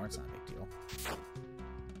cast Heal More. It's not a big deal.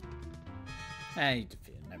 You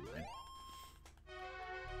defeated. Never mind.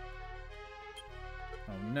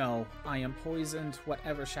 Oh no, I am poisoned.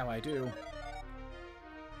 Whatever shall I do?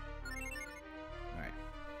 Alright.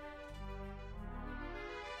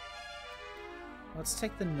 Let's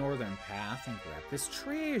take the northern path and grab this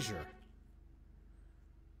treasure.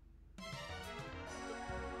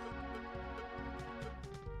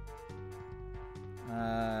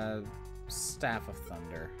 Staff of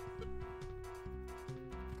Thunder.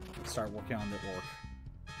 Start working on the orc.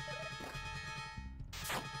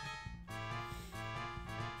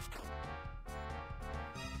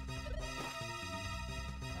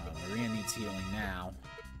 Maria needs healing now.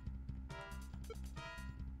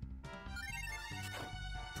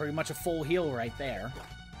 Pretty much a full heal right there.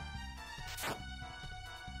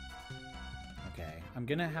 Okay, I'm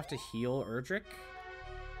gonna have to heal Erdrick.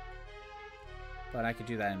 But I could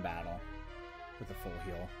do that in battle with a full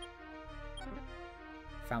heal.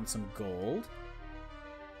 Found some gold.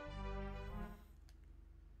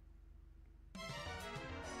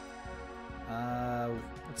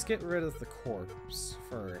 Let's get rid of the corpse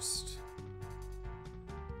first.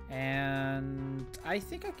 And I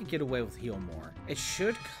think I could get away with heal more. It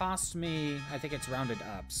should cost me, I think it's rounded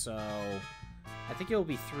up, so I think it will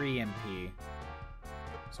be 3 MP.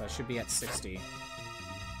 So I should be at 60.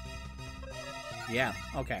 Yeah,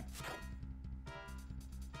 okay.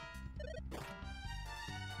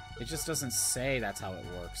 It just doesnn't say that's how it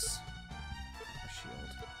works. Shield.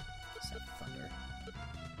 Set Thunder.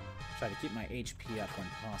 Try to keep my HP up when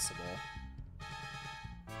possible.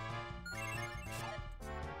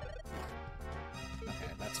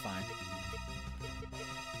 Okay, that's fine.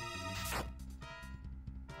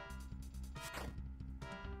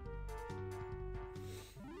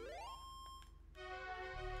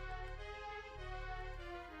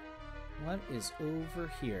 What is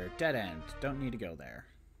over here? Dead end. Don't need to go there.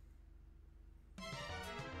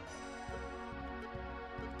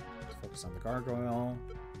 Let's focus on the gargoyle.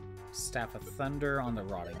 Staff of Thunder on the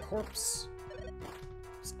rotting corpse.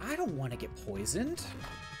 I don't want to get poisoned.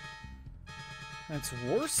 That's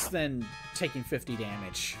worse than taking 50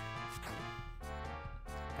 damage.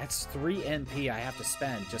 That's 3 NP I have to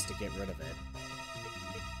spend just to get rid of it.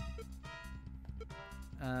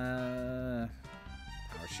 Power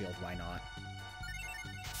Shield, why not?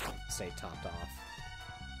 Stay topped off.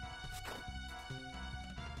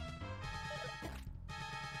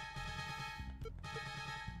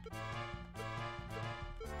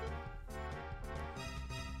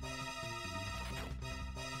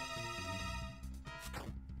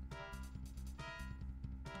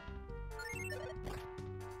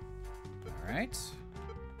 Alright.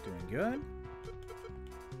 Doing good.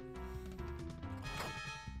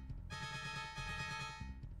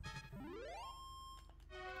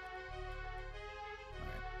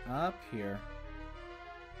 Alright, up here.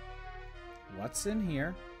 What's in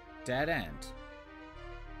here? Dead end.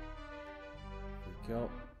 We go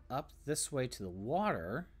up this way to the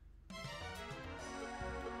water.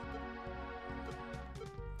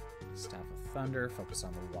 Staff of Thunder, focus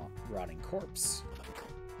on the rotting corpse.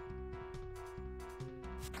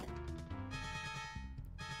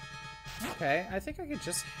 Okay, I think I could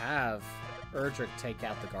just have Erdrick take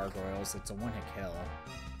out the gargoyles. It's a one-hit kill.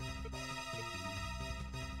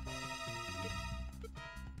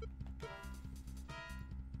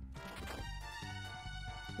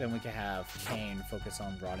 Then we could have Kane focus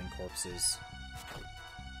on rotting corpses.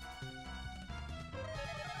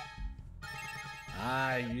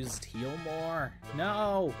 I used heal more.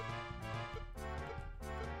 No!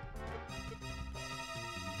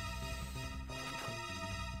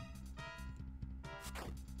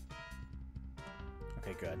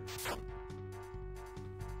 Okay, good.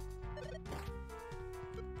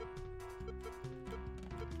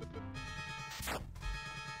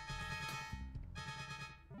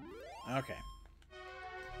 Okay.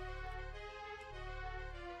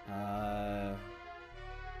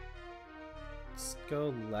 Let's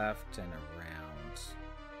go left and around.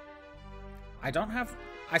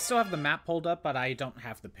 I still have the map pulled up, but I don't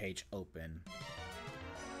have the page open.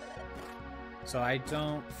 So I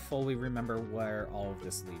don't fully remember where all of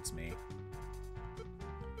this leads me.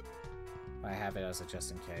 I have it as a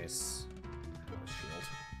just in case. Shield.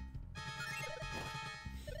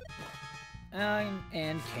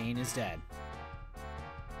 And Kane is dead.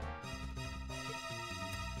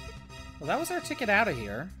 Well, that was our ticket out of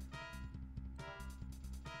here.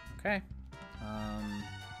 Okay.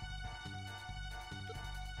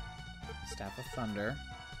 Staff of Thunder.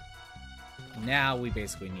 Now we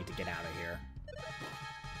basically need to get out of here.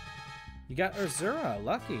 You got Urzura,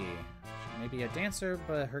 lucky. She may be a dancer,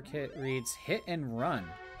 but her kit reads hit and run.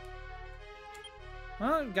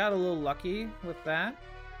 Well, got a little lucky with that.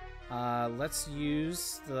 Let's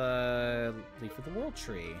use the Leaf of the World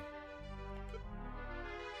Tree.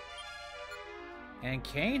 And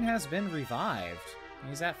Kane has been revived.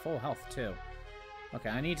 He's at full health, too. Okay,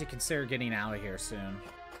 I need to consider getting out of here soon.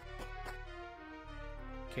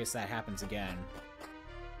 In case that happens again.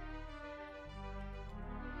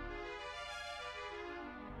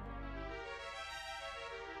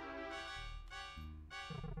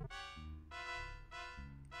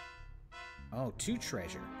 Oh, 2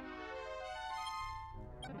 treasure.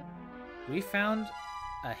 We found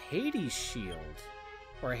a Hades shield.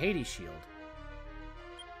 Or a Hades shield.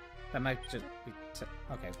 That might just be...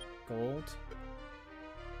 okay, gold.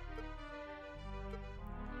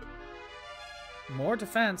 More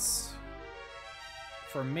defense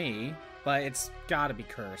for me, but it's gotta be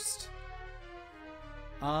cursed.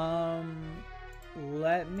 Let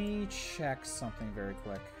me check something very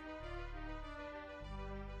quick.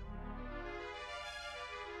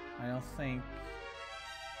 I don't think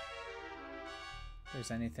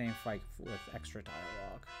there's anything like with extra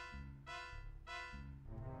dialogue.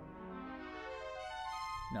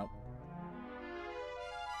 Nope.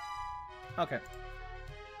 Okay.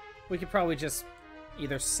 We could probably just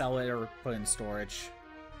either sell it or put it in storage.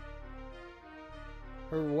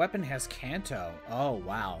 Her weapon has Kanto. Oh,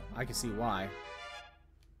 wow. I can see why.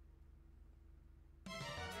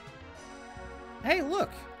 Hey,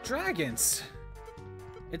 look! Dragons!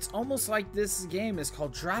 It's almost like this game is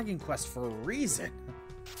called Dragon Quest for a reason.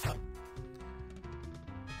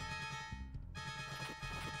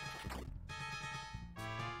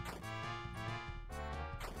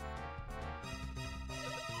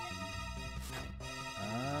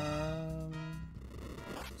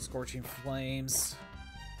 Scorching Flames.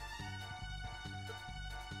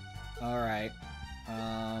 Alright.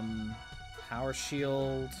 Power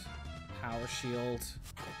Shield. Power Shield.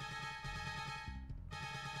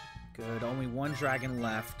 Good, only 1 dragon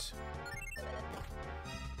left.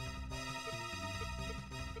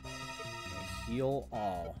 Okay, heal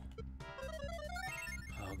all.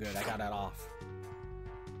 Oh, good, I got that off.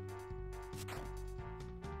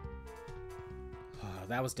 Oh,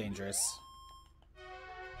 that was dangerous.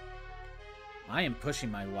 I am pushing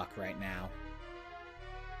my luck right now.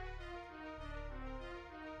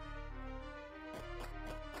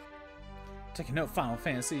 Take a note, Final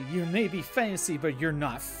Fantasy. You may be fancy, but you're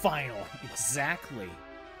not final. Exactly.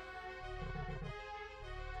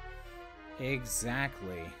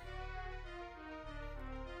 Exactly.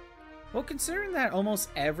 Well, considering that almost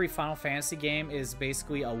every Final Fantasy game is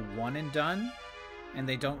basically a one and done, and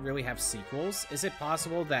they don't really have sequels, is it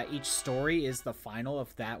possible that each story is the final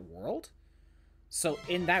of that world? So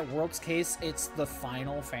in that world's case, it's the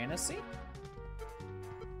Final Fantasy?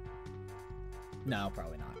 No,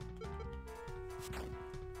 probably not.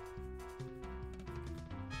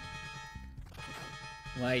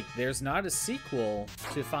 Like, there's not a sequel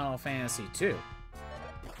to Final Fantasy II.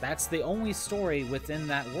 That's the only story within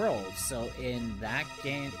that world. So in that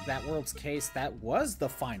game, that world's case, that was the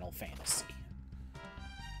Final Fantasy.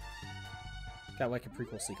 Got like a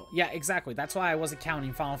prequel sequel. Yeah, exactly. That's why I wasn't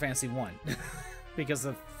counting Final Fantasy 1. Because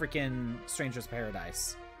of freaking Stranger's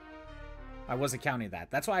Paradise. I wasn't counting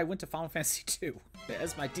that. That's why I went to Final Fantasy 2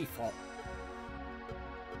 as my default.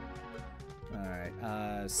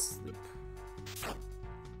 Alright, sleep.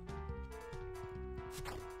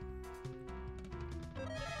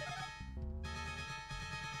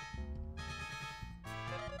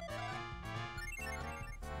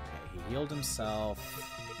 Okay, he healed himself.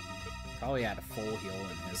 Probably had a full heal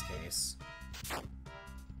in his case.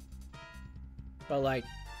 But like...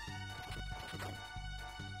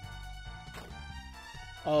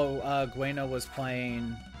 Oh, Gueno was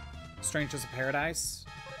playing Strangers of Paradise.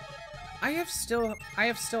 I still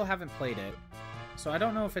haven't played it, so I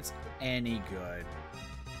don't know if it's any good.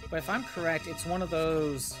 But if I'm correct, it's one of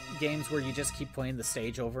those games where you just keep playing the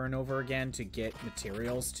stage over and over again to get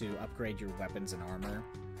materials to upgrade your weapons and armor.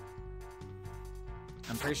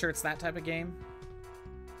 I'm pretty sure it's that type of game.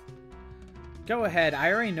 Go ahead,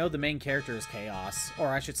 I already know the main character is Chaos. Or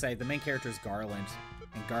I should say, the main character is Garland.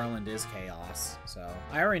 And Garland is Chaos, so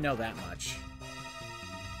I already know that much.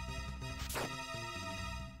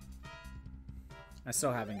 I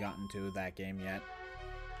still haven't gotten to that game yet.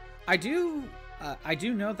 I do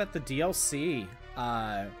know that the DLC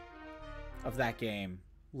of that game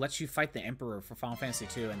lets you fight the Emperor for Final Fantasy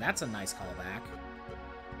II, and that's a nice callback.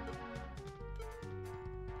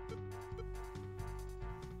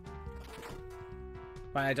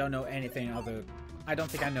 But I don't know anything other I don't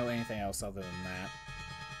think I know anything else other than that.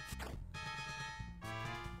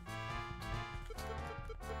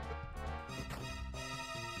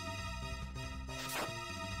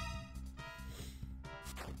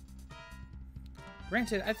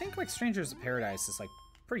 Granted, I think like Strangers of Paradise is like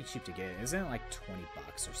pretty cheap to get. Isn't it like 20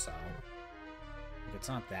 bucks or so? Like, it's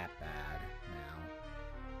not that bad now.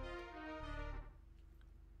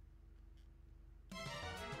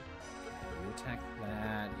 Okay, you attack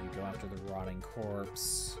that. You go after the rotting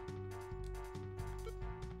corpse.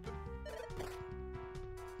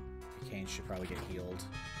 Kane should probably get healed.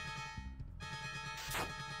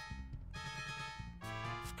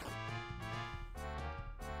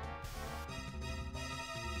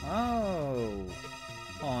 Oh!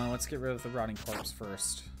 Hold on, let's get rid of the rotting corpse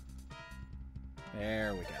first.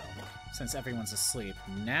 There we go. Since everyone's asleep,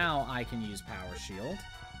 now I can use Power Shield.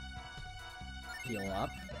 Heal up.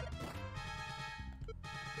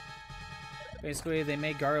 Basically, they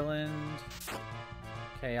made Garland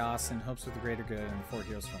chaos in hopes of the greater good and the 4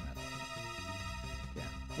 heroes from it. Yeah.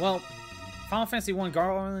 Well, Final Fantasy 1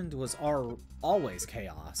 Garland was always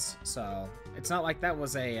chaos, so it's not like that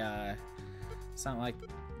was a, it's not like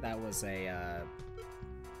that was a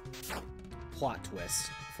plot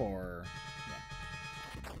twist for...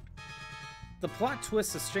 Yeah. The plot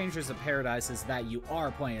twist of Strangers of Paradise is that you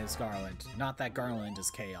are playing as Garland, not that Garland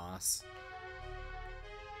is chaos.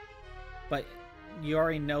 But you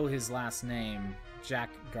already know his last name, Jack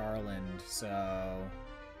Garland, so...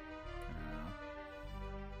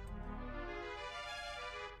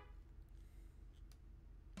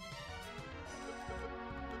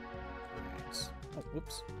 Right. Oh,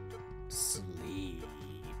 whoops. Sleep.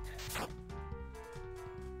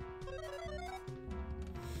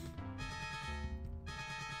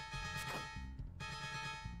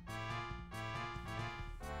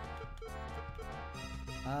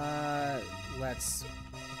 Let's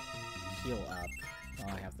heal up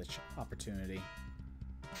while I have the opportunity.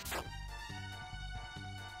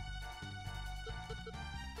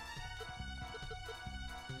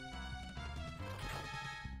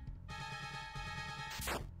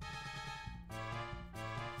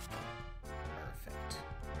 Perfect.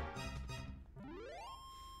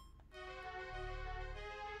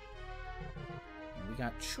 And we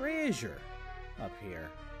got treasure up here.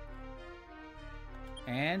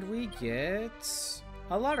 And we get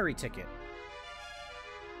a lottery ticket.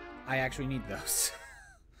 I actually need those.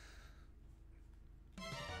 You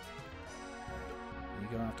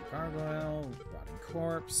go after Gargoyle, Rotting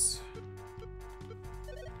Corpse.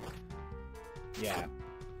 Yeah.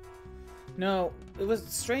 No, it was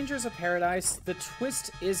Strangers of Paradise. The twist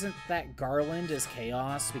isn't that Garland is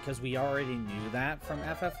chaos, because we already knew that from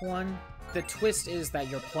FF1. The twist is that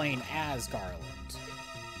you're playing as Garland.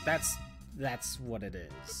 That's what it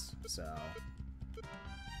is, so...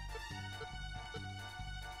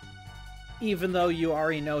 Even though you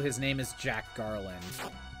already know his name is Jack Garland.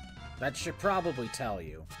 That should probably tell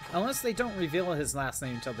you. Unless they don't reveal his last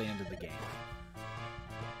name until the end of the game.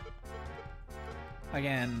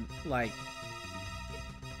 Again, like...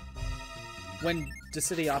 When the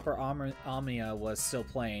City Opera Omnia was still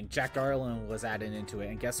playing, Jack Garland was added into it,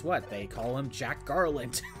 and guess what? They call him Jack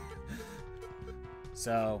Garland.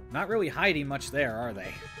 So, not really hiding much there, are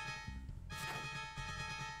they?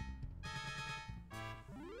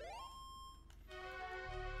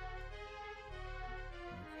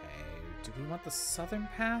 Okay, do we want the southern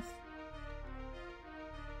path?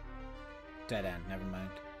 Dead end, never mind.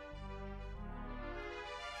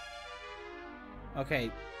 Okay,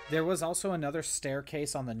 there was also another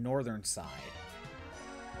staircase on the northern side.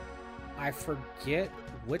 I forget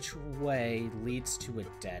which way leads to a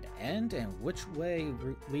dead end and which way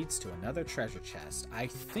leads to another treasure chest. I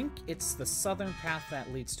think it's the southern path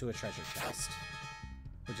that leads to a treasure chest,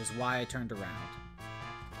 which is why I turned around.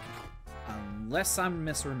 Unless I'm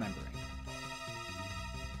misremembering.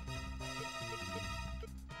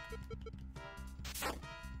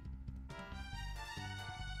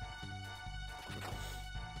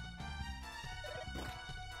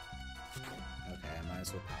 Okay, I might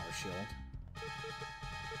as well power shield.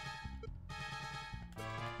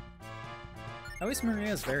 At least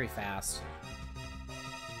Maria's very fast.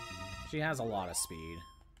 She has a lot of speed.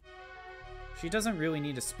 She doesn't really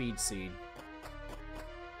need a speed seed.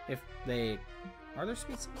 If they... Are there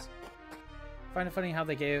speed seeds? I find it funny how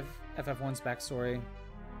they gave FF1's backstory.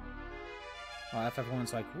 Well,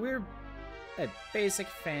 FF1's like, we're a basic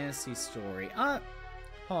fantasy story. Hold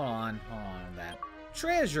on with that.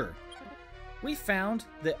 Treasure! We found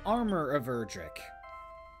the armor of Erdrick.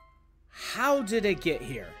 How did it get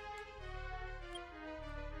here?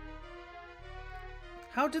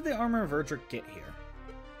 How did the Armor of Erdrick get here?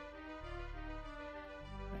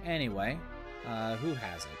 Anyway, who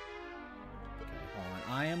has it? Okay, hold on.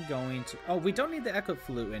 I am going to... Oh, we don't need the Echo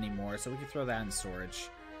Flute anymore, so we can throw that in storage.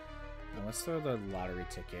 Now, let's throw the lottery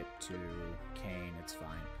ticket to Kane. It's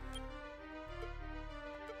fine.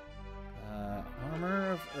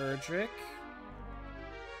 Armor of Erdrick.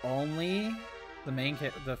 Only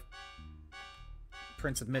the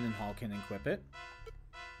Prince of Middenhall can equip it.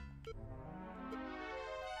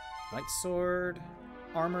 Light Sword.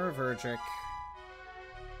 Armor of Erdrick.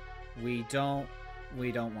 We don't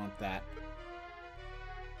want that.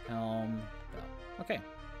 Helm. Bell. Okay.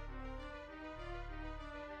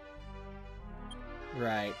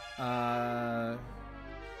 Right.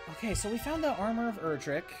 Okay, so we found the Armor of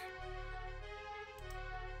Erdrick.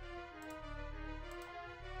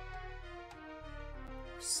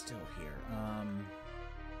 We're still here.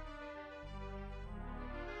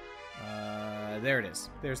 There it is.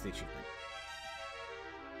 There's the achievement.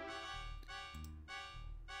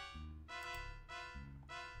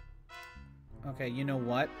 Okay, you know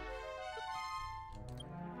what?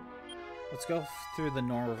 Let's go through the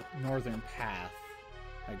northern path.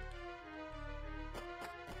 I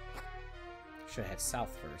should head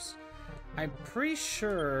south first. I'm pretty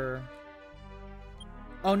sure...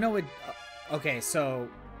 Oh, no, it... Okay, so...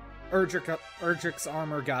 Erdrick's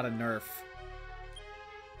armor got a nerf.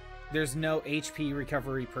 There's no HP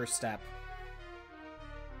recovery per step.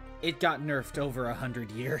 It got nerfed over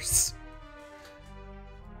 100 years.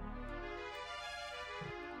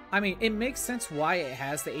 I mean, it makes sense why it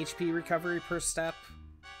has the HP recovery per step.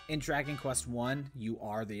 In Dragon Quest I, you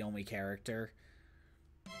are the only character.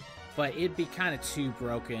 But it'd be kind of too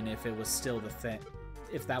broken if it was still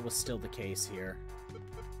if that was still the case here.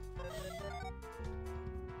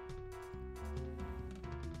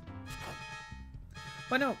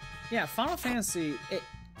 But no, yeah, Final Fantasy,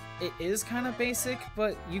 it is kind of basic,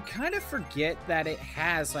 but you kind of forget that it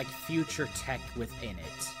has, like, future tech within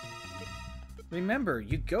it. Remember,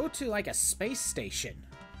 you go to, like, a space station.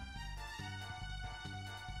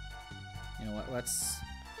 You know what, let's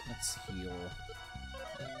heal.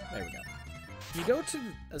 There we go. You go to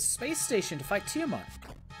a space station to fight Tiamat,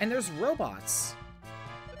 and there's robots.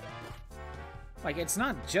 Like, it's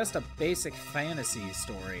not just a basic fantasy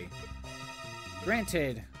story.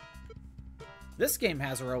 Granted, this game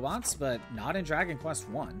has robots, but not in Dragon Quest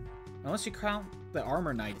I. Unless you count the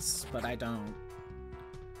Armor Knights, but I don't.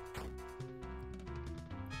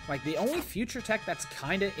 Like, the only future tech that's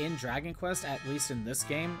kinda in Dragon Quest, at least in this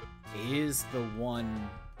game, is the one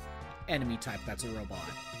enemy type that's a robot.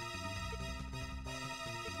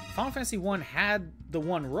 Final Fantasy I had the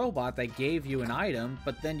one robot that gave you an item,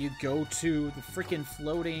 but then you go to the freaking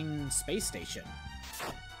floating space station.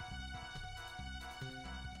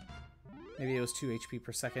 Maybe it was 2 HP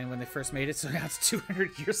per second when they first made it, so now it's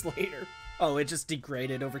 200 years later. Oh, it just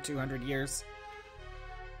degraded over 200 years.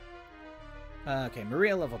 Okay,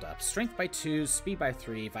 Maria leveled up. Strength by 2, Speed by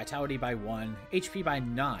 3, Vitality by 1, HP by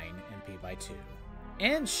 9, MP by 2.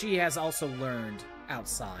 And she has also learned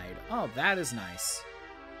Outside. Oh, that is nice.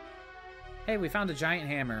 Hey, we found a giant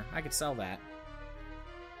hammer. I could sell that.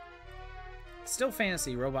 Still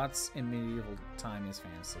fantasy. Robots in medieval time is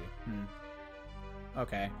fantasy.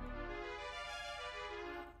 Okay.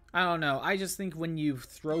 I don't know. I just think when you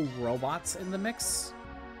throw robots in the mix,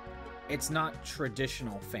 it's not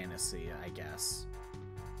traditional fantasy, I guess.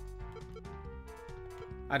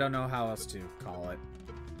 I don't know how else to call it.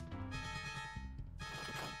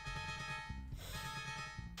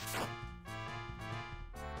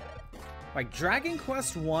 Like, Dragon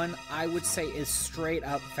Quest I would say, is straight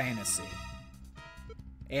up fantasy.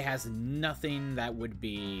 It has nothing that would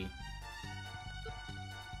be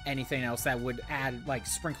anything else that would add, like,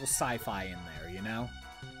 sprinkle sci-fi in there, you know?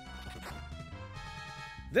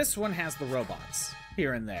 This one has the robots,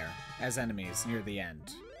 here and there, as enemies near the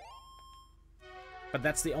end. But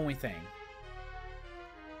that's the only thing.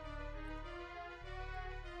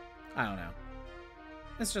 I don't know.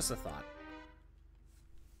 It's just a thought.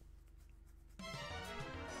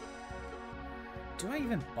 Do I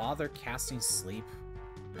even bother casting Sleep?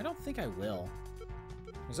 I don't think I will.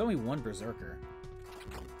 There's only one Berserker.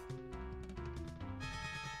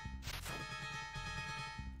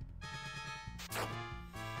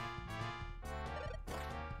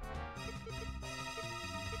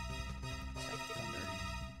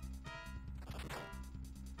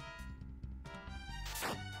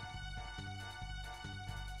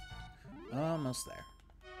 Almost there.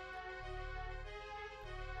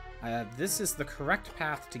 This is the correct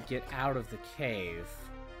path to get out of the cave.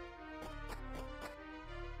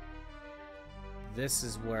 This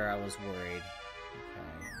is where I was worried. Okay.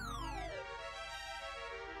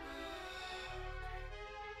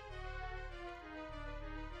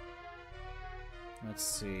 Let's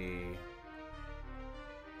see.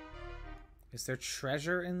 Is there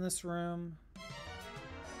treasure in this room?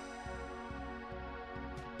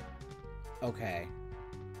 Okay.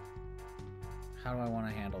 How do I want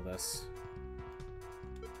to handle this?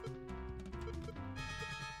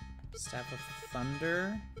 Staff of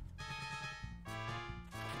Thunder.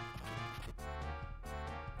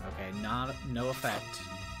 Okay, no effect.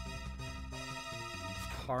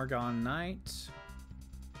 Pargon Knight.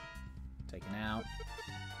 Taken out.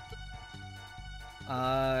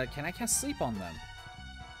 Can I cast Sleep on them?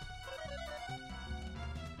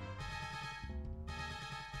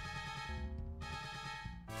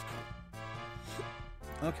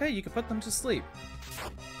 Okay, you can put them to sleep.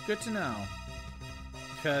 Good to know.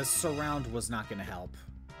 Because Surround was not going to help.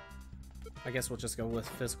 I guess we'll just go with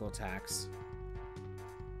physical attacks.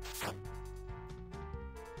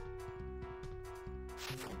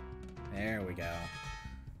 There we go.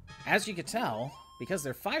 As you can tell, because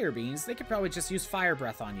they're fire beings, they could probably just use fire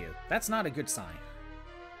breath on you. That's not a good sign.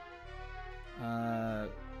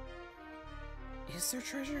 Is there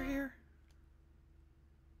treasure here?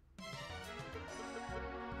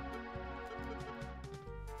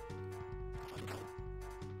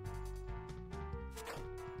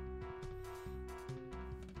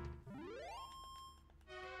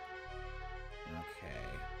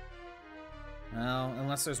 Well,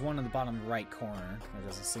 unless there's one in the bottom right corner. There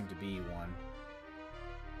doesn't seem to be one.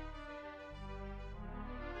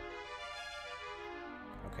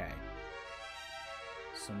 Okay.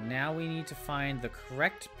 So now we need to find the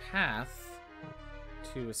correct path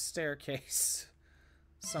to a staircase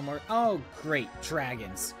somewhere. Oh, great.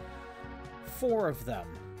 Dragons. 4 of them.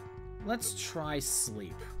 Let's try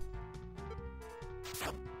sleep.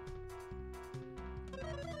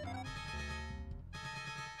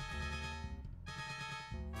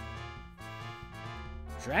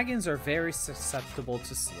 Dragons are very susceptible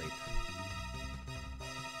to sleep.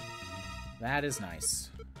 That is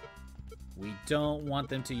nice. We don't want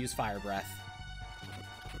them to use fire breath.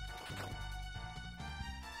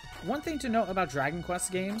 One thing to note about Dragon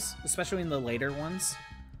Quest games, especially in the later ones,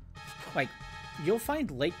 like, you'll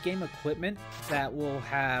find late game equipment that will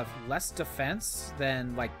have less defense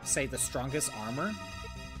than, like, say, the strongest armor.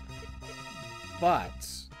 But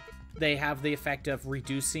they have the effect of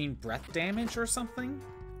reducing breath damage or something.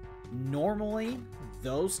 Normally,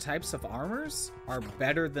 those types of armors are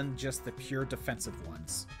better than just the pure defensive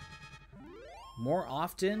ones. More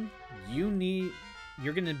often, you're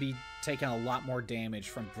going to be taking a lot more damage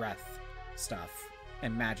from breath stuff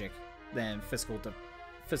and magic than physical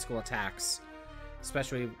attacks,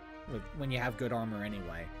 especially when you have good armor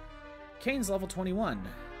anyway. Kane's level 21.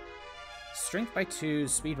 Strength by 2,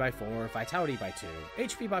 speed by 4, vitality by 2,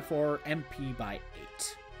 HP by 4, MP by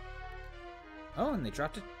 8. Oh, and they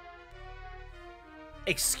dropped it.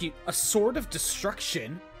 Excuse, a sword of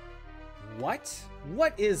destruction? What?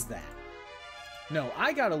 What is that? No,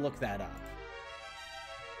 I gotta look that up.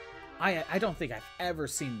 I don't think I've ever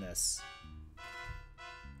seen this.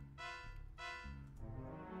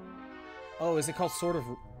 Oh, is it called Sword of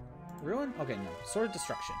Ruin? Okay, no. Sword of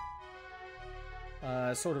Destruction.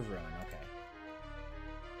 Sword of Ruin, okay.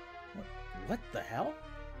 What the hell?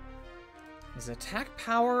 Is attack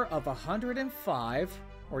power of 105,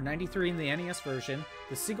 or 93 in the NES version,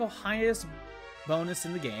 the single highest bonus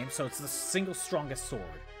in the game, so it's the single strongest sword.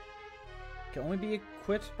 Can only be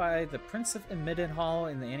equipped by the Prince of Hall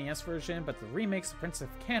in the NES version, but the remakes, the Prince of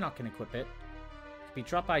Cannot can equip it. Can be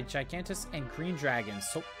dropped by Gigantus and Green Dragons,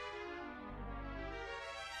 so...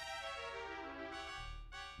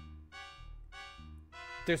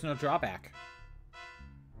 There's no drawback.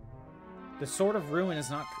 The Sword of Ruin is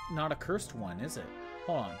not a cursed one, is it?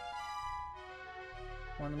 Hold on.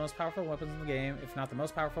 One of the most powerful weapons in the game, if not the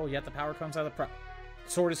most powerful, yet the power comes out of the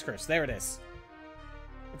sword is cursed. There it is.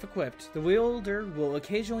 If equipped, the wielder will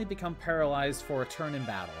occasionally become paralyzed for a turn in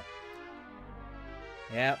battle.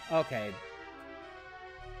 Yep, okay.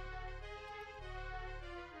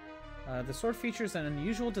 The sword features an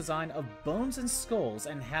unusual design of bones and skulls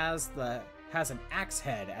and has an axe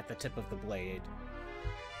head at the tip of the blade.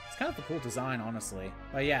 It's kind of a cool design, honestly.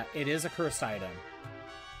 But yeah, it is a cursed item.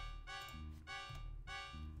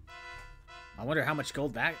 I wonder how much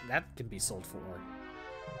gold that can be sold for.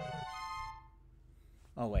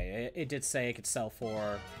 Oh wait, it did say it could sell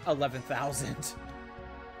for 11,000.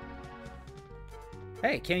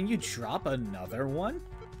 Hey, can you drop another one?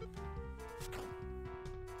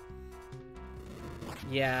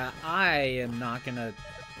 Yeah, I'm not gonna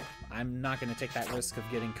take that risk of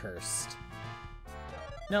getting cursed.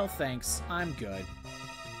 No thanks, I'm good.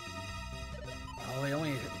 Oh, it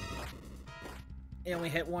only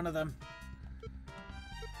hit one of them.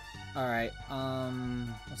 Alright,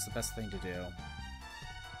 what's the best thing to do?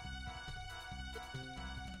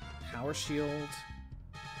 Power shield.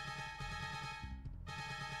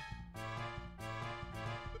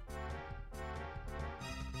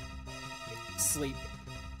 Sleep.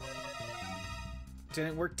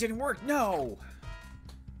 Didn't work, didn't work, no!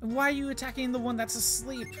 Why are you attacking the one that's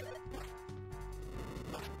asleep?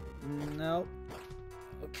 Nope.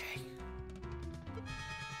 Okay.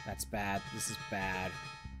 That's bad, this is bad.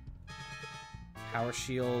 Power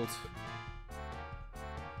shield.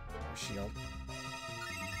 Power shield.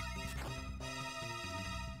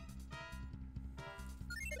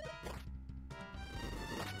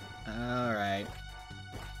 Alright.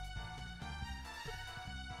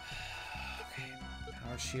 Okay,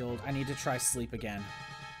 power shield. I need to try sleep again.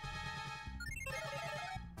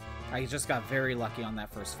 I just got very lucky on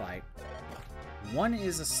that first fight. One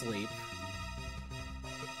is asleep.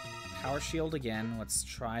 Power shield again. Let's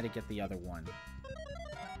try to get the other one.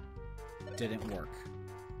 Didn't work.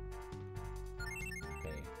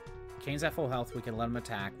 Okay. Kane's at full health. We can let him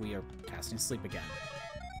attack. We are casting sleep again.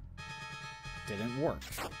 Didn't work.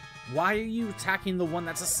 Why are you attacking the one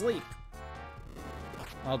that's asleep?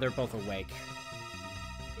 Oh, they're both awake.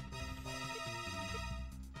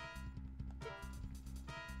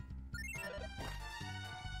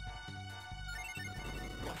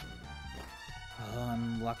 Oh,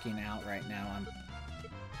 I'm lucking out right now.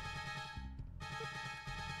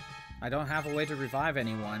 I don't have a way to revive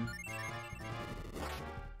anyone.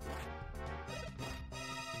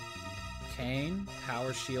 Kane,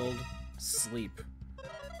 power shield, sleep.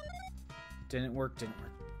 Didn't work, didn't work.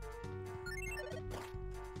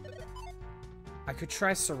 I could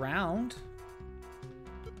try surround.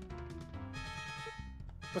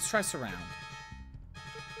 Let's try surround.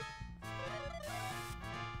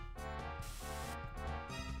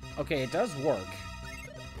 Okay, it does work.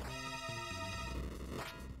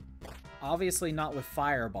 Obviously not with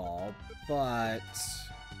Fireball, but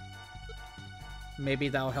maybe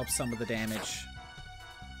that'll help some of the damage.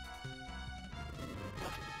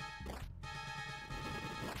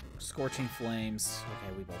 Scorching Flames.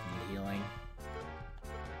 Okay, we both need healing.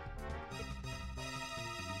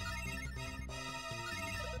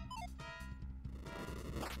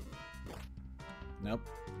 Nope.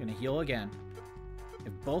 Gonna heal again.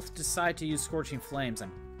 If both decide to use Scorching Flames,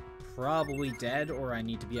 I'm probably dead, or I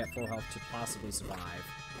need to be at full health to possibly survive.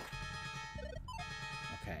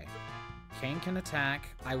 Okay. Kane can attack.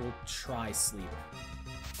 I will try sleep.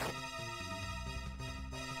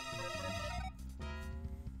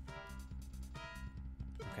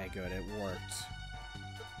 Okay, good. It worked.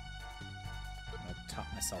 I'm gonna top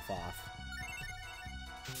myself off.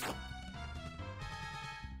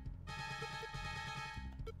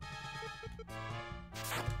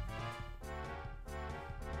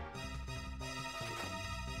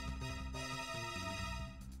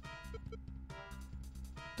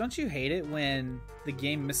 Don't you hate it when the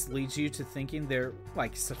game misleads you to thinking they're,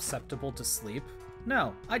 like, susceptible to sleep?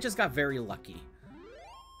 No, I just got very lucky.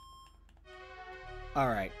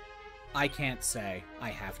 Alright, I can't say. I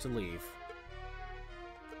have to leave.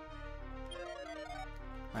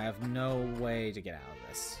 I have no way to get out of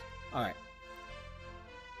this. Alright.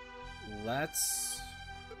 Let's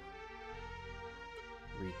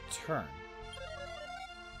return.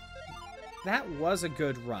 That was a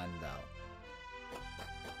good run, though.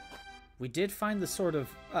 We did find the sword of...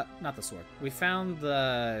 not the sword. We found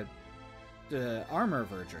the armor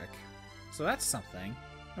of Erdrick. So that's something.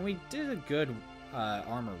 And we did a good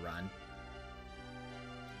armor run.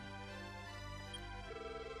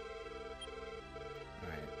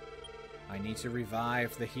 Alright. I need to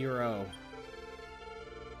revive the hero.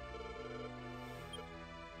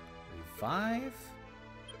 Revive?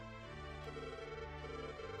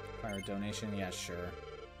 Fire donation? Yeah, sure.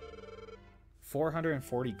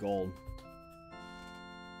 440 gold.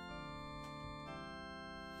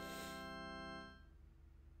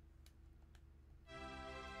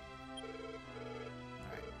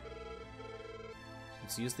 Alright.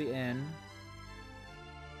 Let's use the inn.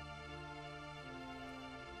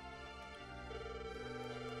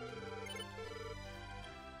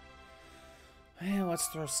 Yeah, let's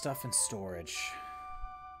throw stuff in storage.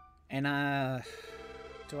 And,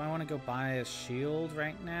 do I want to go buy a shield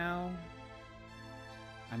right now?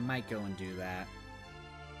 I might go and do that.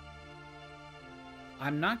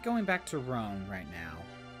 I'm not going back to Rome right now.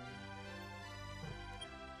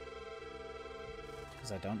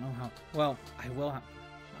 Because I don't know how... Well, I will have...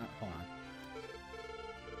 hold on.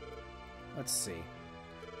 Let's see.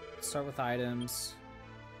 Start with items.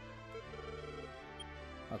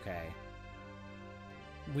 Okay.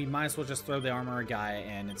 we might as well just throw the armor guy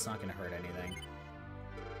and it's not going to hurt anything.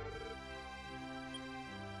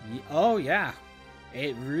 Oh, yeah.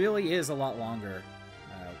 It really is a lot longer.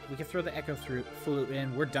 We can throw the Echo Flute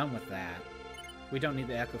in. We're done with that. We don't need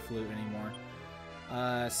the Echo Flute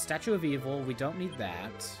anymore. Statue of Evil. We don't need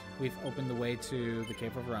that. We've opened the way to the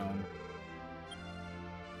Cave of Rome.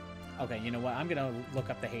 Okay, you know what? I'm going to look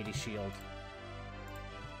up the Hades Shield.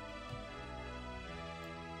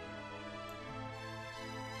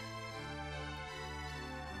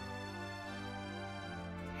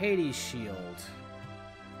 Hades Shield.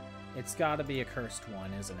 It's gotta be a cursed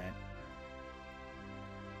one, isn't it?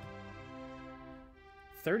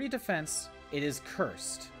 30 defense. It is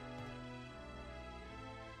cursed.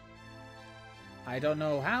 I don't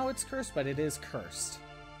know how it's cursed, but it is cursed.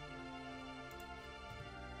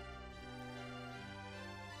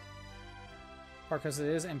 Part because it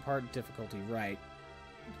is, and part difficulty, right.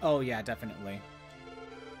 Oh yeah, definitely.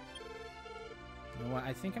 You know what?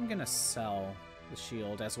 I think I'm gonna sell the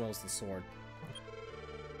shield as well as the sword.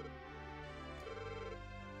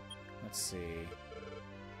 Let's see.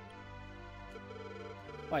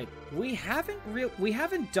 Like, we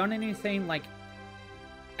haven't done anything like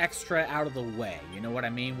extra out of the way, you know what I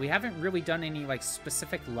mean? We haven't really done any like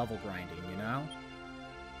specific level grinding, you know?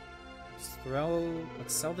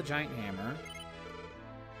 Let's sell the giant hammer.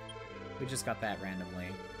 We just got that randomly.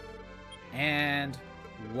 And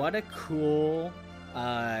what a cool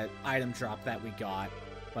item drop that we got,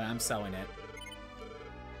 but I'm selling it.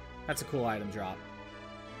 That's a cool item drop.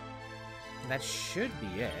 That should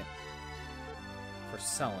be it for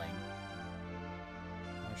selling.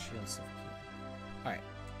 More shield suffocated. Alright.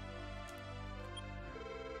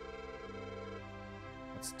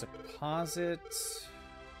 Let's deposit.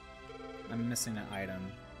 I'm missing an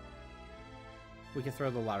item. We can throw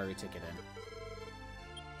the lottery ticket in.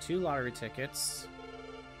 2 lottery tickets.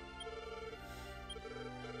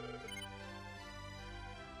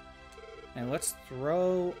 And let's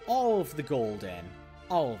throw all of the gold in.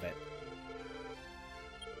 All of it.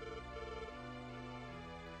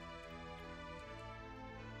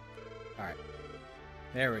 Alright.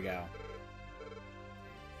 There we go.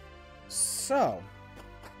 So.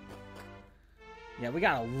 Yeah, we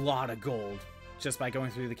got a lot of gold just by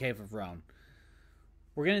going through the Cave of Rome.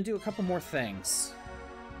 We're gonna do a couple more things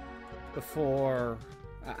before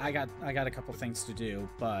I got a couple things to do,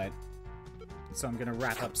 but so I'm gonna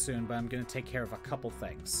wrap up soon, but I'm gonna take care of a couple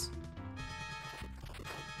things.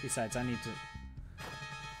 Besides, I need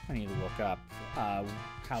to look up how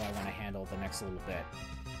I want to handle the next little bit.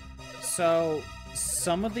 So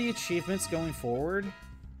some of the achievements going forward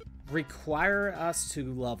require us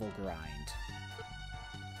to level grind.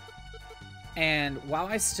 And while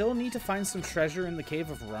I still need to find some treasure in the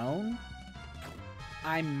Cave of Rome,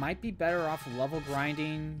 I might be better off level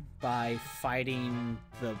grinding by fighting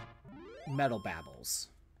the Metal Babbles.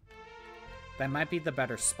 That might be the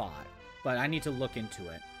better spot, but I need to look into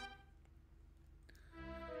it.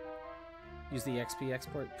 Use the XP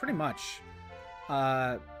export? Pretty much.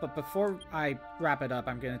 But before I wrap it up,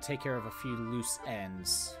 I'm going to take care of a few loose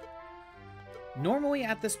ends. Normally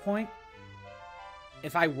at this point,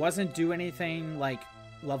 if I wasn't doing anything like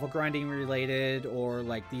level grinding related or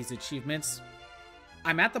like these achievements,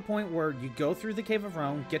 I'm at the point where you go through the Cave of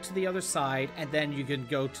Rome, get to the other side, and then you can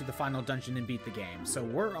go to the final dungeon and beat the game. So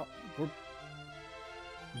we're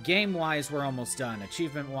game-wise, we're almost done.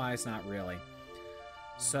 Achievement-wise, not really.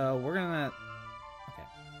 So we're gonna... Okay.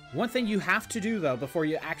 One thing you have to do, though, before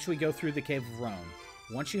you actually go through the Cave of Rome,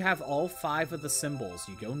 once you have all 5 of the symbols,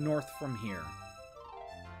 you go north from here.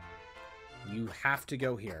 You have to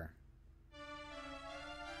go here.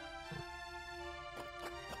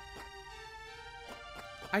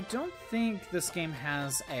 I don't think this game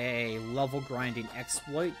has a level grinding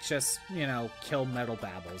exploit. Just, you know, kill Metal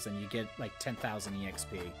Babbles and you get like 10,000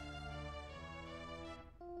 EXP.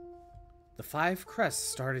 The 5 crests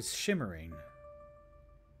started shimmering.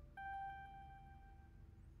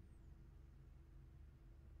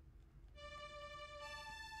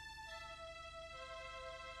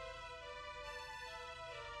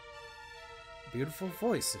 A beautiful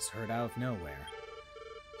voice is heard out of nowhere.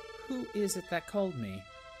 Who is it that called me?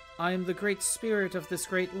 I am the great spirit of this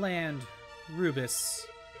great land, Rubus.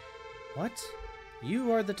 What?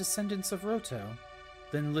 You are the descendants of Roto?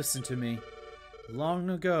 Then listen to me. Long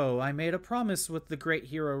ago, I made a promise with the great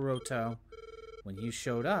hero Roto. When you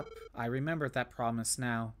showed up, I remembered that promise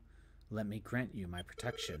now. Let me grant you my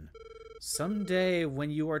protection. Someday,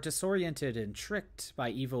 when you are disoriented and tricked by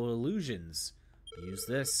evil illusions, use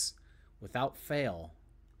this. Without fail,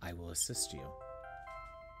 I will assist you.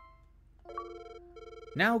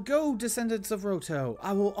 Now go, descendants of Roto.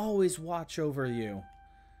 I will always watch over you.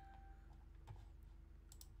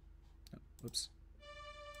 Oh, whoops.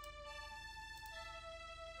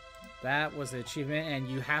 That was the achievement, and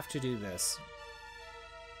you have to do this.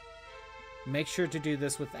 Make sure to do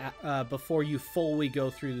this with before you fully go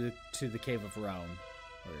through to the Cave of Roan.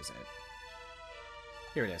 Where is it?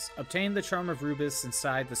 Here it is. Obtain the Charm of Rubus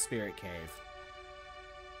inside the Spirit Cave.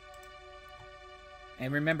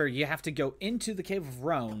 And remember, you have to go into the Cave of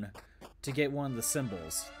Roan to get one of the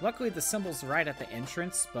symbols. Luckily, the symbol's right at the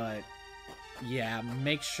entrance, but yeah,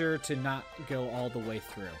 make sure to not go all the way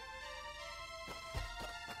through.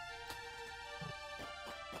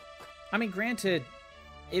 I mean, granted,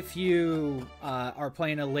 if you are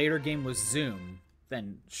playing a later game with Zoom,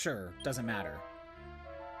 then sure, doesn't matter.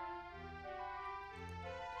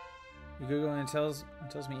 You Google and it tells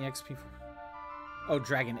me EXP. Oh,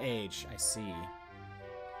 Dragon Age. I see.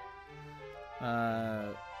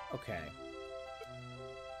 Okay.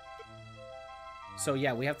 So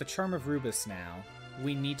yeah, we have the Charm of Rubus now.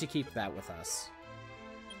 We need to keep that with us.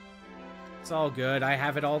 It's all good. I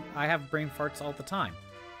have it all. I have brain farts all the time.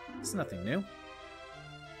 It's nothing new.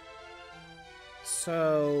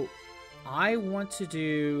 So, I want to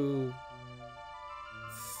do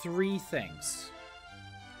 3 things.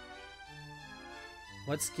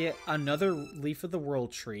 Let's get another Leaf of the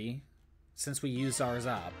World Tree, since we used ours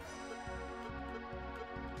up.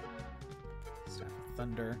 Staff of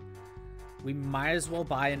Thunder. We might as well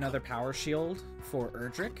buy another Power Shield for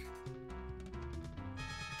Erdrick.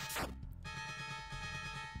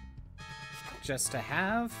 Just to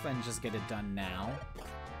have, and just get it done now.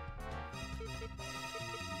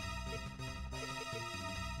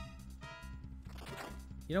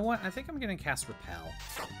 You know what? I think I'm going to cast Repel.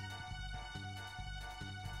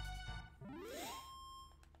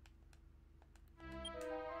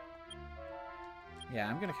 Yeah,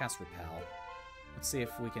 I'm going to cast Repel. Let's see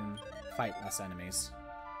if we can fight less enemies.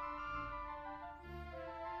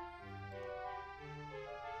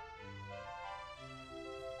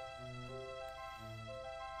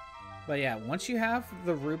 But yeah, once you have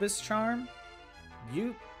the Rubus Charm,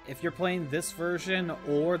 if you're playing this version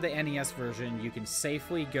or the NES version, you can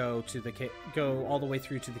safely go all the way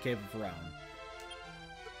through to the Cave of Roan.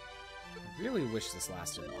 I really wish this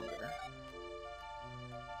lasted longer.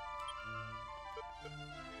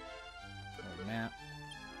 Oh, map.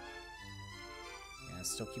 Yeah,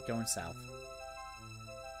 still keep going south.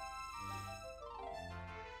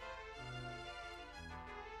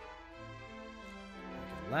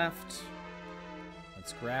 Left.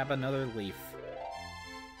 Let's grab another leaf.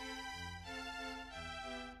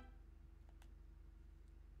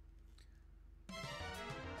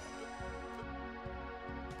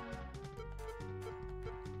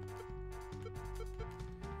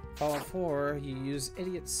 Fallout 4, you use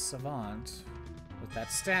Idiot Savant. With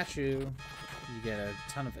that statue, you get a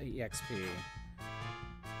ton of EXP.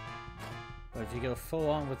 But if you go full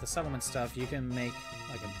on with the settlement stuff, you can make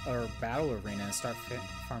like a battle arena and start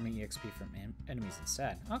farming EXP from enemies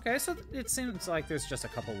instead. Okay, so it seems like there's just a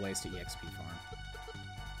couple ways to EXP farm.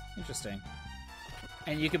 Interesting.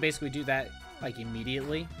 And you can basically do that like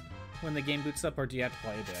immediately when the game boots up, or do you have to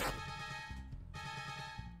play a bit?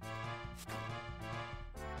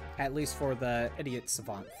 At least for the Idiot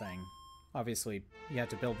Savant thing. Obviously, you have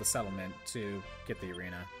to build the settlement to get the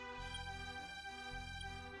arena.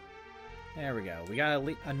 There we go. We got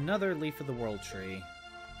another Leaf of the World Tree.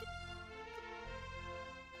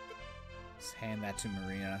 Let's hand that to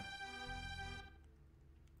Marina.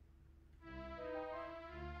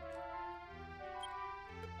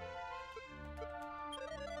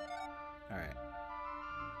 Alright.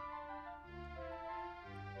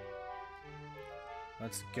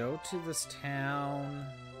 Let's go to this town.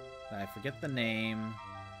 I forget the name.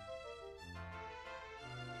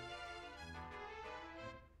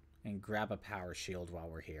 And grab a power shield while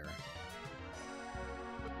we're here.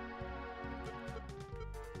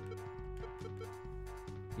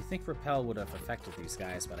 You think Repel would have affected these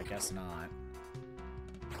guys, but I guess not.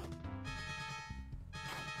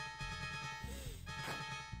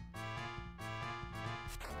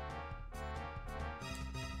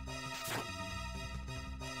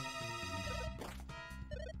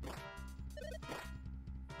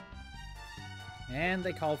 And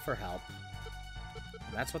they called for help.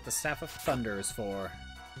 That's what the Staff of Thunder is for.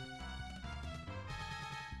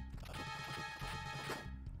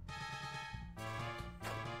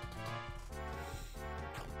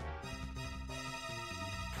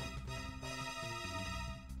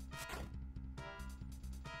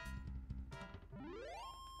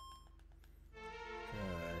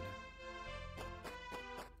 Good.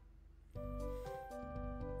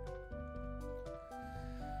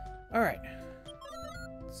 Alright.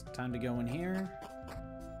 It's time to go in here.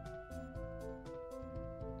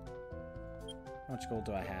 How much gold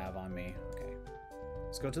do I have on me? Okay.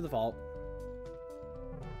 Let's go to the vault.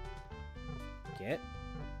 Get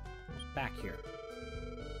back here.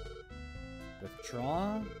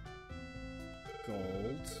 Withdraw.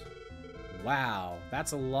 Gold. Wow,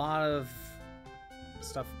 that's a lot of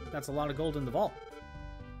stuff. That's a lot of gold in the vault.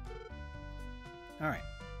 Alright.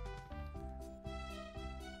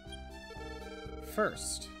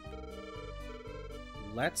 First,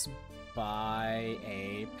 let's buy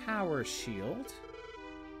a power shield.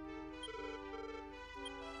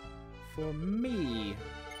 For me,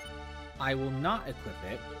 I will not equip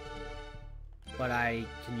it, but I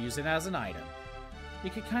can use it as an item. You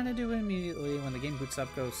could kind of do it immediately when the game boots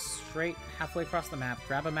up, go straight halfway across the map,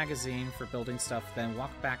 grab a magazine for building stuff, then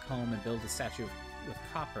walk back home and build a statue with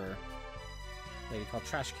copper. A lady called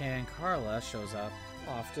Trash Can Carla shows up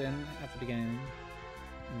often at the beginning,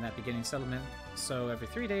 in that beginning settlement, so every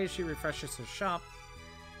 3 days she refreshes her shop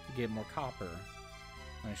to get more copper.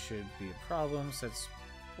 That should be a problem since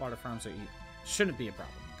water farms are shouldn't be a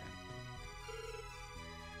problem.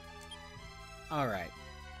 Okay. Alright.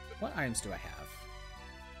 What items do I have?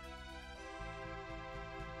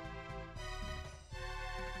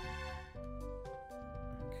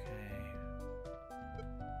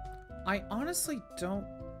 I honestly don't...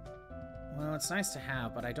 Well, it's nice to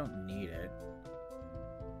have, but I don't need it.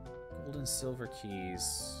 Gold and silver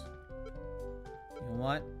keys. You know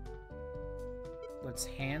what? Let's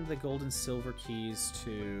hand the gold and silver keys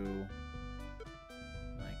to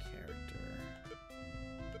my character.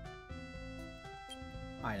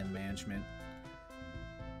 Item management.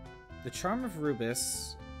 The Charm of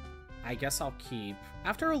Rubus, I guess I'll keep.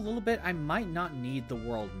 After a little bit, I might not need the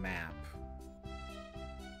world map.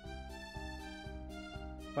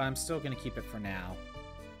 But I'm still going to keep it for now.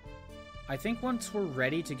 I think once we're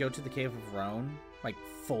ready to go to the Cave of Roan, like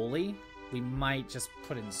fully, we might just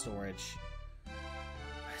put it in storage.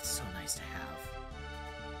 It's so nice to have.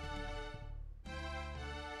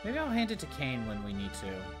 Maybe I'll hand it to Kane when we need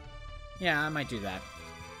to. Yeah, I might do that.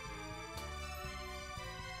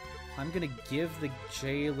 I'm going to give the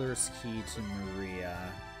jailer's key to Maria.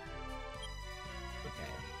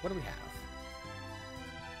 Okay, what do we have?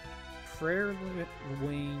 Prayer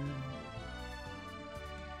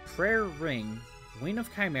Ring, Wing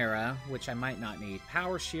of Chimera, which I might not need.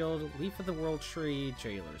 Power Shield, Leaf of the World Tree,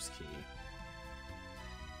 Jailer's Key.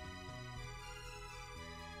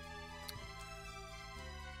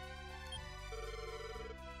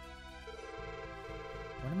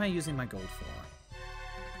 What am I using my gold for?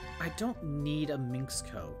 I don't need a minx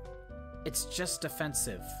coat. It's just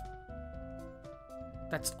defensive.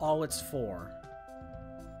 That's all it's for.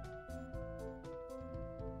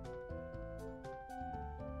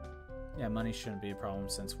 Yeah, money shouldn't be a problem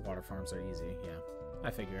since water farms are easy. Yeah,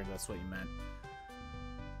 I figured that's what you meant.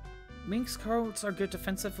 Minx coats are good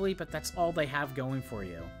defensively, but that's all they have going for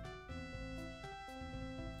you.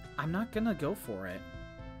 I'm not gonna go for it.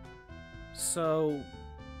 So,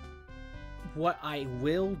 what I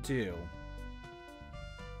will do,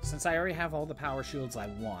 since I already have all the power shields I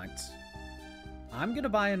want, I'm gonna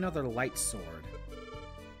buy another light sword.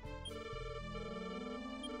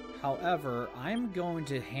 However, I'm going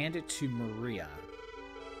to hand it to Maria.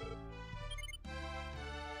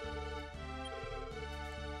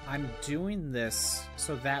 I'm doing this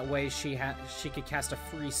so that way she could cast a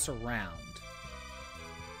free surround.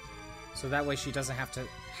 So that way she doesn't have to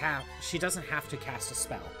cast a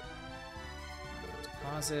spell.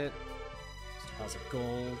 Deposit. Let's deposit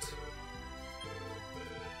gold.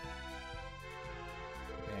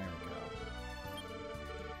 There we go.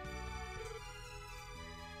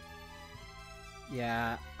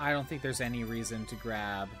 Yeah, I don't think there's any reason to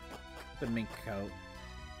grab the mink coat.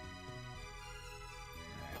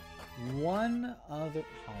 Alright. One other...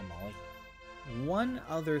 Hi, Molly. One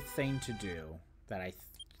other thing to do that I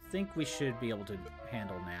think we should be able to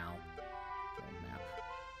handle now. Map.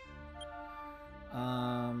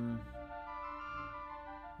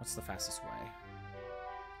 What's the fastest way?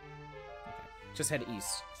 Okay. Just head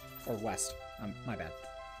east. Or west. My bad.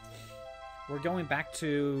 We're going back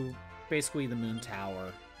to... basically the Moon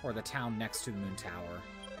Tower, or the town next to the Moon Tower.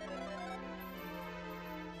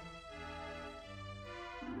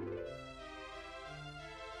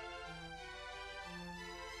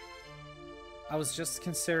 I was just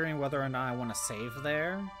considering whether or not I want to save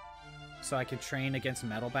there, so I could train against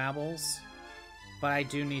Metal Babbles, but I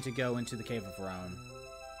do need to go into the Cave of Roan.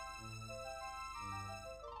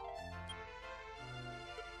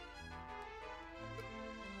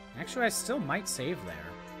 Actually, I still might save there.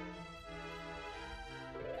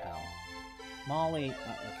 Hell. Molly.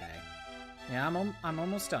 Okay. Yeah, I'm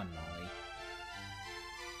almost done, Molly.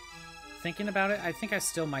 Thinking about it, I think I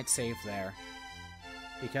still might save there.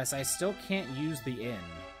 Because I still can't use the inn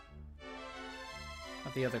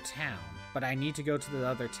of the other town. But I need to go to the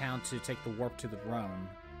other town to take the warp to the Rhone.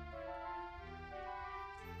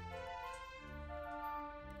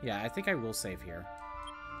 Yeah, I think I will save here.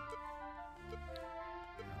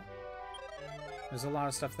 There's a lot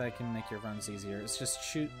of stuff that can make your runs easier. It's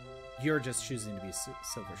just you're just choosing to be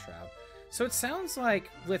Silver Shroud. So it sounds like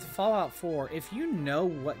with Fallout 4, if you know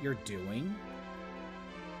what you're doing,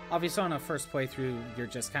 obviously on a first playthrough, you're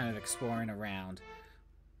just kind of exploring around.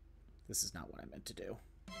 This is not what I meant to do.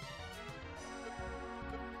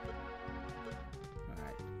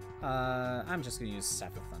 Alright. I'm just going to use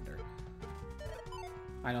Staff of Thunder.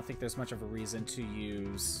 I don't think there's much of a reason to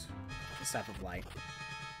use the Staff of Light.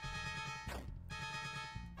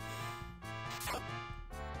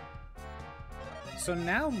 So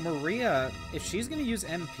now Maria, if she's going to use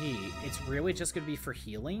MP, it's really just going to be for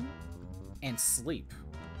healing and sleep.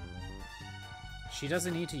 She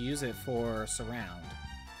doesn't need to use it for surround,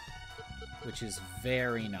 which is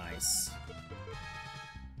very nice.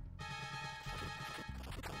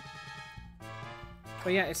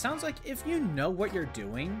 But yeah, it sounds like if you know what you're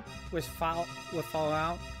doing with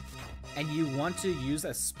Fallout, and you want to use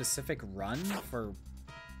a specific run for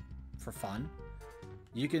fun,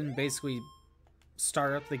 you can basically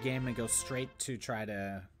start up the game and go straight to try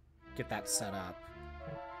to get that set up.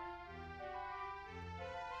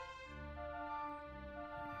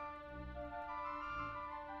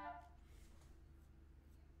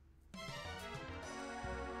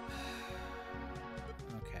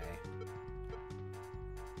 Okay.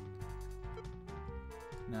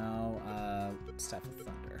 No, Staff of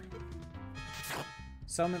Thunder.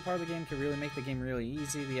 Settlement part of the game can really make the game really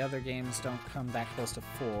easy. The other games don't come that close to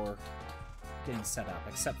 4 getting set up,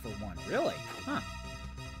 except for 1. Really? Huh.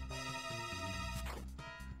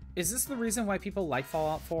 Is this the reason why people like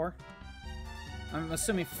Fallout 4? I'm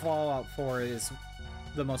assuming Fallout 4 is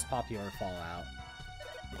the most popular Fallout.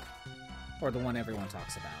 Or the one everyone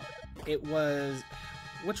talks about. It was...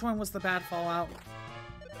 Which one was the bad Fallout?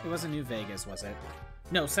 It wasn't New Vegas, was it?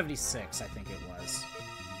 No, 76, I think it was.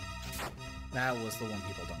 That was the one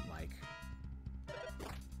people don't like.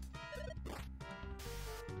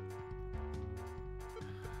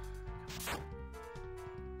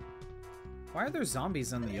 Why are there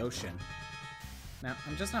zombies in the ocean? Now,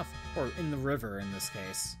 I'm just not... Or in the river, in this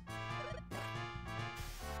case. Oh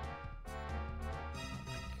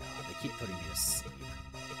my god, they keep putting me to sleep.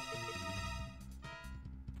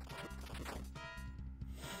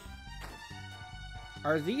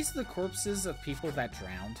 Are these the corpses of people that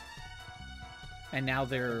drowned? And now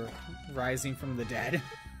they're rising from the dead?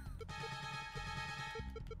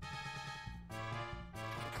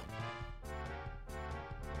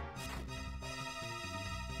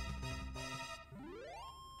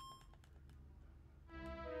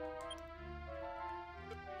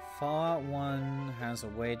 Fallout 1 has a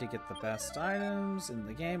way to get the best items in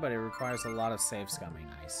the game, but it requires a lot of save scumming.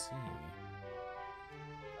 I see.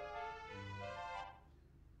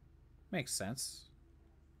 Makes sense.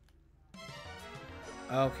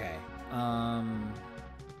 Okay.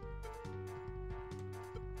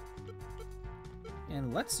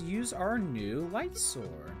 And let's use our new light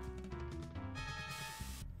sword.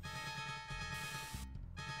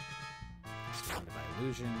 Surrounded by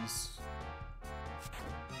illusions.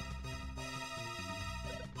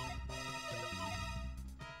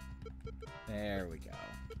 There we go.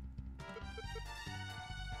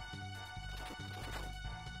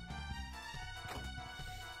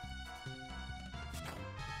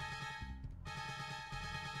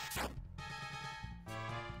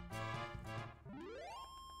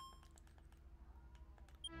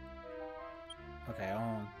 Okay,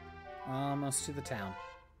 almost to the town.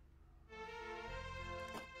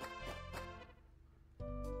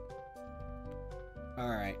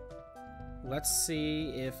 Alright. Let's see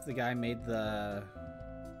if the guy made the...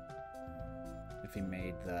 If he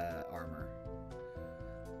made the armor.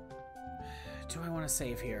 Do I want to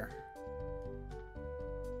save here?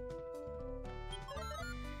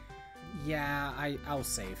 Yeah, I'll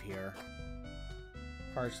save here.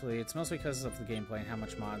 Partially. It's mostly because of the gameplay and how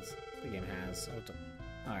much mods the game has. So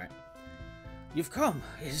alright. You've come!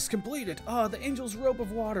 It is completed! Ah, the angel's robe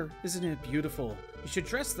of water! Isn't it beautiful? You should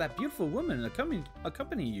dress that beautiful woman and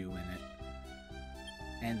accompany you in it.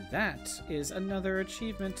 And that is another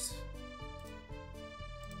achievement.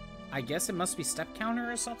 I guess it must be step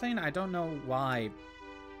counter or something? I don't know why,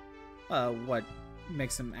 what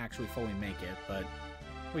makes him actually fully make it, but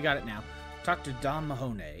we got it now. talk to Dom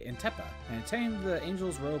Mahone in Tepa and obtain the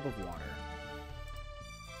Angel's Robe of Water.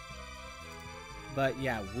 But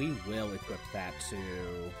yeah, we will equip that to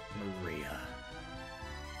Maria.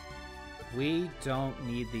 We don't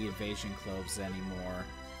need the evasion cloves anymore.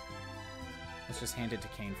 Let's just hand it to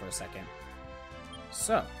Kane for a second.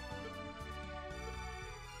 So,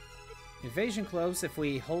 evasion cloves, if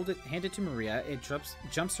we hand it to Maria, it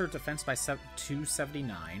jumps her defense by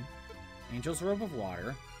 279. Angel's Robe of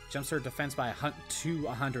Water jumps her defense by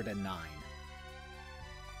 109.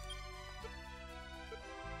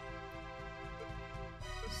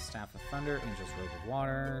 Staff of Thunder, Angel's Robe of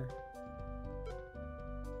Water.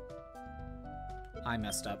 I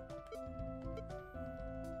messed up.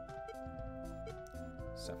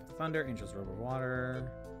 Staff of Thunder, Angel's Robe of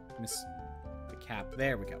Water. Miss the cap.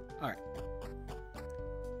 There we go. Alright.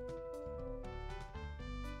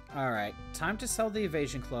 Alright. Time to sell the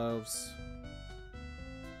evasion cloves.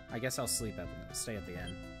 I guess I'll stay at the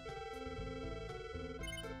end.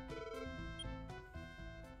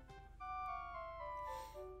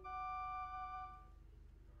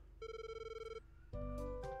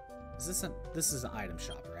 This is an item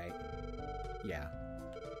shop, right? Yeah.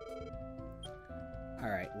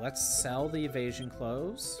 Alright, let's sell the evasion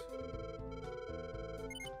cloves.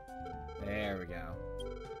 There we go.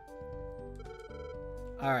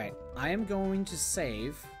 Alright, I am going to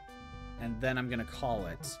save, and then I'm going to call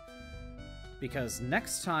it. Because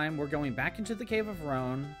next time, we're going back into the Cave of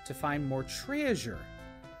Roan to find more treasure.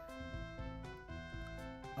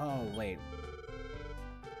 Oh, wait.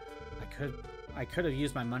 I could have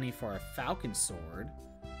used my money for a falcon sword.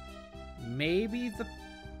 Maybe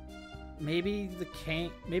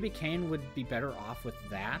Kane would be better off with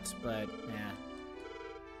that, but eh.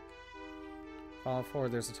 Fallout 4,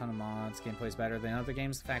 there's a ton of mods. Gameplay's better than other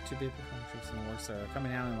games. The fact, 2 big tricks in the works are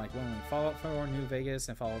coming out in like Fallout 4 New Vegas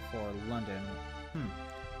and Fallout 4 London.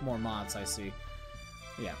 More mods, I see.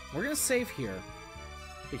 Yeah, we're gonna save here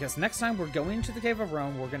because next time we're going to the Cave of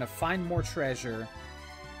Roan, we're gonna find more treasure.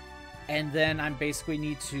 And then I basically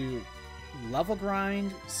need to level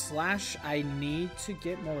grind / I need to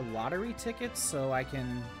get more lottery tickets so I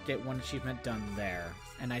can get one achievement done there.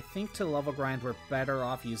 And I think to level grind we're better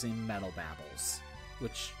off using metal babbles,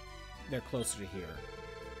 which they're closer to here.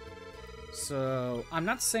 So I'm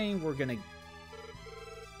not saying we're gonna...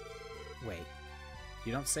 Wait,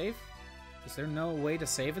 you don't save? Is there no way to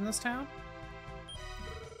save in this town?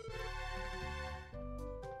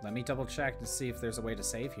 Let me double check to see if there's a way to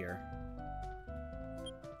save here.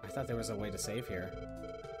 I thought there was a way to save here.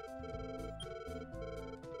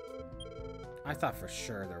 I thought for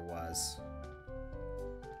sure there was.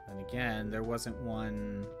 And again, there wasn't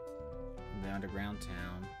one in the underground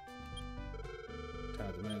town. Tower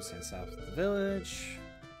of the Moon stands south of the village.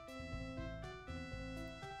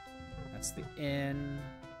 That's the inn.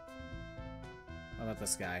 What about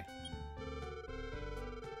this guy?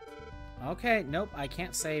 Okay, nope, I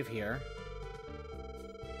can't save here.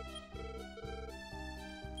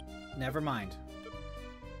 Never mind.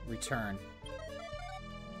 Return.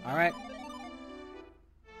 Alright.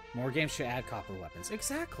 More games should add copper weapons.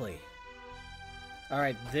 Exactly.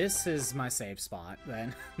 Alright, this is my save spot,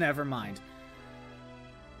 then. Never mind.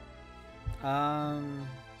 I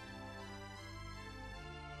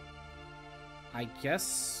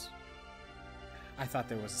guess... I thought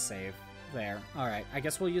there was a save there. Alright, I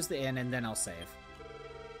guess we'll use the inn and then I'll save.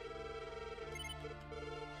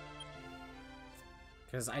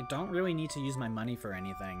 Because I don't really need to use my money for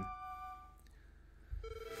anything.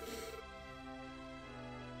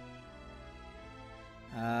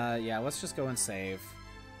 Yeah, let's just go and save.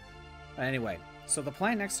 Anyway, so the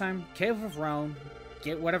plan next time, Cave of Roan,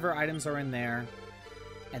 get whatever items are in there,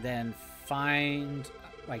 and then find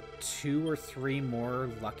like 2 or 3 more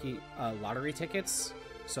lucky lottery tickets,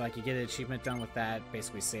 so I could get an achievement done with that,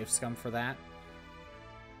 basically save scum for that.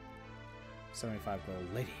 75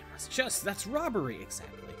 gold. Lady must just... That's robbery!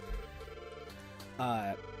 Exactly.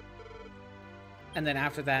 And then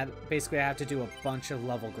after that, basically I have to do a bunch of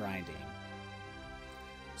level grinding.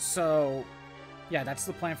 So, yeah, that's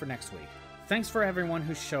the plan for next week. Thanks for everyone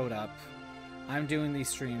who showed up. I'm doing these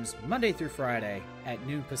streams Monday through Friday at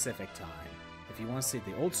noon Pacific time. If you want to see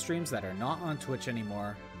the old streams that are not on Twitch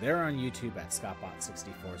anymore, they're on YouTube at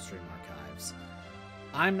ScottBot64 Stream Archives.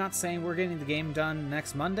 I'm not saying we're getting the game done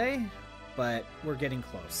next Monday, but we're getting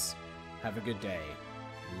close. Have a good day.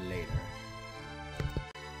 Later.